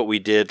kind of what we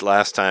did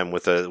last time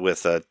with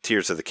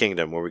Tears of the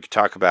Kingdom, where we could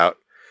talk about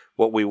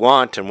what we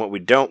want and what we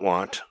don't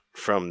want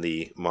from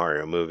the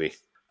Mario movie.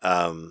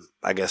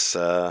 I guess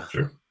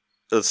sure.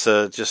 Let's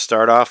just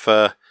start off.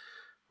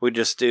 We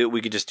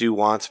could just do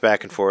wants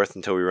back and forth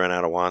until we run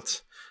out of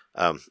wants.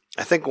 I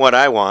think what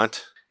I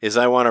want is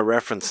a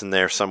reference in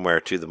there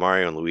somewhere to the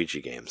Mario and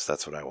Luigi games.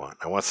 That's what I want.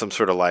 I want some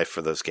sort of life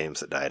for those games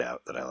that died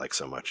out that I like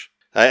so much.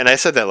 And I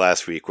said that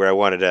last week where I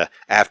wanted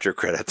after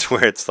credits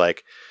where it's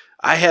like,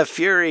 I have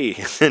Fury,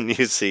 and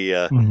you see.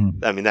 I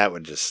mean, that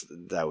would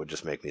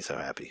just make me so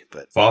happy.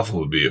 But Fawful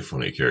would be a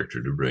funny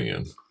character to bring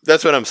in.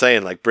 That's what I'm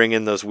saying. Like, bring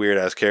in those weird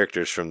ass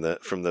characters from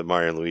the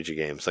Mario and Luigi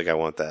games. Like, I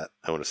want that.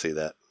 I want to see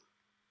that.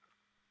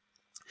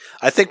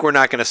 I think we're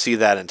not going to see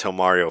that until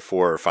Mario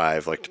 4 or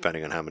 5, like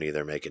depending on how many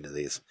they're making of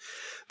these.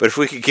 But if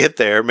we could get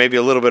there, maybe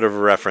a little bit of a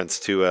reference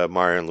to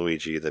Mario and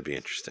Luigi, that'd be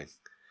interesting.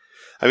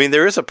 I mean,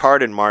 there is a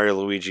part in Mario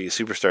Luigi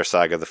Superstar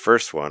Saga, the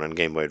first one on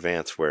Game Boy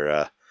Advance,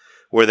 where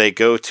they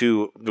go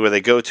to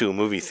a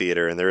movie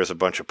theater and there is a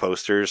bunch of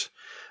posters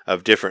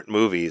of different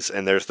movies,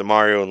 and there's the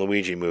Mario and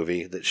Luigi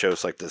movie that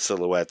shows like the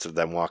silhouettes of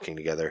them walking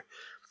together,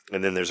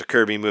 and then there's a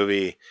Kirby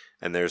movie,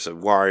 and there's a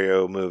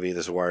Wario movie,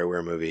 there's a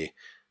WarioWare movie,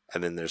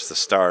 and then there's the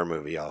Star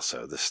movie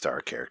also, the Star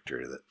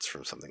character that's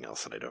from something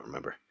else that I don't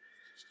remember.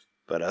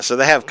 But so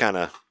they have kind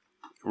of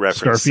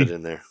referenced it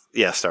in there.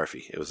 Yeah,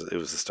 Starfy. It was the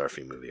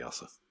Starfy movie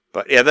also.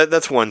 But yeah,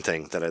 that's one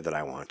thing that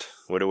I want.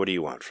 What do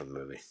you want from the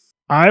movie?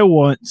 I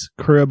want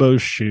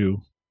Kuribo's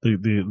shoe, the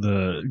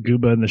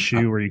Gooba in the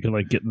shoe where you can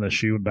like get in the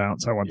shoe and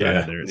bounce. I want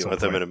that in there. You want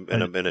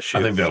them in a shoe?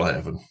 I think that'll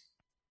happen.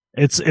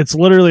 It's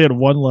literally at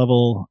one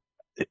level.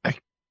 I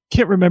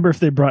can't remember if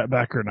they brought it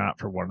back or not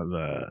for one of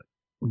the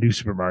new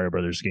Super Mario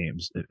Brothers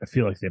games. I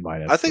feel like they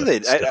might have. I think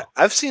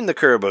I've seen the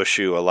Kuribo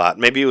shoe a lot.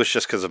 Maybe it was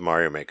just because of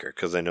Mario Maker,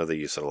 because I know they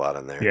use it a lot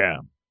in there. Yeah,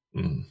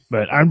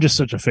 but I'm just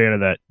such a fan of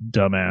that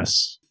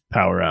dumbass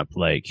power up.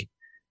 Like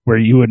where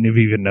you wouldn't have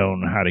even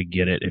known how to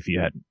get it if you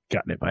hadn't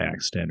gotten it by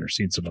accident or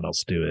seen someone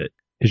else do it,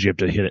 because you have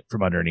to hit it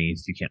from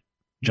underneath. You can't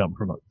jump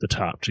from the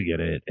top to get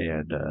it.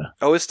 And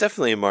Oh, it's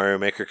definitely a Mario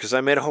Maker because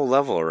I made a whole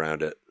level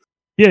around it.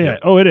 yeah.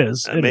 Oh, it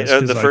is. I made,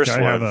 'cause, the like, first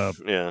I one.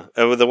 have Yeah.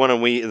 The one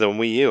on the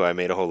Wii U, I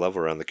made a whole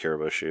level around the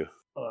Kiribo shoe.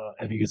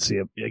 if you could see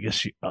it, I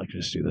guess I could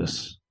just do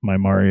this. My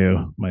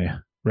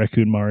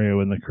Raccoon Mario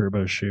in the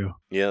Kerbo shoe.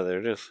 Yeah, there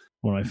it is.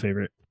 One of my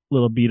favorite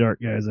little beat art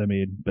guys I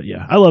made. But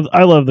yeah, I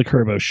love the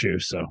Kerbo shoe.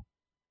 So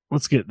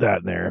let's get that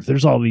in there. If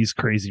there's all these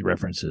crazy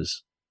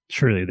references,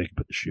 surely they can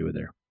put the shoe in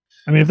there.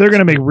 I mean, if they're going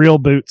to make real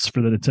boots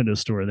for the Nintendo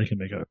store, they can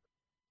make a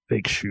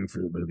fake shoe for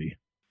the movie.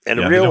 And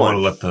a real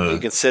one let the you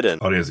can sit in.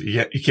 Audience,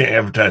 you can't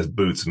advertise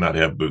boots and not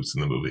have boots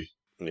in the movie.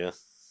 Yeah.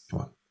 Come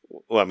on.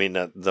 Well, I mean,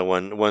 the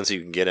ones you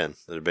can get in.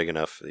 They're big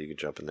enough that you can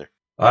jump in there.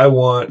 I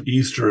want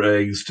Easter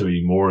eggs to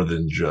be more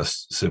than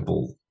just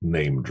simple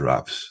name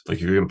drops. Like,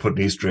 if you're going to put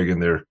an Easter egg in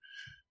there,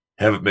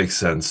 have it make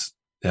sense,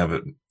 have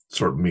it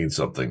sort of mean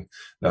something.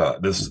 I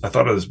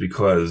thought of this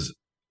because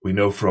we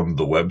know from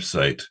the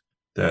website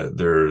that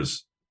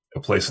there's a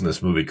place in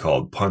this movie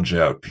called Punch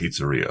Out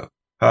Pizzeria.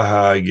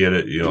 Haha, I get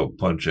it.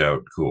 Punch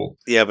out, cool.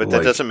 Yeah, but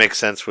that doesn't make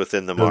sense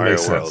within the Mario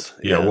world.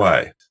 Yeah,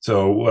 why?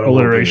 So what I'm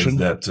hoping is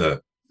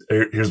that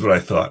here's what I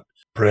thought.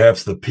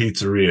 Perhaps the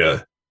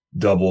pizzeria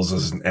doubles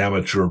as an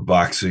amateur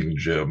boxing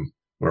gym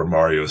where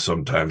Mario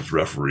sometimes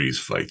referees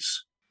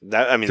fights.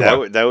 That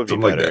would be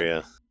better. Like,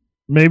 yeah.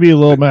 Maybe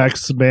Lil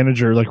Mac's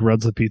manager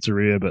runs the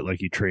pizzeria, but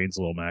he trains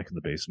Lil Mac in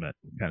the basement.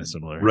 Kind of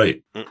similar,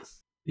 right?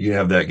 You can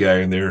have that guy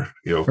in there,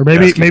 or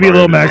maybe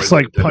Lil Mac's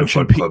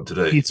punching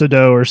pizza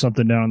dough or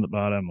something down on the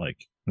bottom, and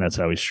that's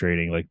how he's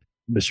training, like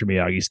Mr.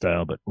 Miyagi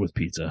style, but with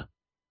pizza.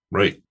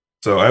 Right.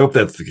 So I hope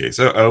that's the case.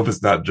 I hope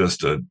it's not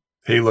just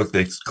hey, look,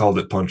 they called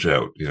it Punch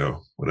Out,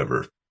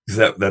 whatever. Because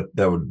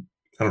that would,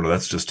 I don't know,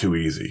 that's just too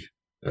easy.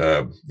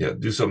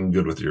 Do something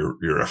good with your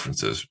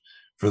references.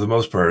 For the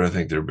most part, I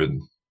think they've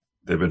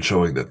been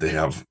showing that they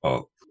have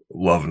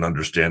love and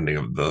understanding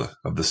of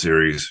the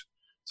series.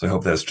 So I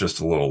hope that's just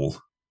a little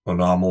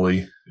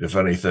anomaly, if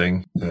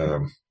anything,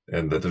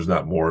 and that there's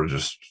not more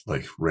just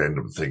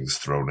random things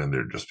thrown in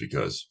there just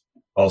because.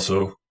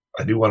 Also,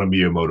 I do want a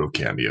Miyamoto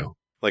cameo,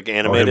 like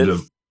animated.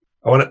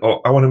 I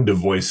want him to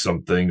voice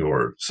something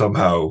or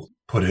somehow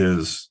put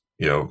his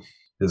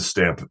his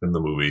stamp in the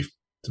movie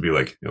to be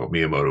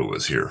Miyamoto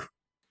was here.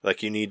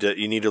 Like you need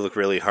to look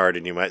really hard,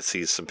 and you might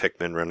see some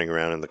Pikmin running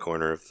around in the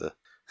corner of the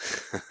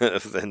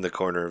in the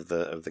corner of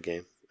the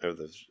game or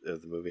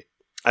the movie.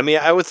 I mean,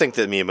 I would think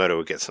that Miyamoto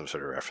would get some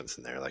sort of reference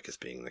in there, as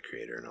being the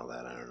creator and all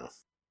that. I don't know.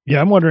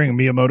 Yeah, I'm wondering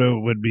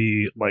Miyamoto would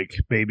be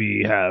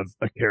maybe have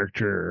a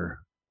character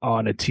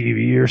on a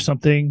TV or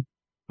something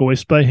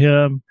voiced by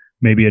him,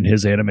 maybe in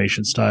his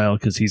animation style,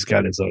 because he's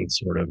got his own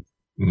sort of,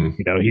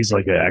 he's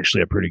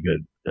actually a pretty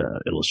good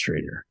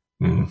illustrator.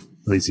 Mm-hmm.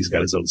 At least he's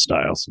got his own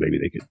style, so maybe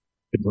they could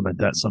implement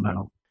that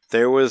somehow.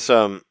 There was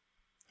on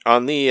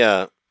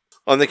the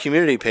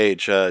community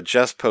page,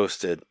 Jess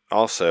posted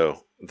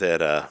also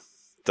that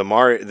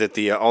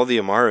all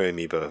the Mario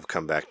amiibo have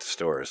come back to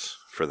stores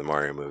for the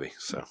Mario movie.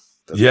 So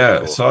yeah,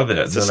 cool. I saw that.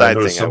 It's a side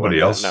thing. Somebody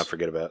else not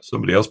forget about.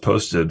 Somebody else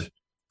posted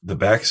the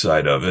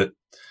backside of it,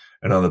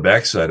 and on the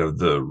backside of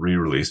the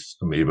re-released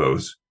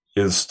amiibos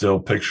is still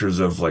pictures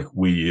of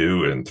Wii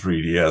U and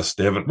 3DS.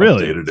 They haven't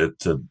updated it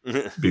to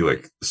be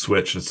like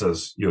Switch. It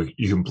says you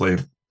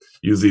can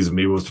use these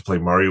amiibos to play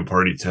Mario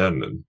Party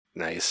 10. And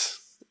nice.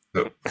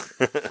 So,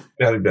 I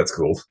think that's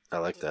cool. I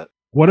like that.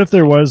 What if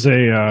there was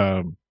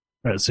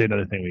let's say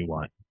another thing we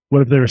want.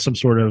 What if there was some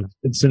sort of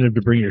incentive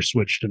to bring your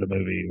Switch to the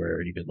movie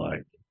where you could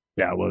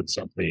download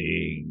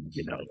something,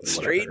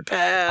 Street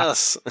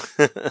Pass.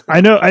 I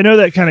know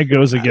that kind of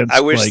goes against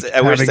having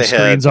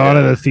screens on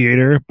in a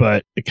theater,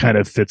 but it kind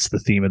of fits the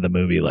theme of the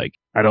movie.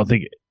 I don't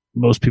think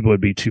most people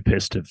would be too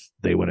pissed if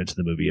they went into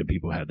the movie and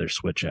people had their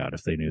Switch out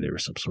if they knew there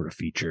was some sort of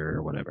feature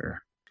or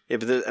whatever. Yeah,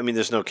 but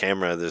there's no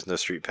camera, there's no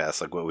Street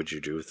Pass. What would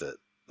you do with it?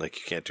 You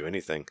can't do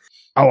anything.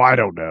 Oh, I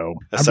don't know.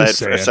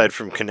 Aside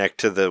from connect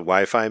to the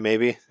Wi-Fi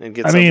maybe and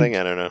get something.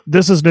 I don't know.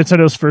 This is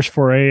Nintendo's first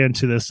foray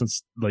into this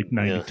since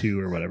 92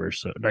 or whatever.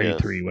 So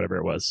 93, whatever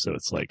it was. So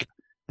it's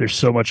there's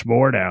so much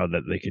more now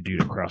that they could do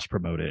to cross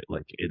promote it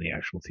in the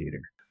actual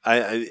theater.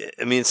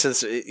 I mean,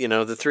 since the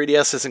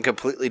 3DS isn't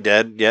completely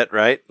dead yet,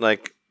 right?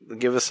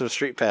 Give us some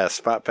Street Pass,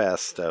 Spot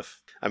Pass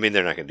stuff. I mean,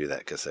 they're not going to do that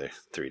because their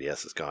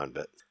 3DS is gone,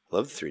 but I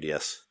love the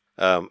 3DS.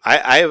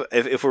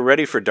 If we're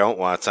ready for don't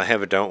wants, I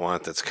have a don't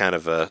want that's kind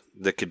of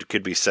that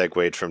could be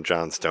segued from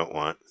John's don't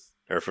want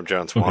or from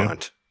John's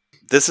want.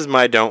 This is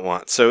my don't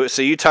want. So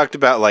you talked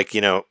about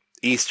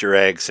Easter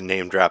eggs and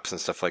name drops and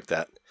stuff like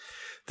that.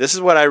 This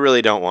is what I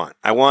really don't want.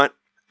 I want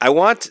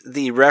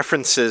the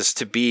references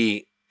to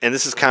be, and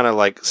this is kind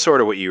of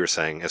sort of what you were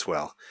saying as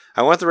well.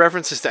 I want the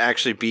references to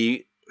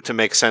actually to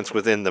make sense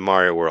within the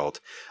Mario world.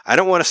 I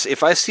don't want to.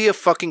 If I see a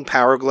fucking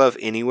Power Glove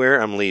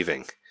anywhere, I'm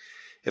leaving.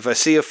 If I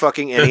see a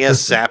fucking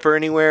NES Zapper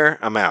anywhere,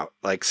 I'm out.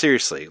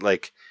 Seriously.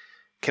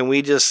 Can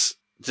we just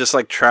just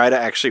like try to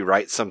actually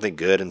write something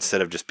good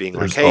instead of just being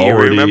There's like, hey, you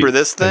already remember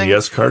this thing?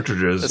 NES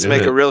cartridges. Let's in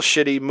make it. a real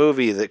shitty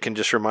movie that can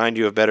just remind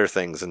you of better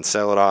things and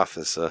sell it off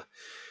as a,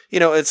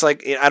 it's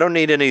like, I don't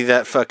need any of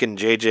that fucking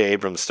J.J.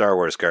 Abrams Star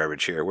Wars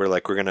garbage here. We're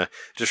going to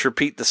just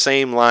repeat the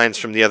same lines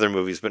from the other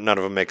movies, but none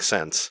of them make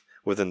sense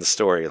within the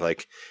story.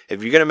 Like,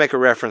 if you're going to make a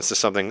reference to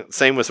something,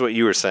 same with what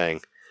you were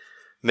saying,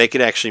 make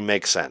it actually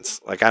make sense.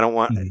 Like, I don't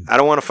want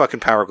a fucking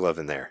Power Glove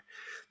in there.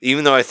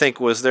 Even though I think,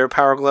 was there a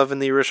Power Glove in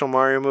the original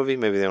Mario movie?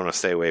 Maybe they want to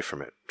stay away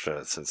from it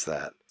since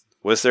that.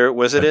 Was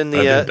it in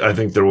the... I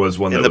think there was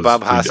one in that the was,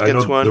 Bob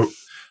Hoskins one?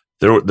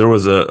 There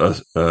was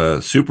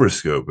a Super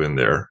Scope in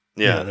there.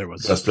 Yeah, there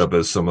was dressed up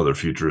as some other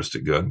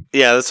futuristic gun.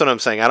 Yeah, that's what I'm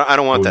saying. I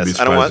don't want that.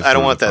 I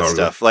don't want that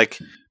stuff. Like,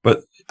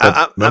 but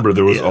remember,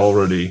 there was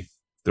already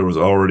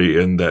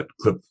in that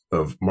clip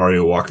of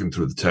Mario walking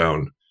through the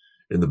town.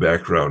 In the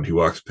background, he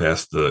walks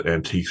past the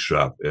antique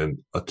shop, and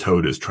a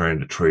Toad is trying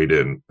to trade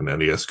in an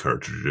NES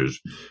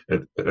cartridge.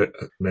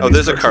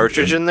 There's a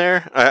cartridge in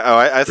there.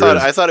 I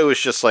thought it was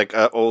just like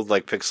old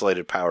like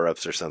pixelated power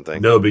ups or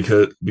something. No,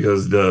 because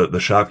the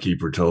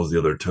shopkeeper tells the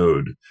other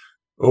Toad,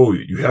 "Oh,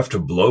 you have to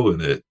blow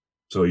in it."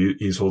 So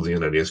he's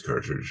holding an NES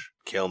cartridge.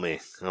 Kill me!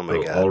 Oh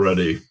my god! I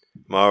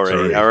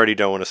already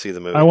don't want to see the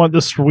movie. I want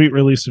the sweet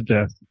release of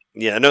death.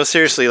 Yeah, no,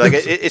 seriously. Like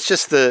it's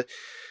just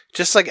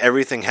like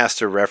everything has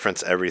to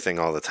reference everything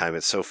all the time.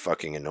 It's so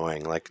fucking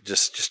annoying. Like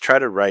just try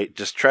to write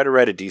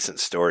a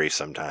decent story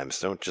sometimes.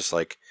 Don't just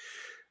like,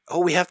 oh,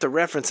 we have to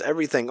reference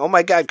everything. Oh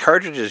my god,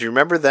 cartridges! You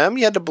remember them?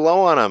 You had to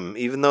blow on them,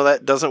 even though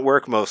that doesn't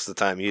work most of the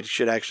time. You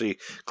should actually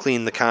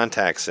clean the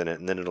contacts in it,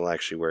 and then it'll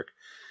actually work.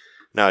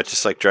 No, it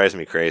just like drives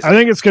me crazy. I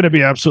think it's going to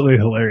be absolutely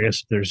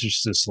hilarious if there's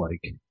just this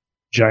like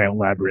giant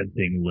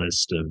labyrinthine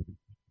list of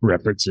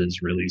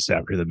references released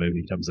after the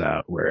movie comes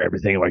out, where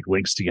everything like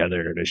links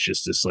together, and it's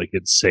just this like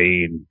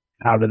insane.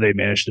 How do they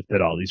manage to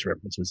fit all these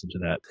references into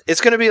that? It's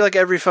going to be like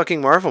every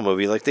fucking Marvel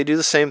movie. Like they do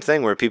the same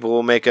thing where people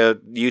will make a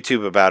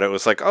YouTube about it. It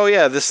was like, oh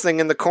yeah, this thing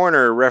in the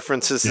corner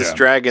references this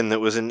dragon that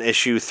was in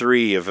issue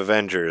 3 of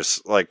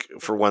Avengers, like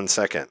for 1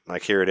 second.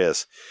 Like here it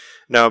is.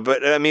 No,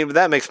 but I mean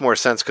that makes more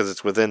sense because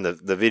it's within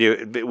the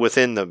video,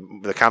 within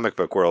the comic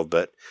book world.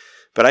 But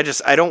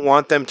I don't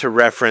want them to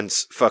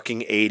reference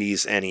fucking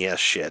 80s NES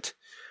shit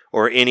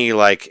or any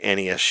like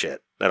NES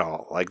shit at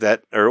all, like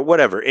that or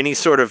whatever. Any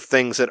sort of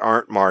things that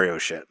aren't Mario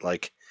shit.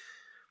 Like,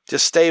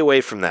 just stay away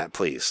from that,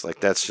 please.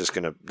 Like that's just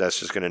gonna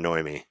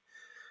annoy me.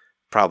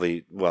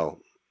 Probably, well,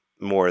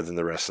 more than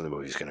the rest of the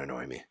movie is gonna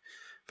annoy me.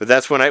 But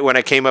that's when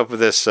I came up with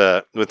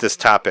this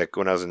topic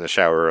when I was in the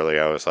shower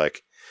earlier. I was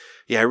like,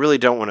 yeah, I really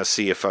don't want to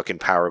see a fucking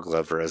Power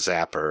Glove or a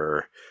Zapper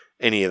or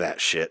any of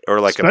that shit, or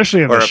like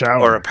especially in the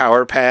shower, or a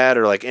power pad,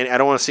 or like I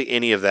don't want to see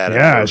any of that. Yeah,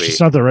 in the movie. It's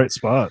just not the right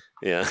spot.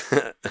 Yeah,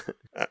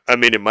 I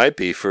mean, it might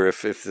be for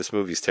if this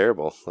movie's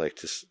terrible, like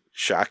just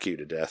shock you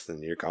to death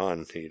and you're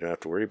gone. You don't have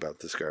to worry about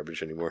this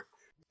garbage anymore.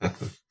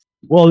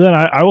 Well, then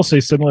I will say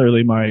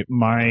similarly,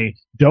 my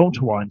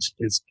don't want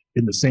is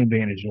in the same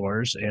vein as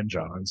yours and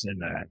John's, in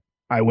that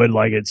I would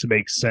like it to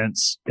make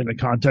sense in the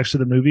context of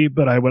the movie,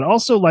 but I would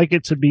also like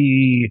it to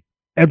be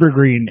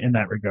evergreen in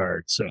that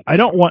regard. So I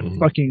don't want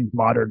fucking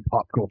modern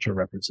pop culture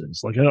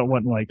references. Like I don't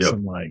want like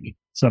some like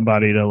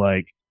somebody to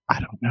like, I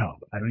don't know.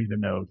 I don't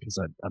even know because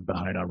I'm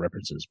behind on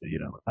references, but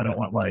I don't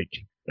want like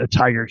a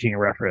Tiger King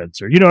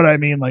reference or you know what I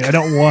mean? Like I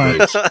don't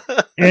want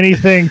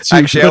anything to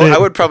actually I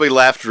would probably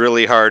laugh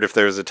really hard if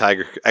there was a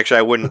Tiger. Actually,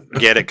 I wouldn't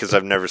get it because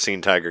I've never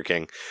seen Tiger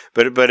King.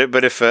 But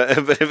if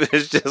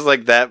it's just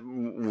like that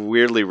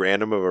weirdly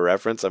random of a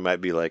reference, I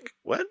might be like,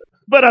 what?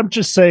 But I'm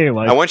just saying,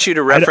 like, I want you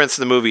to reference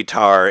the movie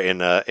Tar in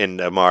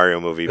a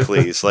Mario movie,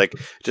 please. Like,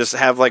 just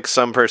have like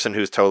some person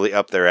who's totally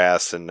up their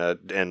ass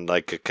and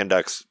like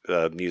conducts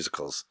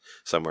musicals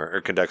somewhere or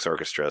conducts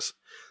orchestras.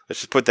 Let's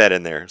just put that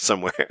in there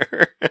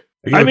somewhere.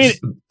 I mean,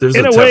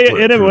 in a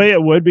way,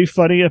 it would be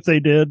funny if they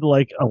did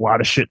like a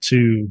lot of shit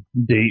to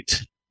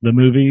date the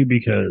movie,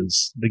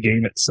 because the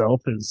game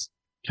itself is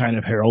kind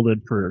of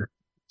heralded for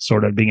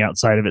sort of being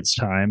outside of its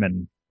time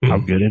and how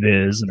good it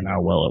is and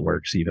how well it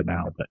works even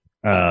now. But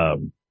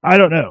I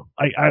don't know.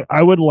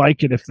 I would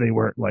like it if they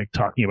weren't like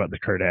talking about the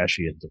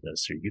Kardashians in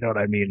this. You know what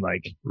I mean?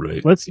 Like,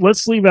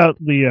 let's leave out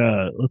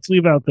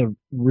the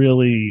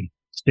really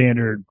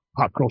standard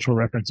pop cultural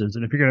references.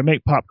 And if you're going to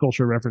make pop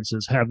culture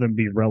references, have them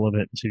be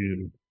relevant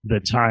to the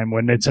time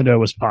when Nintendo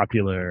was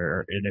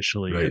popular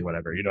initially or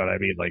whatever. You know what I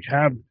mean? Like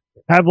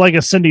have like a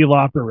Cyndi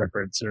Lauper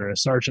reference or a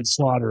Sergeant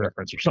Slaughter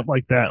reference or something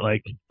like that,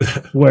 like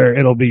where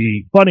it'll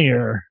be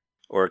funnier.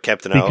 Or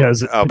Captain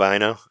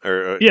Albino.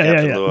 Or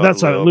yeah.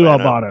 That's Lou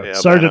Albano. Yeah,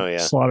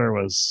 Sergeant Slaughter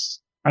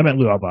was... I meant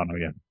Lou Albano,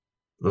 yeah.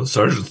 Well,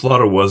 Sergeant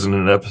Slaughter wasn't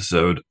an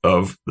episode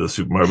of the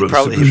Super Mario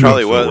Bros. He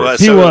probably was.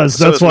 He was.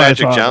 That's why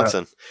Magic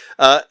Johnson.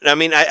 I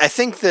mean, I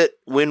think that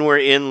when we're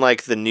in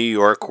like the New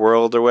York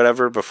world or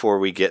whatever, before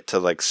we get to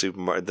like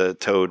the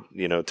Toad,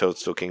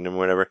 Toadstool Kingdom or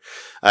whatever,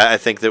 I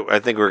think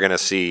we're gonna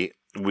see.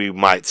 We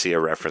might see a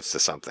reference to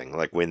something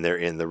like when they're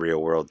in the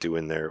real world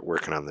doing their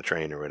working on the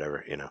train or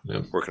whatever,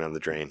 working on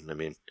the drain. I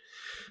mean,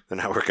 they're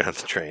not working on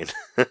the train.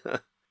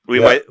 We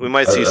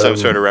might see some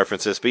sort of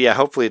references, but yeah,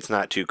 hopefully it's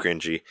not too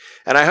cringy.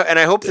 And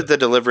I hope that the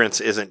Deliverance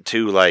isn't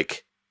too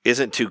like.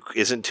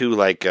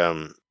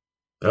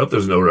 I hope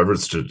there's no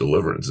reference to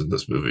Deliverance in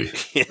this movie.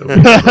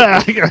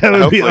 That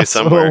would be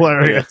also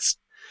hilarious.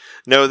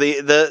 No,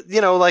 the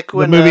like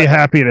when the movie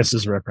Happiness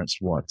is referenced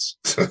once.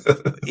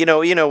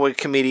 when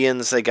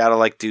comedians, they gotta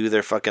like do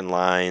their fucking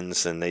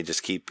lines and they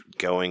just keep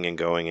going and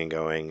going and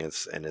going.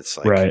 It's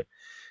like right,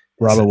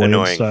 Robin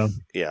Williams style.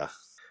 Yeah,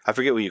 I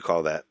forget what you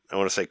call that. I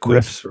want to say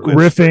quips,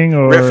 riffing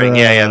or riffing.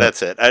 Yeah,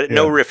 that's it.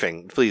 No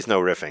riffing, please. No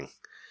riffing.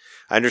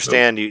 I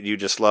understand you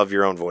just love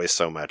your own voice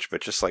so much,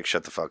 but just like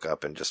shut the fuck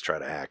up and just try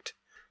to act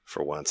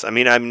for once. I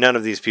mean, none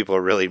of these people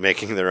are really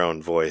making their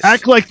own voice.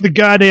 Act like the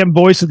goddamn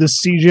voice of the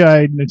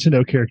CGI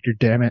Nintendo character,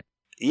 damn it.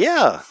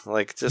 Yeah,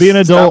 like just be an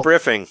adult. Stop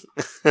riffing.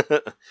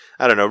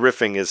 I don't know.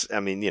 Riffing is,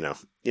 I mean, you know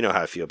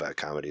how I feel about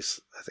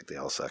comedies. I think they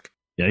all suck.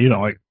 Yeah,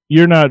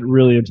 you're not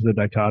really into the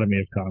dichotomy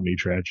of comedy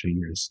tragedy.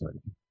 You're just like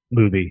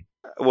movie.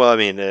 Well, I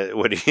mean,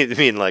 what do you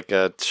mean, like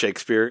a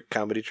Shakespeare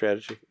comedy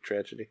tragedy?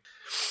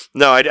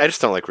 No, I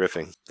just don't like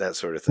riffing, that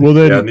sort of thing. Well,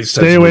 then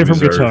stay away from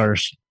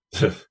guitars.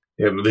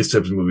 Yeah, but these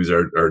types of movies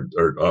are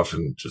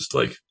often just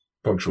like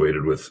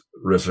punctuated with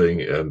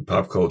riffing and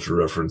pop culture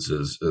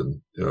references,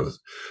 and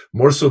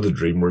more so the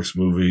DreamWorks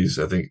movies.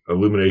 I think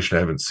Illumination, I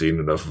haven't seen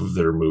enough of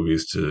their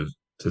movies to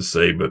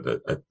say,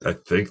 but I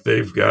think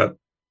they've got.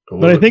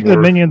 But I think the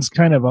Minions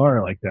kind of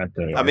are like that,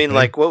 though. I mean,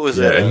 like, what was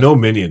it? And no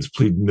Minions,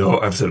 please. No,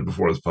 I've said it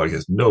before on this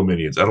podcast. No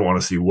Minions. I don't want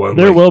to see one.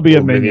 There will be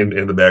a Minion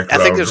in the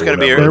background. I think there's going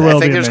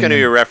to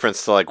be a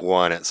reference to like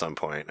one at some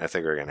point. I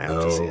think we're going to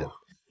have to see it.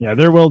 Yeah,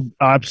 there will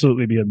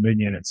absolutely be a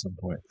Minion at some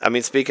point. I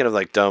mean, speaking of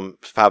like dumb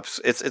pops,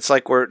 it's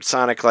like where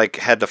Sonic like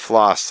had to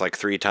floss like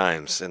 3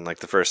 times in like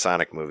the first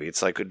Sonic movie.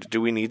 It's like,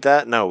 do we need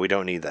that? No, we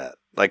don't need that.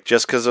 Like,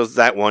 just because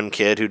that one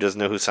kid who doesn't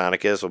know who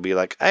Sonic is will be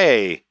like,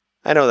 hey,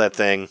 I know that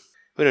thing.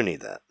 We don't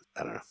need that.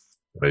 I don't know.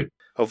 Right.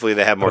 Hopefully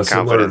they have more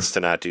confidence to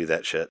not do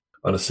that shit.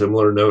 On a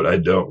similar note, I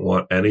don't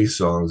want any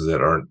songs that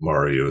aren't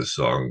Mario's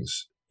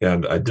songs.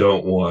 And I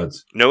don't want...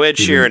 No Ed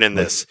Sheeran in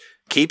this.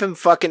 Keep him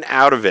fucking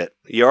out of it.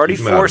 You already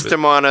forced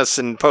him on us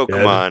in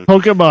Pokemon.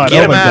 Get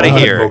him out of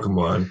here.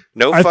 Pokemon.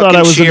 No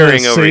fucking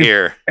cheering over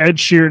here. Ed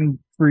Sheeran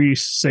free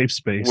safe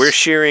space. We're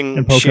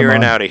shearing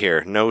Sheeran out of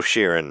here. No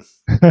Sheeran.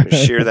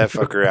 Sheer that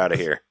fucker out of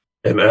here.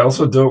 And I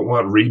also don't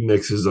want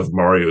remixes of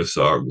Mario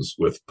songs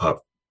with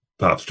pop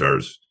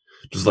stars.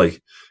 Just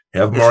like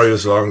have Mario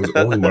songs,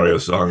 only Mario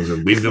songs,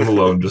 and leave them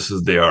alone just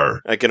as they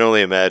are. I can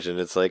only imagine.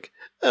 It's like,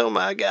 oh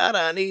my god,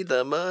 I need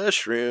the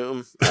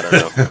mushroom. I don't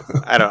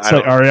know. It's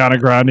like Ariana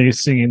Grande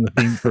singing the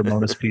theme for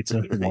Mona's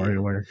Pizza from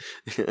WarioWare.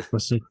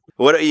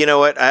 What you know?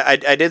 What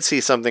I did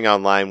see something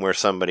online where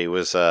somebody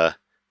was,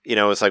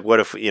 it's like, what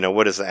if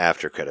what is the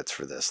after credits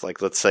for this?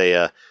 Like, let's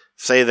say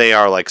they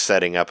are like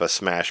setting up a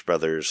Smash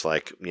Brothers,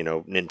 like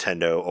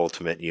Nintendo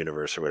Ultimate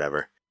Universe or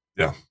whatever.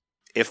 Yeah.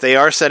 If they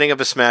are setting up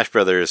a Smash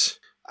Brothers,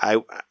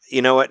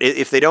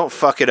 if they don't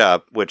fuck it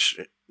up, which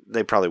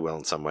they probably will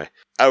in some way,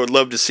 I would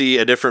love to see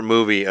a different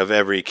movie of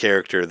every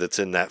character that's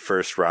in that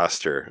first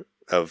roster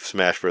of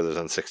Smash Brothers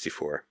on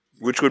 64,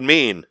 which would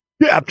mean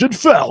Captain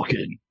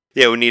Falcon.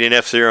 Yeah, we need an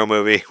F-Zero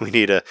movie. We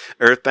need a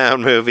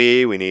Earthbound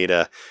movie. We need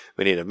a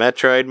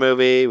Metroid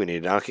movie. We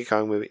need a Donkey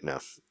Kong movie. No,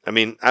 I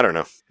mean, I don't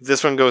know. If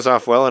this one goes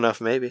off well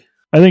enough, maybe.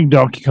 I think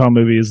Donkey Kong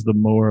movie is the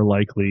more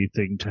likely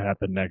thing to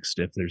happen next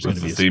if there's going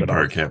to be a theme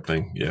park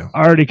happening. Yeah,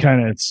 already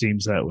kind of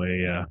seems that way.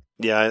 Yeah.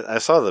 Yeah, I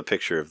saw the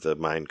picture of the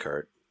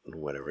minecart and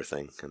whatever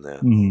thing and that.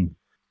 Mm-hmm.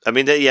 I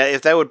mean,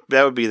 if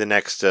that would be the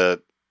next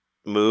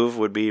move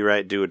would be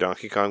right. Do a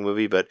Donkey Kong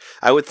movie, but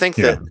I would think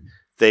that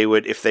they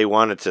would, if they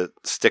wanted to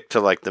stick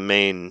to like the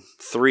main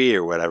 3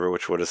 or whatever.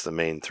 What is the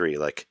main 3?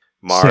 Like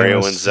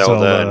Mario and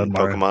Zelda and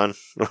Pokemon.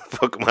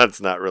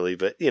 Pokemon's not really,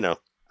 but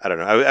I don't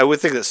know. I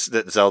would think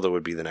that Zelda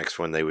would be the next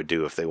one they would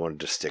do if they wanted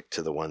to stick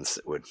to the ones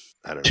that would.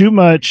 I don't know.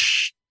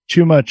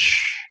 Too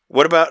much.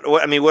 What about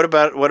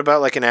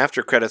like an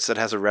after credits that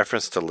has a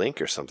reference to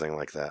Link or something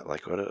like that?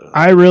 Like what?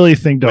 I really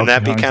think wouldn't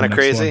that be kind of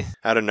crazy one.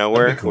 Out of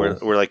nowhere, cool.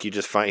 where like he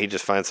just finds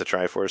the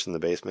Triforce in the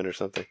basement or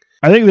something?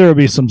 I think there would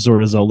be some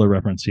sort of Zelda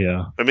reference.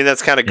 Yeah. I mean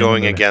that's kind of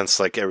going against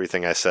like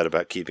everything I said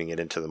about keeping it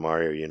into the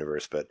Mario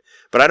universe, but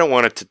I don't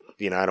want it to.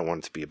 I don't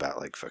want it to be about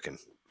like fucking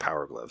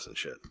Power Gloves and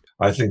shit.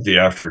 I think the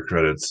after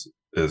credits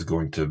is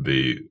going to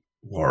be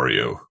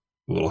Wario.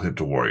 A little hint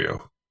to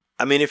Wario.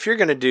 I mean, if you're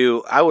going to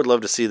do... I would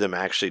love to see them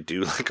actually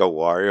do like a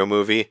Wario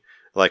movie,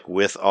 like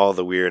with all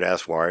the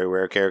weird-ass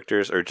WarioWare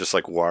characters, or just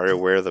like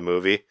WarioWare the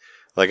movie.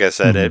 Like I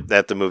said,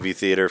 at the movie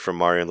theater from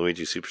Mario and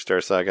Luigi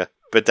Superstar Saga.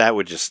 But they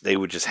would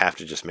just have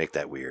to just make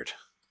that weird.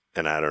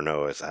 And I don't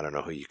know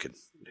who you could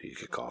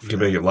call for that. You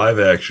can make it live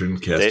action,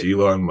 cast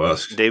Elon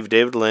Musk.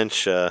 David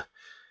Lynch... what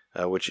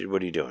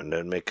are you doing?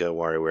 Make a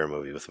WarioWare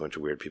movie with a bunch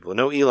of weird people.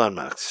 No Elon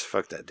Musk.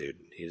 Fuck that dude.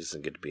 He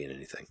doesn't get to be in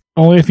anything.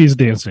 Only if he's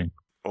dancing.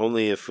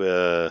 Only if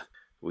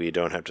we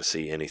don't have to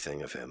see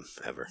anything of him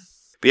ever.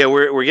 But yeah,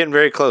 we're getting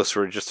very close.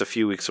 We're just a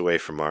few weeks away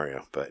from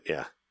Mario. But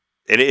yeah,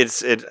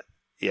 it's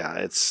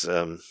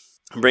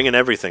bringing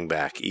everything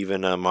back,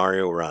 even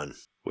Mario Run.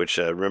 which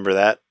remember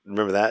that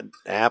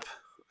app?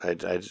 I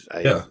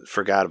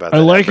forgot about that. I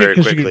like app it very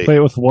because you quickly. can play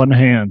it with one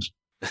hand.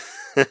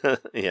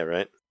 Yeah,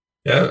 right.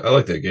 Yeah, I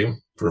like that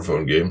game for a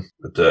phone game.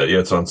 But yeah,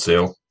 it's on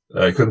sale.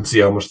 I couldn't see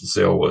how much the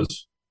sale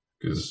was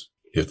because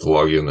you have to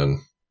log in and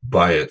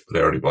buy it, but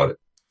I already bought it.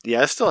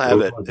 Yeah, I still have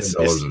It it. was It's,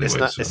 $10 it's, anyway, it's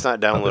not so it's not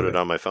not that downloaded bad.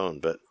 on my phone,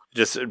 but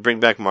just bring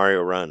back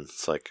Mario Run.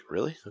 It's like,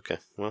 really? Okay,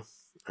 well,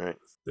 all right.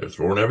 They're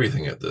throwing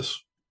everything at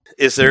this.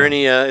 Is there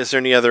any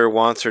other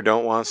wants or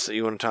don't wants that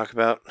you want to talk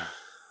about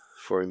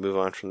before we move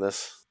on from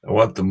this? I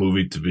want the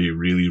movie to be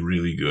really,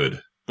 really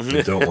good.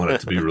 I don't want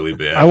it to be really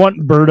bad. I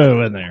want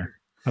Birdo in there.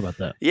 How about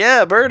that?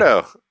 Yeah,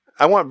 Birdo.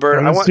 I want I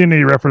Birdo. haven't seen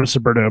any reference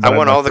to Birdo. I but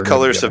want I'd all like the Birdo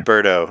colors to of be in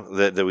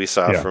Birdo that we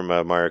saw Yeah. from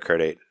Mario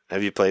Kart 8.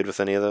 Have you played with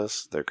any of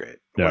those? They're great.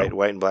 No.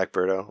 White and black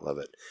Birdo. Love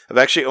it. I've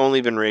actually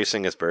only been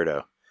racing as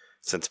Birdo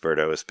since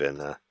Birdo has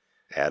been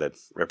added.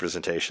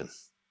 Representation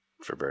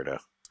for Birdo.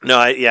 No,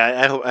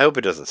 I hope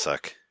it doesn't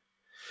suck.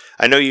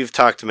 I know you've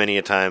talked many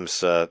a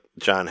times,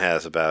 John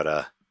has,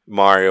 about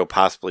Mario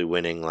possibly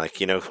winning. Like,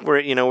 we're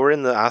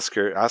in the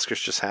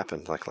Oscars just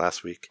happened like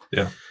last week.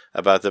 Yeah.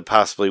 About the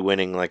possibly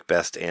winning like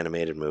best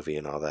animated movie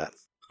and all that.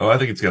 Oh, I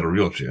think it's got a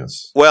real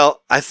chance.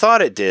 Well, I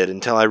thought it did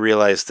until I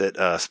realized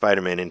that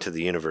Spider-Man Into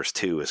the Universe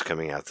 2 is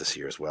coming out this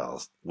year as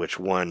well, which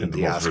won And the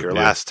the most Oscar reviewed.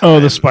 last time. Oh,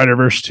 the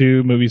Spider-Verse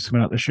 2 movie's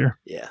coming out this year.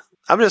 Yeah.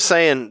 I'm just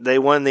saying they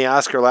won the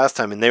Oscar last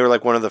time, and they were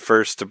like one of the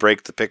first to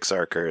break the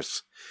Pixar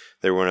curse.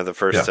 They were one of the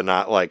first to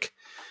not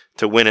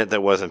to win it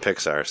that wasn't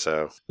Pixar.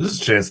 So There's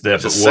a chance that,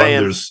 Just but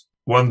saying. there's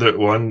one. It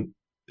won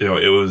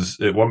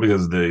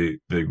because the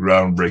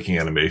groundbreaking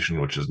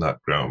animation, which is not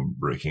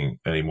groundbreaking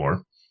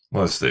anymore,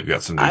 unless they've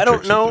got some new I don't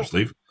tricks up know. their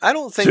sleeve. I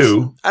don't think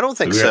Two, I don't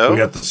think we so.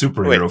 got the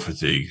superhero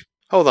fatigue.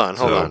 Hold on.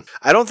 So-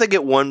 I don't think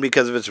it won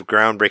because of its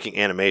groundbreaking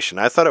animation.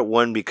 I thought it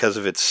won because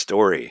of its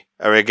story.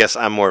 Or I guess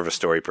I'm more of a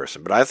story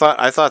person, but I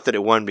thought that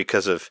it won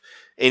because of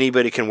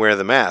anybody can wear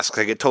the mask.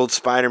 Like it told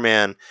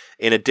Spider-Man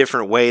in a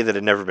different way that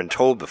had never been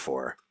told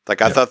before.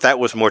 Like I thought that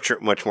was much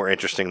more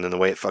interesting than the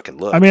way it fucking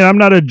looked. I mean, I'm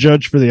not a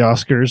judge for the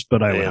Oscars,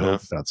 but I would Yeah.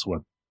 hope that's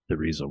what the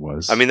reason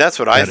was. I mean, that's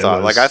what I That it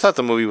thought. was- Like I thought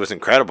the movie was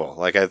incredible.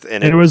 Like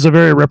it was a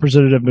very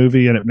representative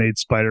movie, and it made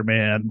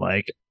Spider-Man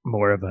like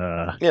more of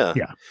a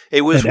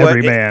it was an what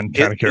everyman kind of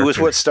character. it was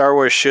what Star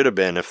Wars should have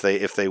been if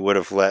they would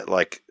have let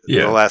like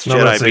Yeah. The Last No,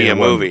 I'm not Jedi saying be a it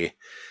won. movie,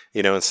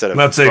 instead of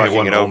I'm not saying it fucking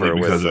won it only over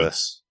because with of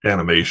its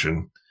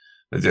animation.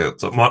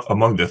 It's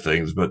among the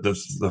things, but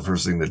that's the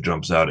first thing that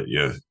jumps out at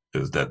you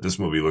is that this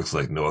movie looks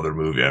like no other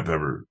movie I've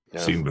ever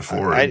seen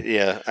before. I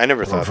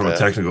never From thought a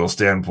technical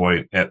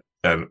standpoint, and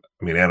I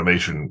mean,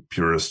 animation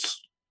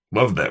purists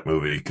loved that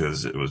movie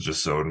because it was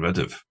just so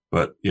inventive.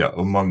 But yeah,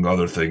 among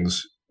other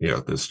things,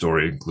 the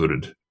story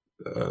included,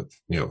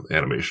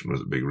 animation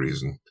was a big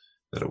reason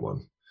that it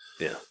won.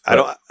 Yeah,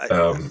 But,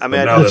 I mean, but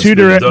now the that's two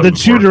been done the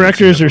before, two I've seen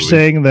directors that are movie.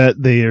 saying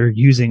that they are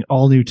using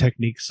all new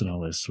techniques and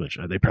all this, which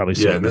they probably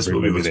say Yeah, in and this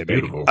every movie looks they make.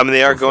 beautiful. I mean,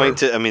 they are so far. going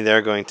to. I mean, they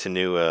are going to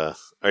new.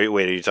 Are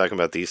you talking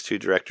about these two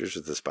directors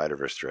or the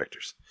Spider-Verse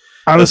directors?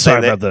 I was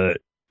saying talking about the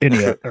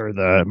Inya or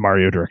the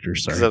Mario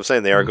directors. Because Sorry, I'm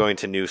saying they are going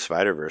to new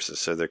Spider-Verses,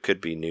 so there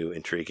could be new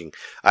intriguing.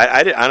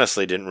 I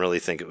honestly didn't really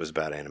think it was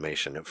about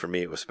animation. For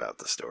me, it was about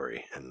the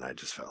story, and I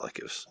just felt like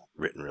it was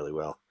written really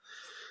well,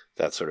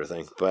 that sort of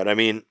thing. But I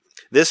mean,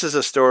 this is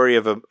a story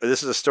of a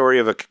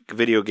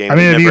video game. I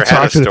mean, that if you never had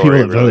a talk to the people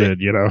story, that really.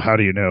 voted, how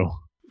do you know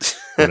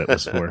what it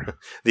was for?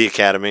 The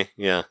Academy,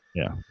 yeah.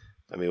 Yeah.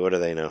 I mean, what do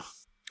they know?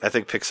 I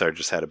think Pixar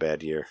just had a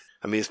bad year.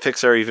 I mean, is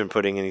Pixar even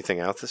putting anything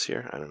out this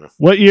year? I don't know.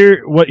 What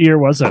year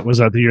was that? Was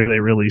that the year they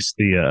released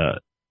the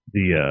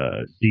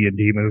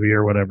D&D movie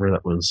or whatever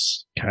that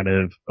was kind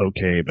of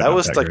okay? But That not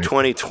was like great?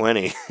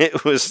 2020.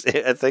 It was.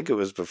 I think it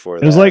was before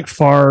that. It was like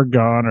Far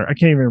Gone, or I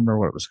can't even remember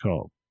what it was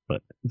called.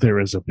 But there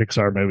was a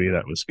Pixar movie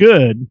that was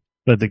good,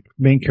 but the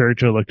main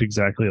character looked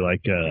exactly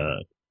like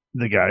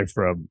the guy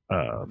from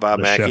Bob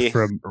the Mackie? chef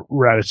from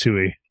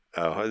Ratatouille.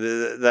 Oh,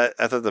 that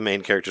I thought the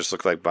main characters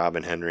looked like Bob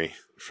and Henry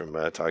from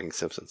Talking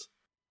Simpsons.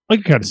 I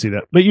can kind of see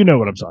that, but you know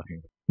what I'm talking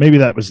about. Maybe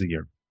that was the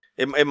year.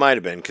 It might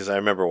have been because I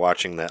remember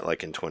watching that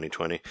like in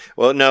 2020.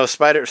 Well, no,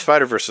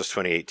 Spider-Verse was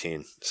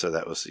 2018, so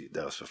that was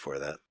before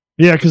that.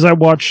 Yeah, because I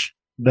watched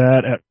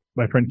that at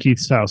my friend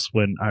Keith's house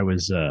when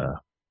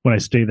I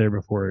stayed there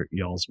before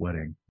y'all's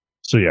wedding.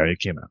 So yeah, it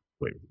came out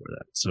way before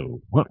that.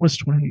 So what was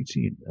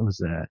 2018? That was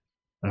that.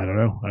 I don't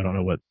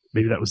know what.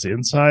 Maybe that was the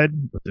Inside.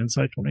 Was the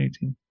Inside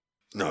 2018?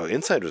 No,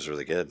 Inside was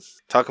really good.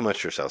 Talk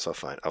amongst yourselves. I'll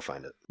find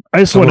it. I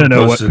just want to Someone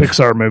know what posted-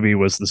 Pixar movie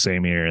was the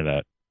same year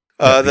that.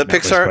 The that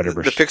was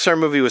Spider-Verse. Pixar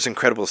movie was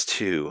Incredibles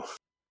 2.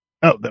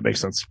 Oh, that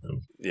makes sense.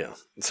 Yeah,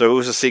 so it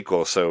was a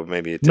sequel. So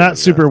maybe it Not didn't,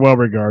 super well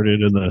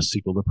regarded in the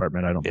sequel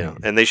department. I don't Yeah,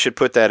 think. and they should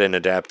put that in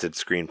adapted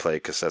screenplay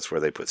because that's where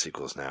they put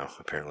sequels now.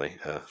 Apparently,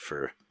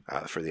 for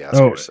the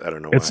Oscars. I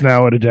don't know. It's why.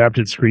 now an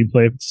adapted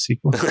screenplay of the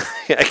sequel.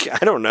 I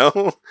don't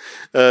know.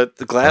 The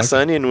Glass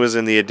Onion was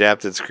in the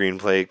adapted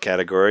screenplay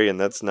category, and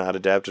that's not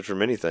adapted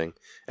from anything.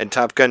 And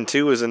Top Gun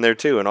 2 was in there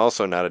too, and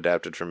also not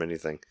adapted from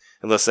anything,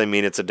 unless they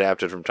mean it's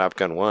adapted from Top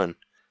Gun 1.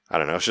 I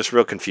don't know. I was just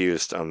real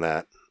confused on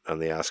that. on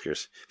the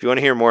Oscars. If you want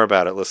to hear more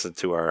about it, listen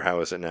to our How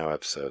Is It Now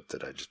episode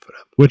that I just put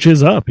up. Which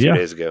is up, 2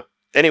 days ago.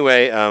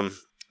 Anyway, I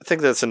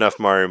think that's enough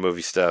Mario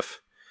movie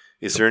stuff.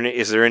 Is there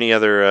any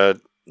other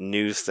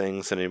news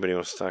things that anybody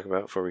wants to talk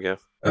about before we go?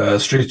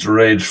 Streets of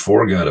Rage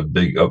 4 got a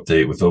big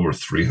update with over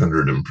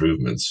 300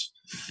 improvements.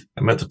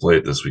 I meant to play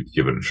it this week to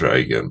give it a try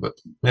again, but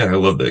man, I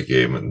love that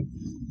game, and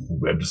I'm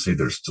glad to see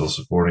they're still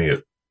supporting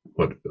it.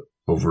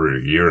 Over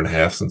a year and a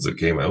half since it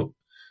came out?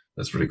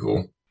 That's pretty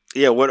cool.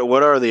 Yeah, what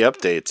are the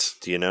updates?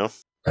 Do you know?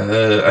 I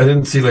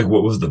didn't see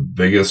what was the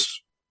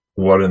biggest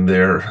one in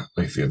there.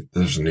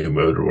 There's a new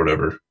mode or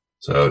whatever.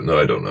 So no,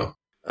 I don't know.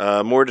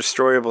 More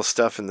destroyable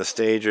stuff in the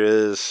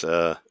stages.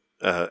 I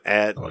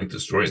like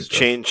destroying stuff.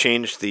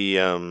 Change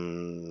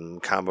the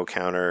combo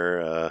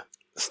counter,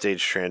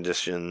 stage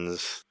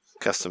transitions,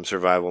 custom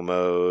survival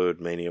mode,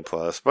 Mania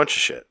Plus, bunch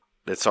of shit.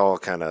 It's all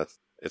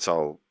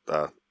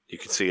you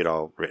can see it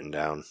all written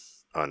down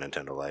on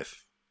Nintendo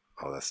Life,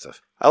 all that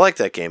stuff. I like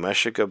that game. I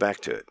should go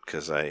back to it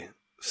because I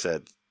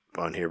said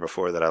on here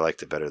before that I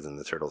liked it better than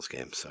the Turtles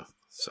game. So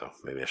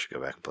maybe I should go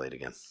back and play it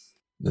again.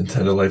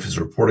 Nintendo Life is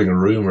reporting a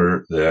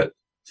rumor that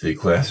the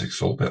classic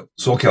Soul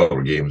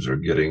Calibur games are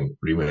getting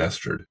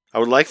remastered. I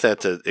would like that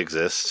to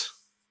exist.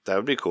 That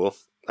would be cool.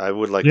 I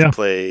would like to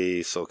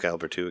play Soul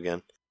Calibur 2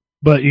 again.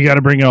 But you got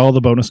to bring in all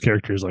the bonus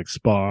characters like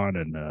Spawn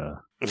and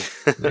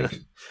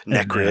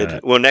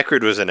Necrid. Well,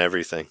 Necrid was in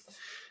everything.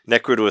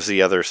 Necrid was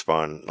the other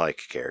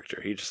Spawn-like character.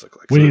 He just looked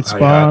like we need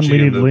Spawn, we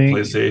need Link.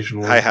 PlayStation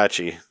 1.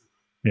 Heihachi.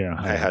 Yeah.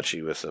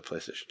 Heihachi was the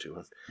PlayStation 2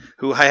 one.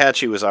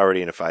 Heihachi was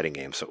already in a fighting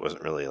game, so it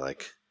wasn't really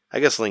like... I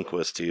guess Link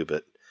was too,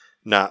 but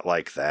not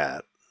like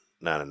that.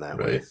 Not in that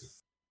way.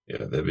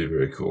 Yeah, that'd be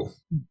very cool.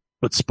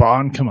 But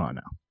Spawn, come on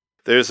now.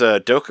 There's a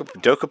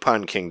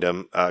Dokapon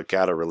Kingdom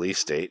got a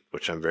release date,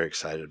 which I'm very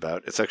excited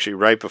about. It's actually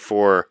right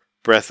before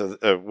Breath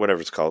of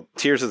whatever it's called,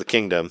 Tears of the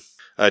Kingdom.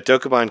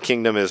 Dokapon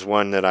Kingdom is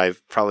one that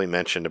I've probably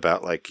mentioned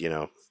about,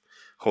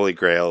 Holy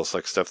Grails,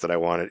 stuff that I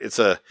wanted. It's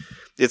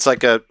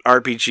like a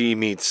RPG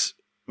meets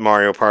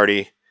Mario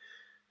Party.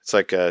 It's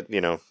like I've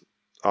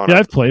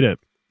played it.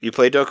 You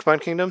played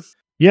Dokapon Kingdom?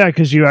 Yeah,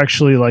 because you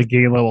actually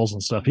gain levels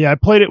and stuff. Yeah, I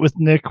played it with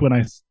Nick when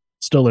I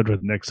still lived with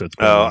Nick. So it's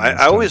been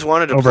I always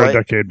wanted to over play a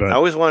decade, but I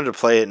always wanted to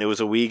play it, and it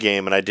was a Wii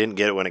game, and I didn't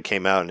get it when it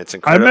came out, and it's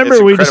incredible. I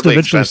remember we just eventually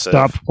expensive.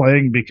 stopped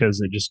playing because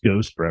it just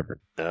goes forever.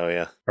 Oh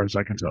yeah, as far as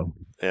I can tell.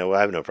 Yeah, well,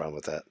 I have no problem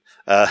with that.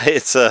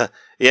 It's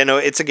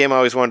a game I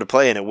always wanted to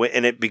play,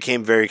 and it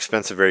became very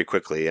expensive very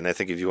quickly. And I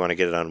think if you want to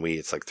get it on Wii,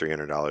 it's like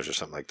 $300 or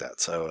something like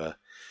that. So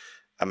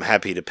I'm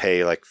happy to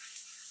pay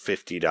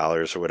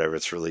 $50 or whatever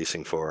it's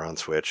releasing for on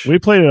Switch. We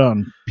played it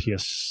on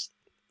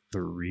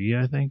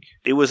PS3, I think.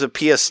 It was a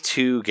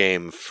PS2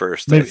 game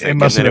first, it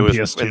must have been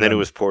PS2, and then it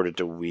was ported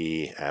to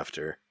Wii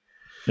after.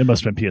 It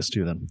must have been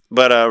PS2 then.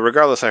 But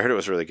regardless, I heard it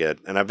was really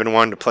good, and I've been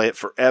wanting to play it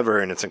forever,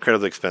 and it's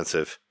incredibly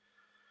expensive.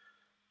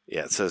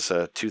 Yeah, it says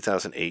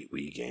 2008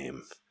 Wii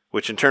game,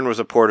 which in turn was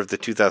a port of the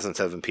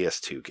 2007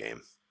 PS2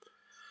 game.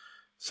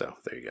 So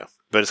there you go.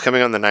 But it's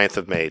coming on the 9th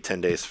of May,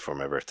 10 days before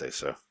my birthday,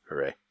 so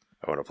hooray.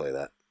 I want to play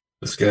that.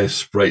 This guy,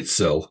 Sprite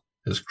Cell,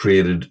 has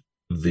created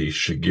the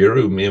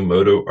Shigeru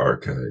Miyamoto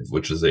Archive,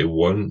 which is a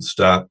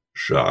one-stop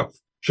shop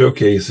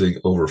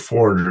showcasing over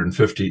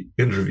 450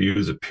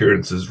 interviews,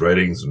 appearances,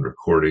 writings, and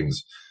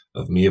recordings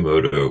of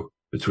Miyamoto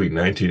between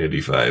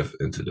 1985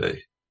 and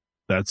today.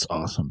 That's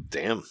awesome.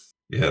 Damn.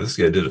 Yeah, this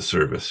guy did a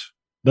service.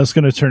 That's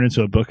going to turn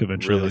into a book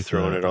eventually. Really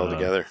throwing it all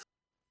together.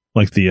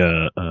 Like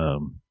the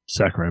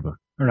Sakurai book.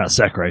 Or not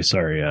Sakurai,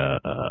 sorry,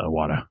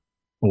 Iwata.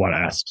 Iwata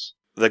asks.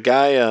 The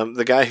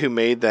guy who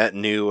made that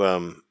new,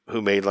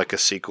 who made a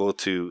sequel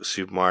to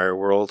Super Mario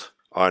World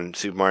on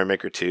Super Mario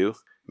Maker 2,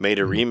 made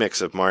a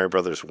remix of Mario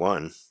Brothers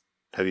 1.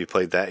 Have you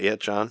played that yet,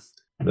 John?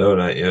 No,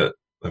 not yet.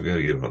 I've got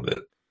to get on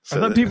that. I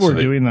thought people were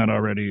doing that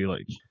already.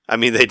 I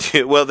mean, they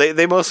do. Well,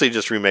 they mostly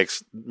just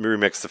remix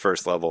the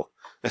first level.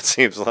 It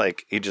seems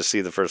like you just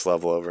see the first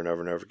level over and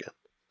over and over again.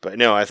 But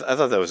no, I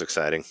thought that was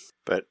exciting.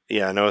 But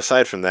yeah, no,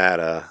 aside from that,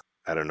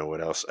 I don't know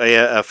what else.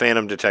 Yeah,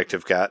 Phantom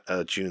Detective got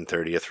a June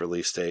 30th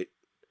release date.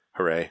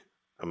 Hooray.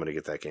 I'm going to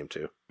get that game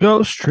too.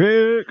 Ghost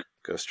Trick,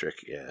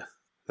 yeah.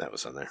 That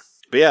was on there.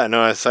 But yeah,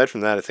 no, aside from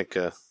that, I think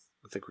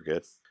we're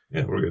good.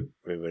 Yeah, we're good.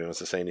 Anybody wants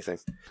to say anything?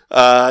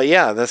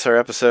 Yeah, that's our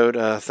episode.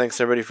 Thanks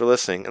everybody for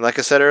listening. And like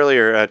I said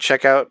earlier,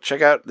 check out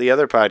the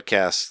other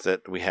podcasts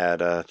that we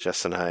had,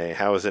 Jess and I.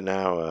 How Is It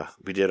Now?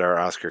 We did our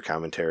Oscar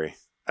commentary.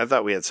 I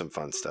thought we had some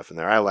fun stuff in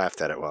there. I laughed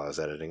at it while I was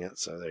editing it,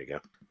 so there you go.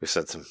 We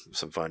said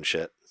some fun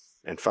shit.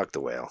 And fuck The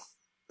Whale.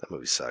 That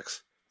movie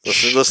sucks.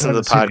 Listen to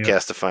the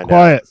podcast to find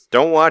out.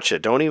 Don't watch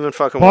it. Don't even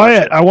fucking watch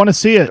it. I want to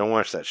see it. Don't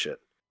watch that shit.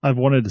 I've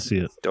wanted to see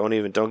it.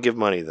 Don't give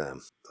money to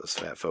them. Those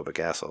fat phobic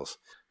assholes.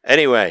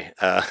 Anyway,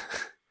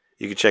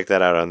 you can check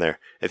that out on there.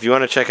 If you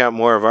want to check out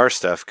more of our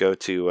stuff, go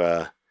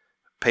to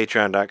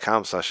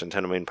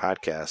patreon.com/Nintendo Main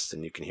Podcast,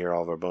 and you can hear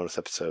all of our bonus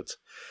episodes.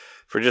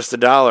 For just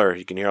 $1,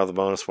 you can hear all the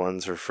bonus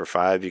ones, or for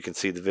 $5, you can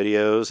see the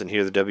videos and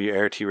hear the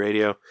WRT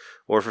radio.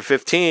 Or for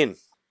 $15,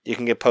 you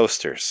can get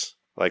posters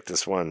like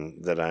this one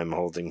that I'm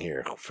holding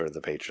here for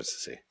the patrons to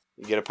see.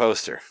 you get a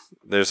poster.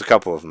 There's a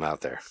couple of them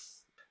out there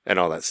and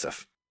all that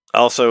stuff.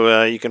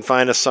 Also, you can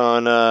find us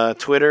on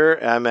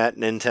Twitter. I'm at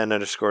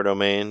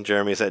Nintendo_domain.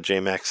 Jeremy's at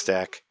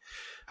JMaxStack.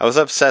 I was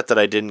upset that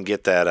I didn't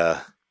get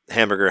that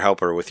hamburger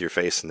helper with your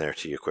face in there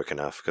to you quick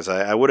enough, because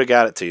I would have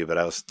got it to you, but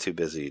I was too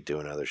busy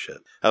doing other shit.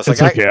 I was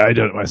It's like, okay. I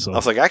did it myself. I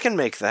was like, I can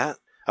make that.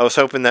 I was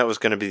hoping that was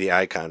going to be the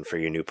icon for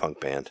your new punk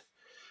band,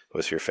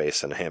 was your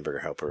face and a hamburger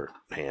helper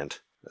hand.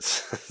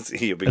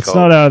 You'll be It's called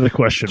not out of the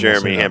question. we'll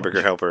Jeremy say that Hamburger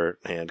much. Helper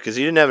Hand, because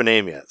you didn't have a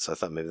name yet, so I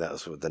thought maybe that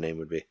was what the name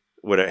would be.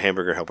 Would a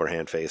Hamburger Helper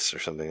Hand face or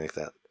something like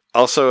that.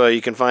 Also,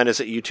 you can find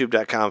us at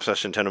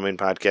youtube.com/Nintendo Main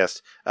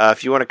Podcast.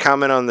 If you want to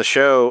comment on the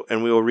show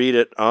and we will read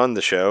it on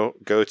the show,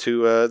 go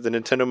to the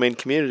Nintendo Main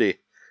community.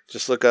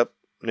 Just look up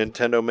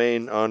Nintendo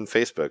Main on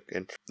Facebook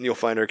and you'll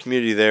find our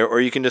community there,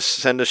 or you can just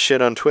send us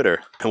shit on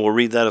Twitter and we'll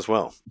read that as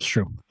well. It's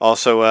true.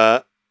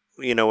 Also,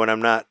 when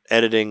I'm not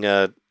editing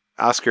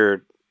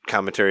Oscar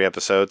commentary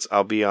episodes,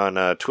 I'll be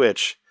on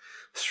Twitch,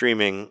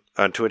 streaming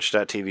on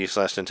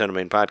twitch.tv/Nintendo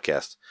Main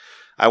Podcast.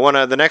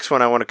 The next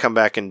one I want to come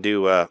back and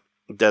do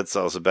Dead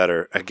Cells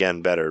better,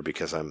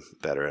 because I'm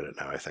better at it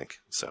now, I think.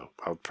 So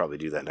I'll probably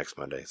do that next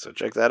Monday. So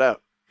check that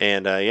out.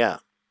 And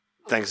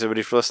thanks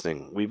everybody for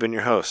listening. We've been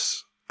your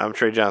hosts. I'm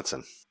Trey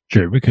Johnson.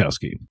 Jared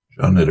Bukowski.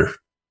 John Knitter.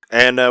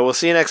 And we'll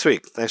see you next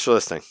week. Thanks for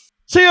listening.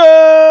 See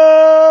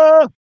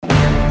ya!